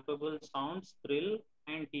palpable sounds, thrill,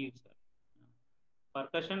 and heaves.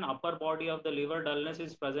 Percussion, upper body of the liver dullness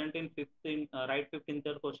is present in right fifth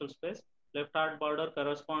intercostal space. Left heart border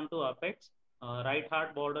correspond to apex. Right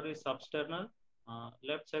heart border is substernal.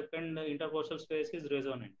 Left second intercostal space is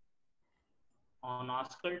resonant. On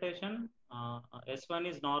auscultation, S1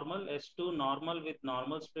 is normal, S2 normal with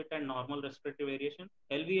normal split and normal respiratory variation.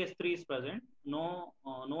 LVS3 is present. No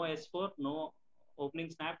S4, no opening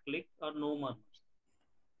snap, click, or no murmurs.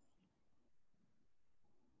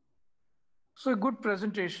 So, a good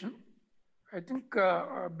presentation. I think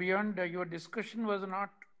beyond your discussion was not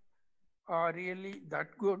really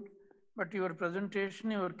that good, but your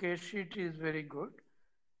presentation, your case sheet is very good.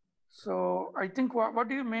 So I think what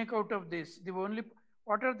do you make out of this?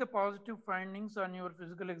 What are the positive findings on your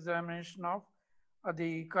physical examination of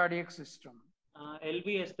the cardiac system?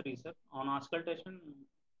 LVS3, sir, on auscultation.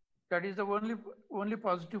 That is the only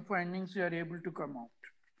positive findings you are able to come out.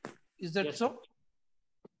 Is that yes, so? Sir.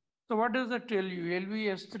 So what does that tell you?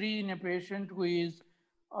 LVS3 in a patient who is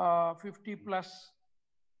 50 plus,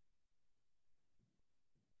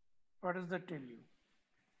 what does that tell you?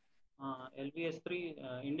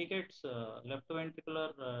 LVS3 indicates left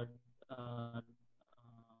ventricular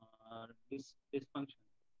dysfunction.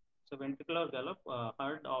 So ventricular gallop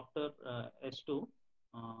heard after S2,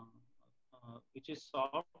 which is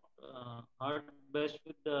soft, heard best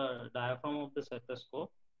with the diaphragm of the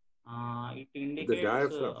stethoscope. It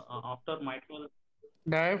indicates after mitral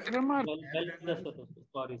diaphragm or bell of the stethoscope.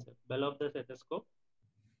 Sorry, sir, bell of the stethoscope.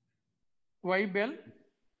 Why bell?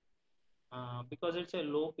 Because it's a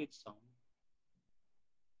low pitch sound.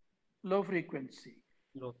 Low frequency.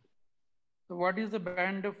 Low. So what is the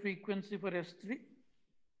band of frequency for S3?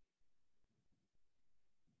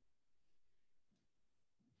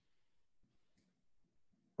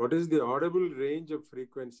 What is the audible range of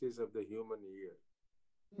frequencies of the human ear?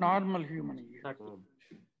 Normal human ear.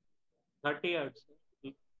 30 hertz.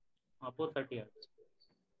 Above 30 hertz.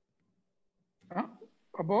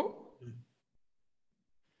 Above?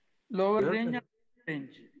 Lower range and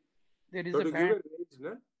range. There is a band. Give a range,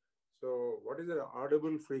 no? So what is the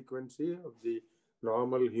audible frequency of the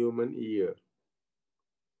normal human ear?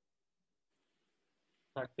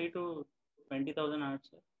 30 to 20,000 hertz.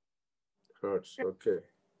 Hertz, okay.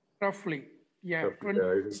 Roughly, yeah. Roughly,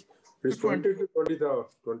 it is 20 to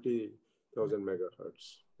 20,000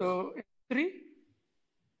 megahertz. So S3,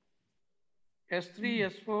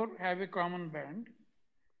 S4 have a common band.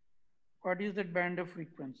 What is that band of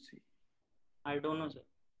frequency? I don't know, sir.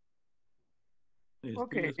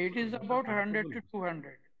 Okay, it is about 100 to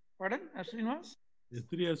 200. Pardon, Srinivas?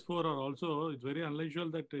 S3, S4 are also, it's very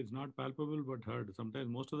unusual that it's not palpable but heard. Sometimes,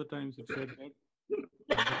 most of the times, it's said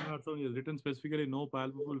that also is written specifically no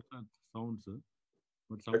palpable sounds.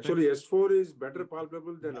 But actually, S4 is better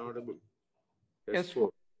palpable than audible.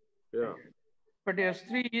 S4. Yeah. But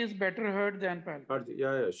S3 is better heard than palpable.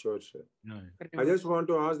 Yeah, sure. Yeah. I just want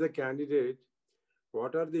to ask the candidate,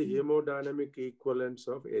 what are the hemodynamic equivalents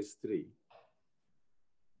of S3?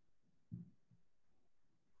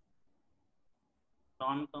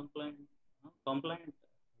 Non-compliant, compliant.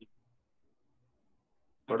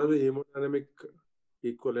 What are the hemodynamic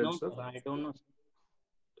equivalents of? I don't know.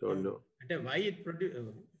 Don't know. Why it produce?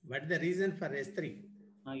 What is the reason for S3?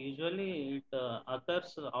 Usually it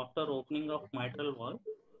occurs after opening of mitral valve,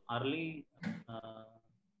 early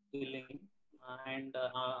filling, and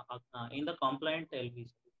in the compliant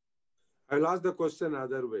LVs. I'll ask the question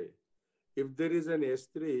other way. If there is an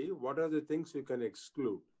S3, what are the things you can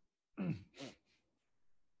exclude?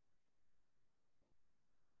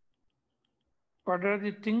 What are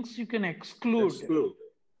the things you can exclude?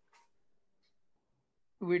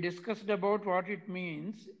 We discussed about what it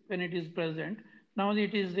means when it is present. Now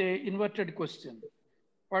it is a inverted question.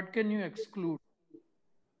 What can you exclude?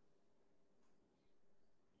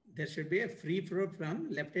 There should be a free flow from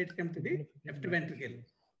left atrium to the left ventricle.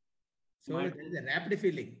 So there is a rapid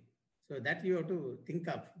filling. So that you have to think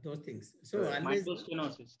of those things. So always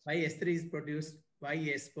why S3 is produced, why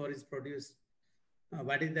S4 is produced,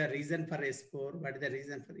 what is the reason for S4, what is the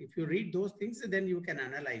reason for, if you read those things, then you can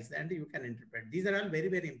analyze and you can interpret. These are all very,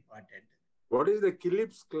 very important. What is the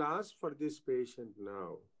Phillips class for this patient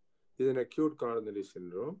now? He is an acute coronary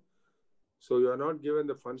syndrome. So you are not given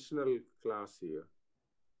the functional class here.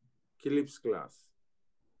 Phillips class.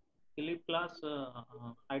 Philip class,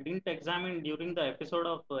 I didn't examine during the episode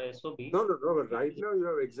of SOB. No, right now you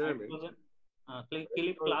have It examined. was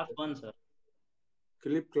Philip class 1, sir.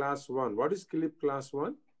 Philip class 1. What is Philip class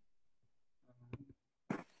 1?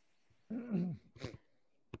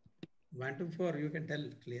 1 to 4, you can tell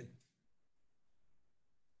clear.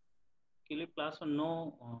 Philip class 1,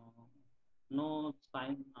 no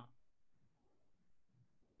sign.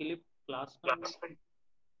 Philip class 1.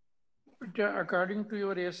 But, according to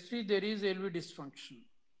your history, there is LV dysfunction.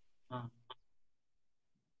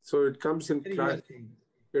 So it comes in class.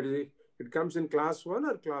 It comes in class 1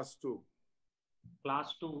 or class 2?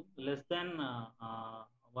 Class 2 less than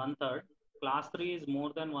 1/3. Class 3 is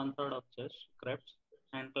more than 1/3 of chest crepes,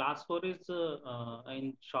 and class 4 is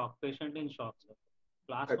in shock, patient in shock, sir.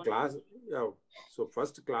 Class 1. Yeah. So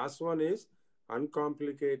first class 1 is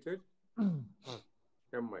uncomplicated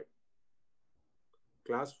MI.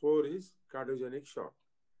 Class 4 is cardiogenic shock.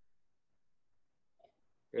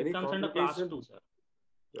 It comes under class 2, sir.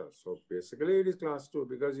 Yeah, so basically it is class 2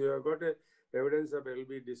 because you have got evidence of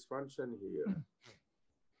LV dysfunction here.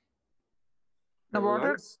 Now,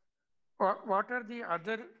 what are the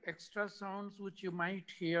other extra sounds which you might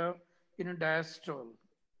hear in a diastole?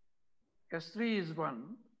 S3 is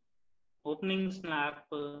one. Opening snap.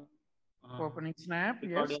 Opening snap,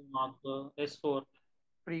 yes. Precordial knock, S4.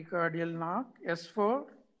 Precordial knock, S4.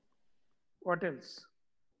 What else?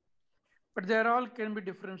 But they all can be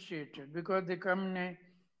differentiated because they come in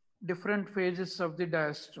different phases of the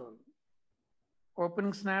diastole.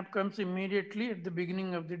 Opening snap comes immediately at the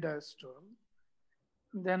beginning of the diastole.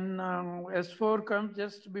 Then S4 comes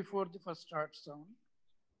just before the first heart sound.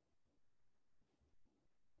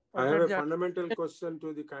 I have a fundamental question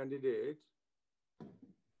to the candidate.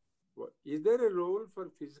 Is there a role for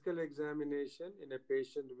physical examination in a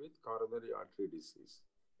patient with coronary artery disease,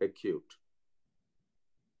 acute?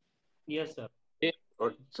 Yes, sir.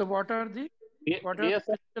 So what are the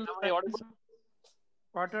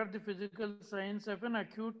physical signs of an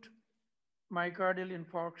acute myocardial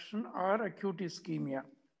infarction or acute ischemia?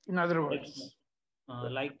 In other words,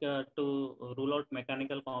 to rule out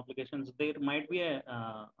mechanical complications, there might be a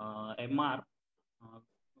MR,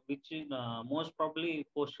 which is most probably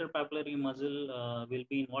posterior papillary muscle will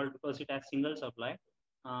be involved because it has single supply.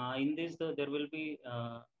 In this, there will be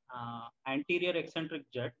anterior eccentric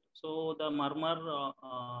jet. So the murmur.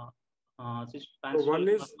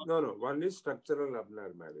 One is structural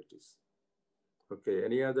abnormalities. Okay.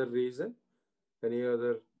 Any other reason? Any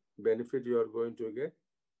other benefit you are going to get?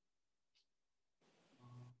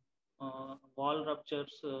 Wall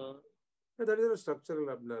ruptures. That is a structural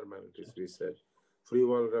abnormalities, we said. Free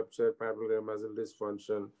wall rupture, papillary muscle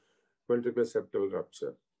dysfunction, ventricular septal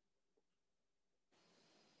rupture.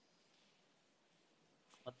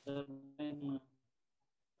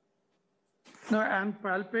 No, and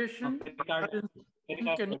palpation.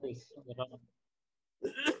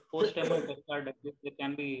 Post-MI pericarditis, there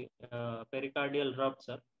can be pericardial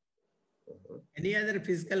rupture. Any other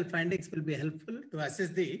physical findings will be helpful to assess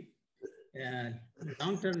the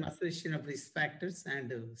long-term association of risk factors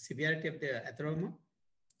and severity of the atheroma.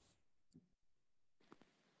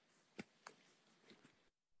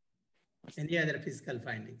 Any other physical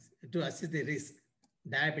findings to assess the risk?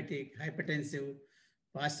 Diabetic, hypertensive,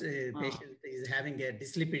 patient is having a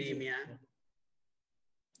dyslipidemia.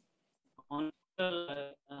 On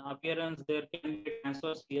appearance, there can be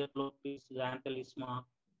transverse earlobe, xanthelisma,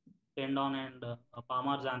 tendon and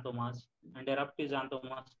palmar xanthomas, and eruptive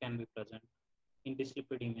xanthomas can be present in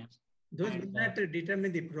dyslipidemias. Those will not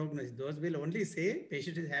determine the prognosis. Those will only say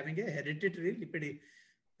patient is having a hereditary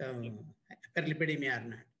hyperlipidemia or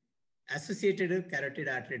not. Associated carotid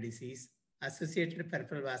artery disease, associated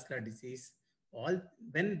peripheral vascular disease,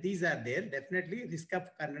 when these are there, definitely risk of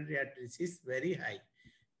coronary artery disease very high.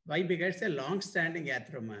 Why? Because it's a long-standing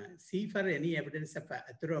atheroma. See for any evidence of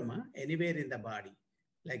atheroma anywhere in the body,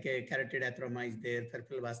 like a carotid atheroma is there,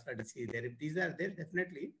 peripheral vascular disease there. If these are there,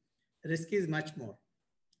 definitely risk is much more.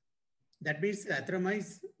 That means atheroma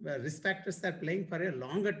is risk factors are playing for a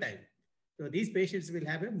longer time. So these patients will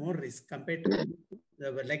have a more risk compared to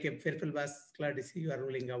like a peripheral vascular disease you are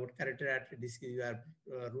ruling out, carotid artery disease you are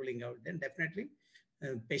ruling out. Then definitely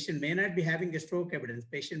patient may not be having a stroke evidence.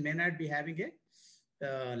 Patient may not be having a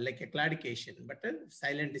like a claudication, but a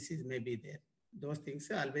silent disease may be there. Those things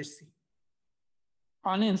I always see.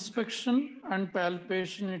 On inspection and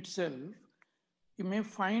palpation itself, you may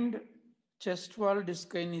find chest wall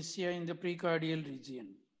dyskinesia in the precordial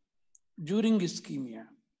region during ischemia.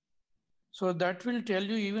 So that will tell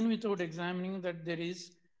you, even without examining, that there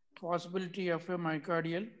is possibility of a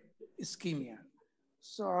myocardial ischemia.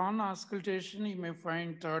 So on auscultation, you may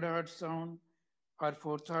find third heart sound or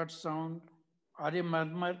fourth heart sound or a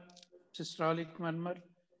murmur, systolic murmur,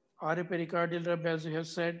 or a pericardial rub, as you have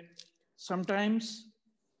said. Sometimes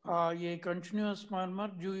a continuous murmur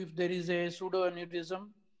due if there is a pseudoaneurysm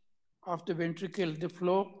of the ventricle, the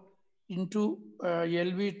flow into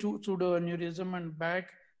LV2 pseudoaneurysm and back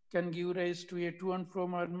can give rise to a to and fro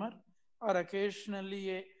murmur or occasionally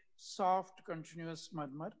a soft continuous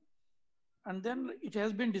murmur. And then it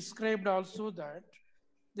has been described also that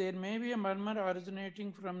there may be a murmur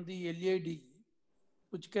originating from the LAD,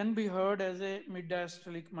 which can be heard as a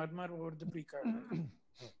mid-diastolic murmur over the precardium,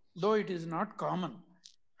 though it is not common.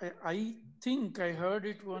 I think I heard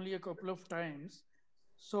it only a couple of times.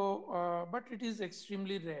 So, but it is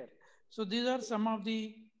extremely rare. So these are some of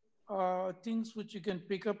the things which you can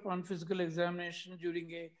pick up on physical examination during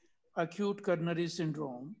a acute coronary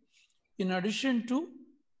syndrome. In addition to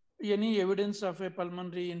any evidence of a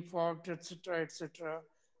pulmonary infarct, etc.,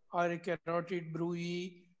 or a carotid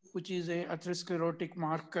bruit, which is a atherosclerotic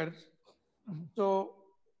marker. So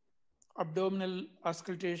abdominal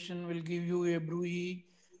auscultation will give you a bruit,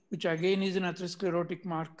 which again is an atherosclerotic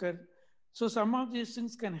marker. So some of these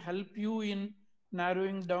things can help you in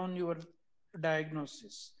narrowing down your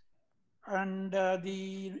diagnosis. And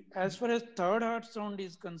as far as third heart sound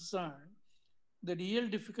is concerned, the real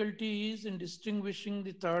difficulty is in distinguishing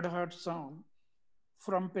the third heart sound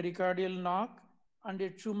from pericardial knock and a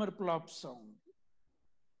tumor plop sound,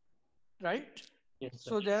 right? Yes, sir.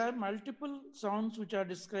 So there are multiple sounds which are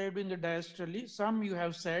described in the diastole. Some you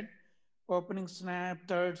have said, opening snap,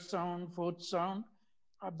 third sound, fourth sound,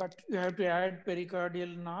 but you have to add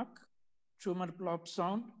pericardial knock, tumor plop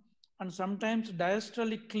sound, and sometimes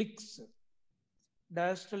diastolic clicks.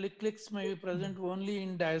 Diastolic clicks may be present only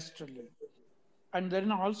in diastole. And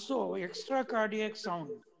then also extra cardiac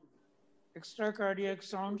sounds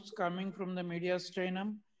coming from the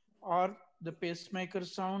mediastinum or the pacemaker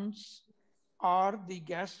sounds or the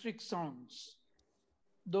gastric sounds.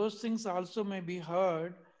 Those things also may be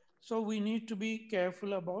heard. So we need to be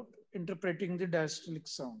careful about interpreting the diastolic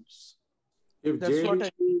sounds. If That's what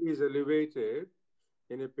JVP is elevated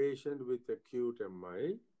in a patient with acute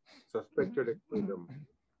MI, suspected acute MI,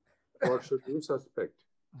 what should you suspect?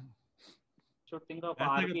 Should think of That's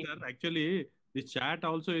like RV. sir, actually, the chat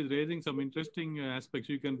also is raising some interesting aspects.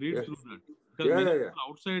 You can read Yes. through that. Because many people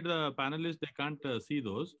outside the panelists, they can't see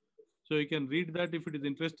those. So you can read that if it is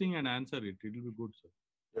interesting and answer it. It will be good, sir.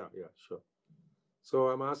 Yeah, sure. So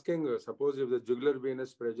I'm asking, suppose if the jugular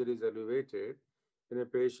venous pressure is elevated in a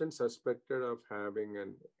patient suspected of having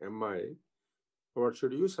an MI, what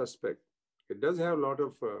should you suspect? It does have a lot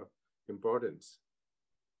of importance.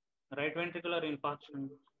 Right ventricular infarction.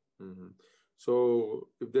 Mm-hmm. So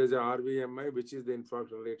if there's a RVMI, which is the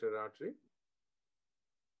infarct related artery?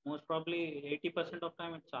 Most probably 80% of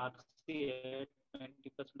time it's RCA,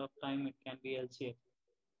 20% of time it can be LCA.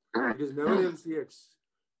 It is never LCX.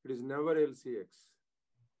 It is never LCX.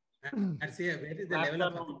 RCA, where is the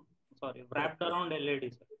level of... Wrapped around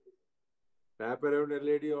LAD, sir. Wrap around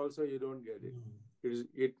LAD also you don't get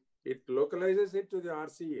it. It localizes it to the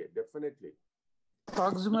RCA, definitely.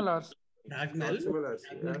 Proximal RCA. Proximal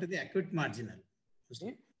RCA. Proximal to the acute marginal.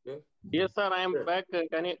 Yeah. Yes, sir, I am back.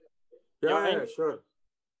 Can you? Yeah, sure.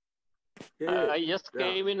 I just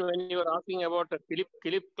came in when you were asking about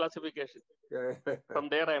Kilip classification. Yeah. From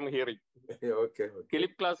there, I am hearing. Okay.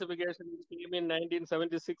 Kilip classification came in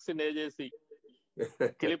 1976 in AJC.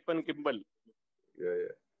 Kilip and Kimball.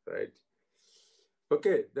 Yeah, right.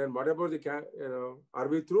 Okay, then what about are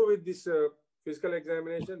we through with this physical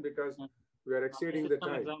examination? Because we are exceeding the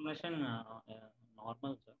time. Examination,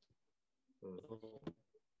 normal, sir. So,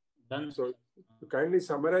 done. So, you kindly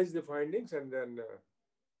summarize the findings and then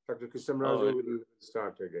Dr. Krishnaraju will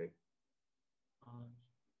start again.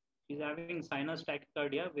 She's having sinus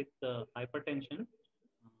tachycardia with hypertension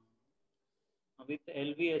with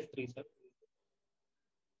LVS3, sir.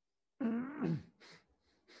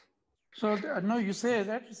 So no, you say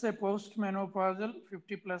that it's a postmenopausal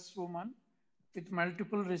 50+ woman with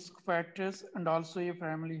multiple risk factors and also a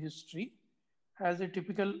family history, has a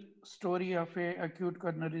typical story of a acute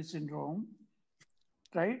coronary syndrome,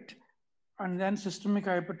 right? And then systemic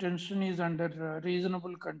hypertension is under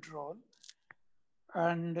reasonable control.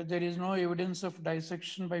 And there is no evidence of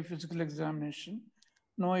dissection by physical examination,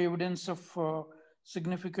 no evidence of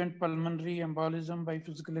significant pulmonary embolism by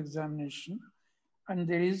physical examination. And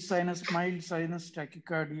there is mild sinus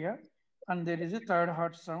tachycardia, and there is a third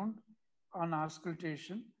heart sound on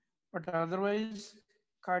auscultation. But otherwise,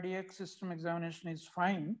 cardiac system examination is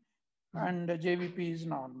fine, and JVP is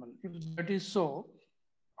normal. If that is so,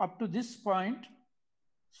 up to this point,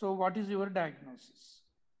 So what is your diagnosis?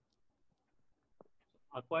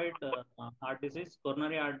 Acquired heart disease,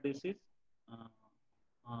 coronary heart disease,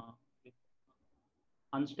 with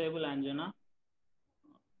unstable angina,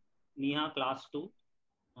 NIHA class 2,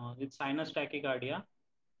 with sinus tachycardia,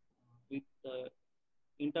 with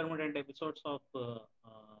intermittent episodes of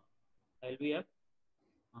LVF,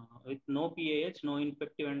 with no PAH, no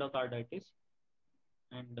infective endocarditis,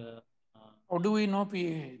 and how do we know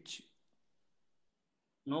PAH?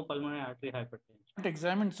 No pulmonary artery hypertension. Not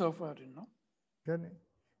examined so far, you know.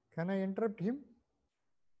 Can I interrupt him?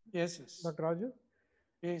 Yes, yes. Dr. Raju?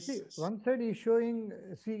 Yes, see, yes. one side is showing,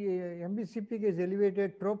 MBCP is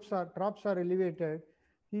elevated, trops are elevated.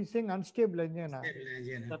 He's saying unstable angina.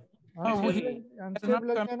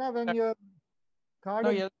 Unstable angina when your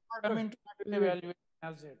cardiac come into evaluation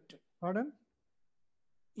as it. Pardon?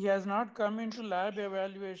 He has not come into lab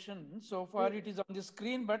evaluation. So far it is on the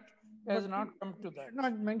screen, but has not come to that.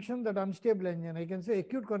 Not mention that unstable angina. I can say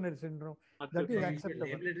acute coronary syndrome. That is acceptable.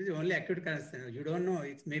 It is only acute coronary syndrome. You don't know.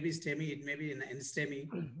 It may be STEMI. It may be NSTEMI.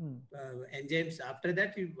 Enzymes. After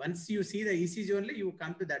that, once you see the ECG only, you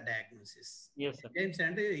come to that diagnosis. Yes, sir. Enzymes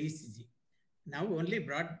and ECG. Now only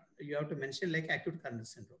you have to mention like acute coronary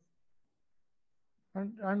syndrome.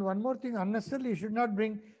 And one more thing, unnecessarily, you should not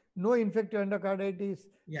bring no infective endocarditis,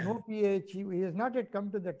 no pH. He has not yet come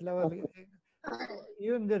to that level.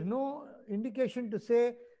 Even there's no indication to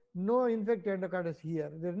say no infective endocarditis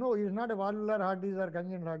here. There's no, it's not a valvular heart disease or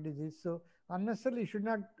congenital heart disease. So unnecessarily, you should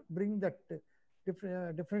not bring that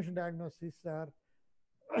differential diagnosis or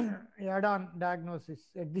add-on diagnosis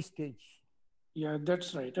at this stage. Yeah,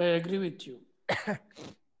 that's right. I agree with you.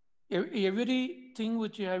 Everything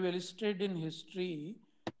which you have illustrated in history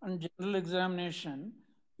and general examination,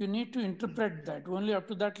 you need to interpret that only up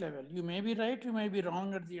to that level. You may be right, you may be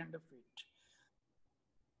wrong at the end of it.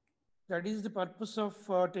 That is the purpose of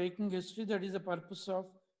taking history. That is the purpose of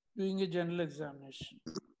doing a general examination.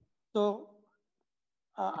 So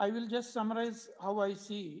I will just summarize how I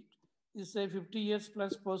see it. Is a 50 years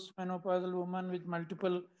plus postmenopausal woman with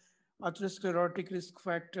multiple atherosclerotic risk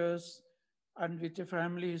factors and with a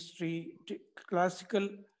family history, classical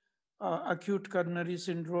acute coronary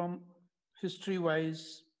syndrome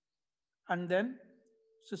history-wise, and then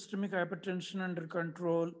systemic hypertension under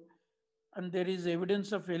control, and there is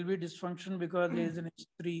evidence of LV dysfunction because there is an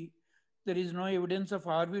H3. There is no evidence of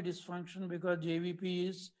RV dysfunction because JVP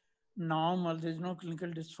is normal. There is no clinical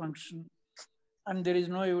dysfunction. And there is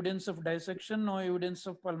no evidence of dissection, no evidence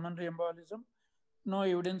of pulmonary embolism, no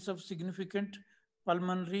evidence of significant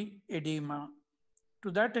pulmonary edema.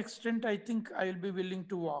 To that extent, I think I will be willing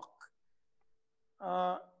to walk.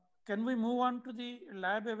 Can we move on to the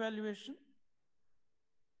lab evaluation?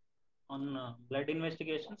 On blood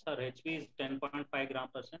investigations, our HB is 10.5 gram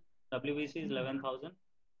percent, WBC is 11,000,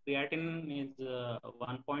 creatinine is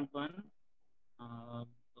 1.1,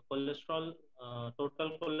 cholesterol,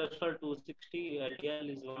 total cholesterol 260,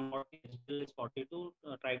 LDL is 140, HDL is 42,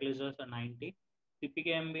 triglycerides are 90,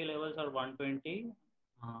 CPKMB levels are 120,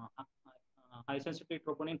 high sensitivity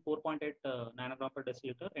troponin 4.8 nanogram per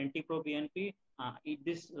deciliter, NT-proBNP,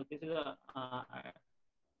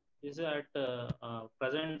 this is at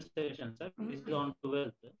present station, sir. This is on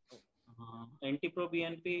 12th.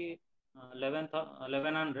 NT-proBNP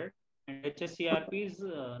 1100 and HSCRP is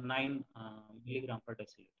 9 milligram per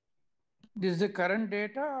deciliter. This is the current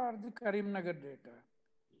data or the Karimnagar data?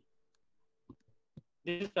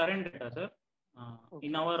 This is current data, sir. Okay.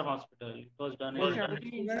 In our hospital, it was done.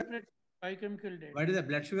 Biochemical data. What is the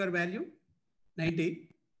blood sugar value? 90.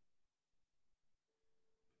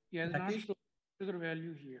 He has not shown sugar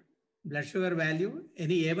value here. Blood sugar value,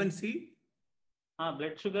 any A1C?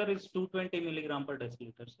 Blood sugar is 220 milligram per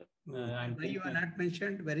deciliter, sir. Why you are not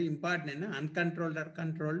mentioned? Very important, uncontrolled or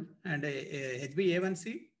controlled, and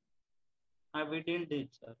HbA1c? We didn't do it,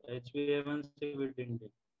 sir. HbA1c we didn't do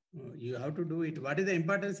it. You have to do it. What is the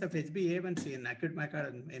importance of HbA1c in acute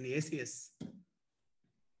myocardial in ACS?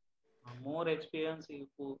 More experience,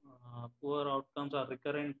 poor outcomes or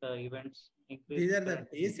recurrent events. These are the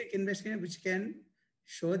basic investigations which can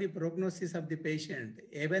show the prognosis of the patient.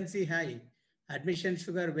 A1C high, admission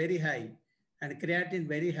sugar very high, and creatinine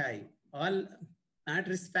very high, all not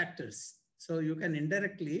risk factors. So you can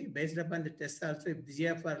indirectly, based upon the test also, if the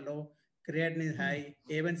GFR low, creatinine is high,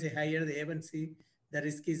 A1C higher, the A1C, the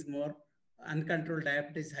risk is more. Uncontrolled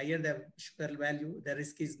diabetes, higher the sugar value, the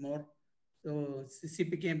risk is more. So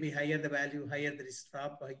CPKMB, higher the value, higher the risk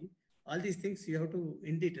drop. All these things you have to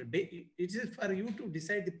in detail. It is for you to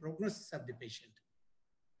decide the prognosis of the patient.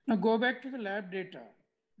 Now go back to the lab data.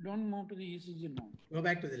 Don't move to the ECG now. Go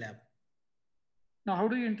back to the lab. Now, how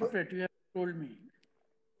do you interpret? You have told me.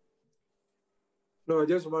 No, I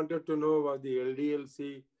just wanted to know was the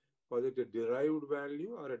LDLC, was it a derived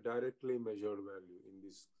value or a directly measured value in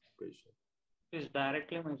this patient? It is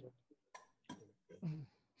directly measured.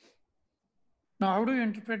 Now, how do you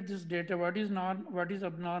interpret this data? What is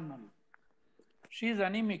abnormal? She is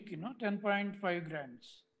anemic, 10.5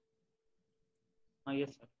 grams.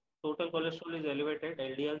 Yes, sir. Total cholesterol is elevated,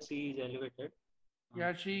 LDL-C is elevated.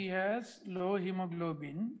 Yeah, she has low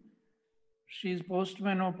hemoglobin. She is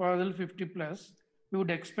postmenopausal 50 plus. We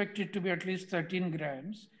would expect it to be at least 13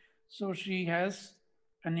 grams. So she has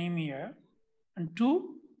anemia. And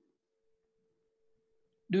two,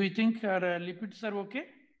 do you think her lipids are okay?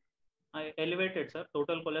 Elevated, sir.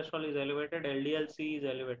 Total cholesterol is elevated, LDL-C is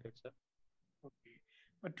elevated, sir. Okay.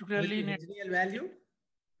 Particularly in HDL value?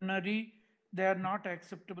 They are not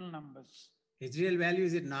acceptable numbers. HDL value,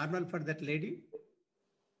 is it normal for that lady?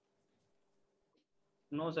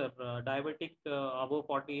 No, sir. Diabetic above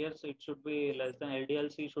 40 years, it should be less than,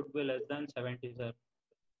 LDL-C should be less than 70, sir.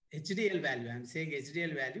 HDL value, I'm saying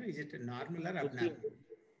HDL value, is it normal or abnormal?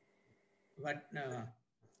 What?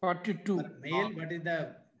 42. For male, what is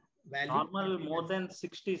the value? Normal more than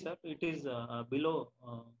 60, sir. It is below,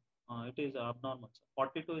 it is abnormal, sir.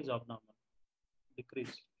 42 is abnormal,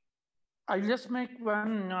 decrease. I'll just make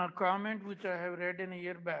one comment which I have read in a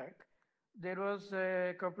year back. There was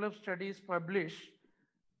a couple of studies published.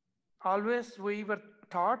 Always we were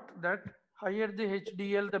taught that higher the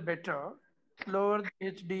HDL, the better, lower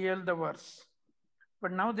the HDL, the worse.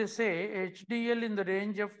 But now they say HDL in the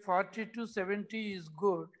range of 40 to 70 is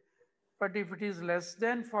good. But if it is less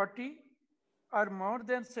than 40 or more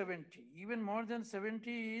than 70, even more than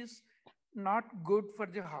 70 is not good for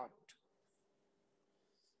the heart.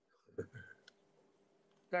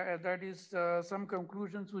 That is some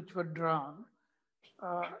conclusions which were drawn.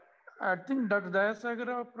 I think Dr.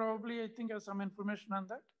 Dayasagara probably, I think, has some information on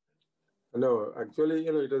that. No, actually,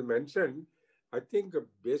 it was mentioned. I think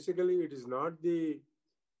basically it is not the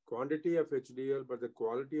quantity of HDL, but the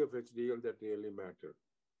quality of HDL that really matter.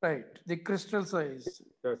 Right, the crystal size.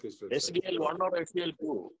 Yeah, crystal size. HDL1 or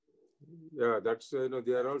HDL2? Yeah, that's,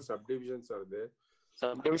 there are all subdivisions are there.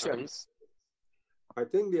 Subdivisions. I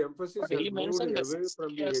think the emphasis has He moved mentioned away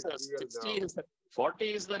from the HDL 60 now. is 40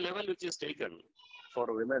 is the level which is taken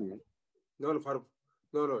for women. No,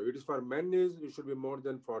 it is for men it should be more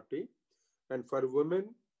than 40, and for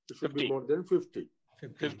women it should 50. be more than 50.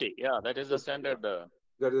 50, yeah, that is the standard.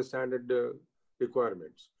 That is the standard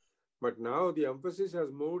requirements. But now the emphasis has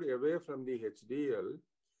moved away from the HDL,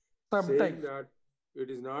 saying that it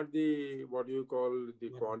is not the, what you call the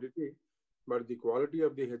quantity, but the quality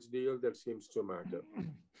of the HDL that seems to matter.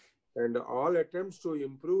 And all attempts to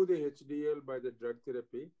improve the HDL by the drug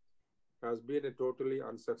therapy has been a totally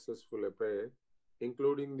unsuccessful affair,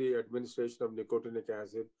 including the administration of nicotinic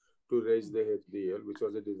acid to raise the HDL, which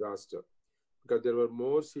was a disaster, because there were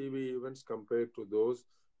more CV events compared to those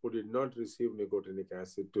who did not receive nicotinic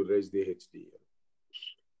acid to raise the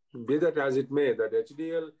HDL. Be that as it may, that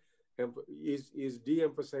HDL is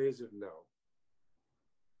de-emphasized now.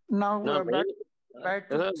 Now, No, back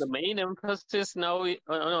to the main emphasis now,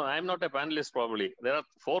 no, I'm not a panelist probably. There are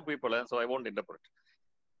 4 people, so I won't interpret.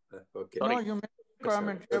 Okay. No, you make a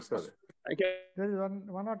comment. That's okay. There is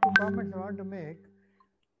one or two comments I want to make.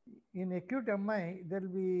 In acute MI, there will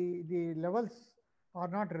be the levels are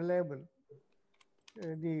not reliable.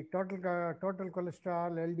 The total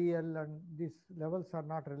cholesterol, LDL, and these levels are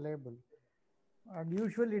not reliable. And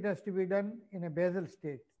usually it has to be done in a basal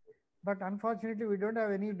state. But unfortunately, we don't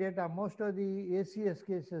have any data. Most of the ACS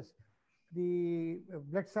cases, the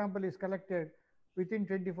blood sample is collected within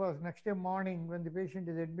 24 hours. Next day morning, when the patient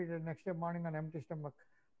is admitted, next day morning on empty stomach,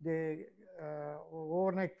 they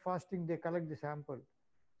overnight fasting, they collect the sample.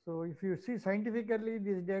 So if you see scientifically,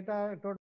 this data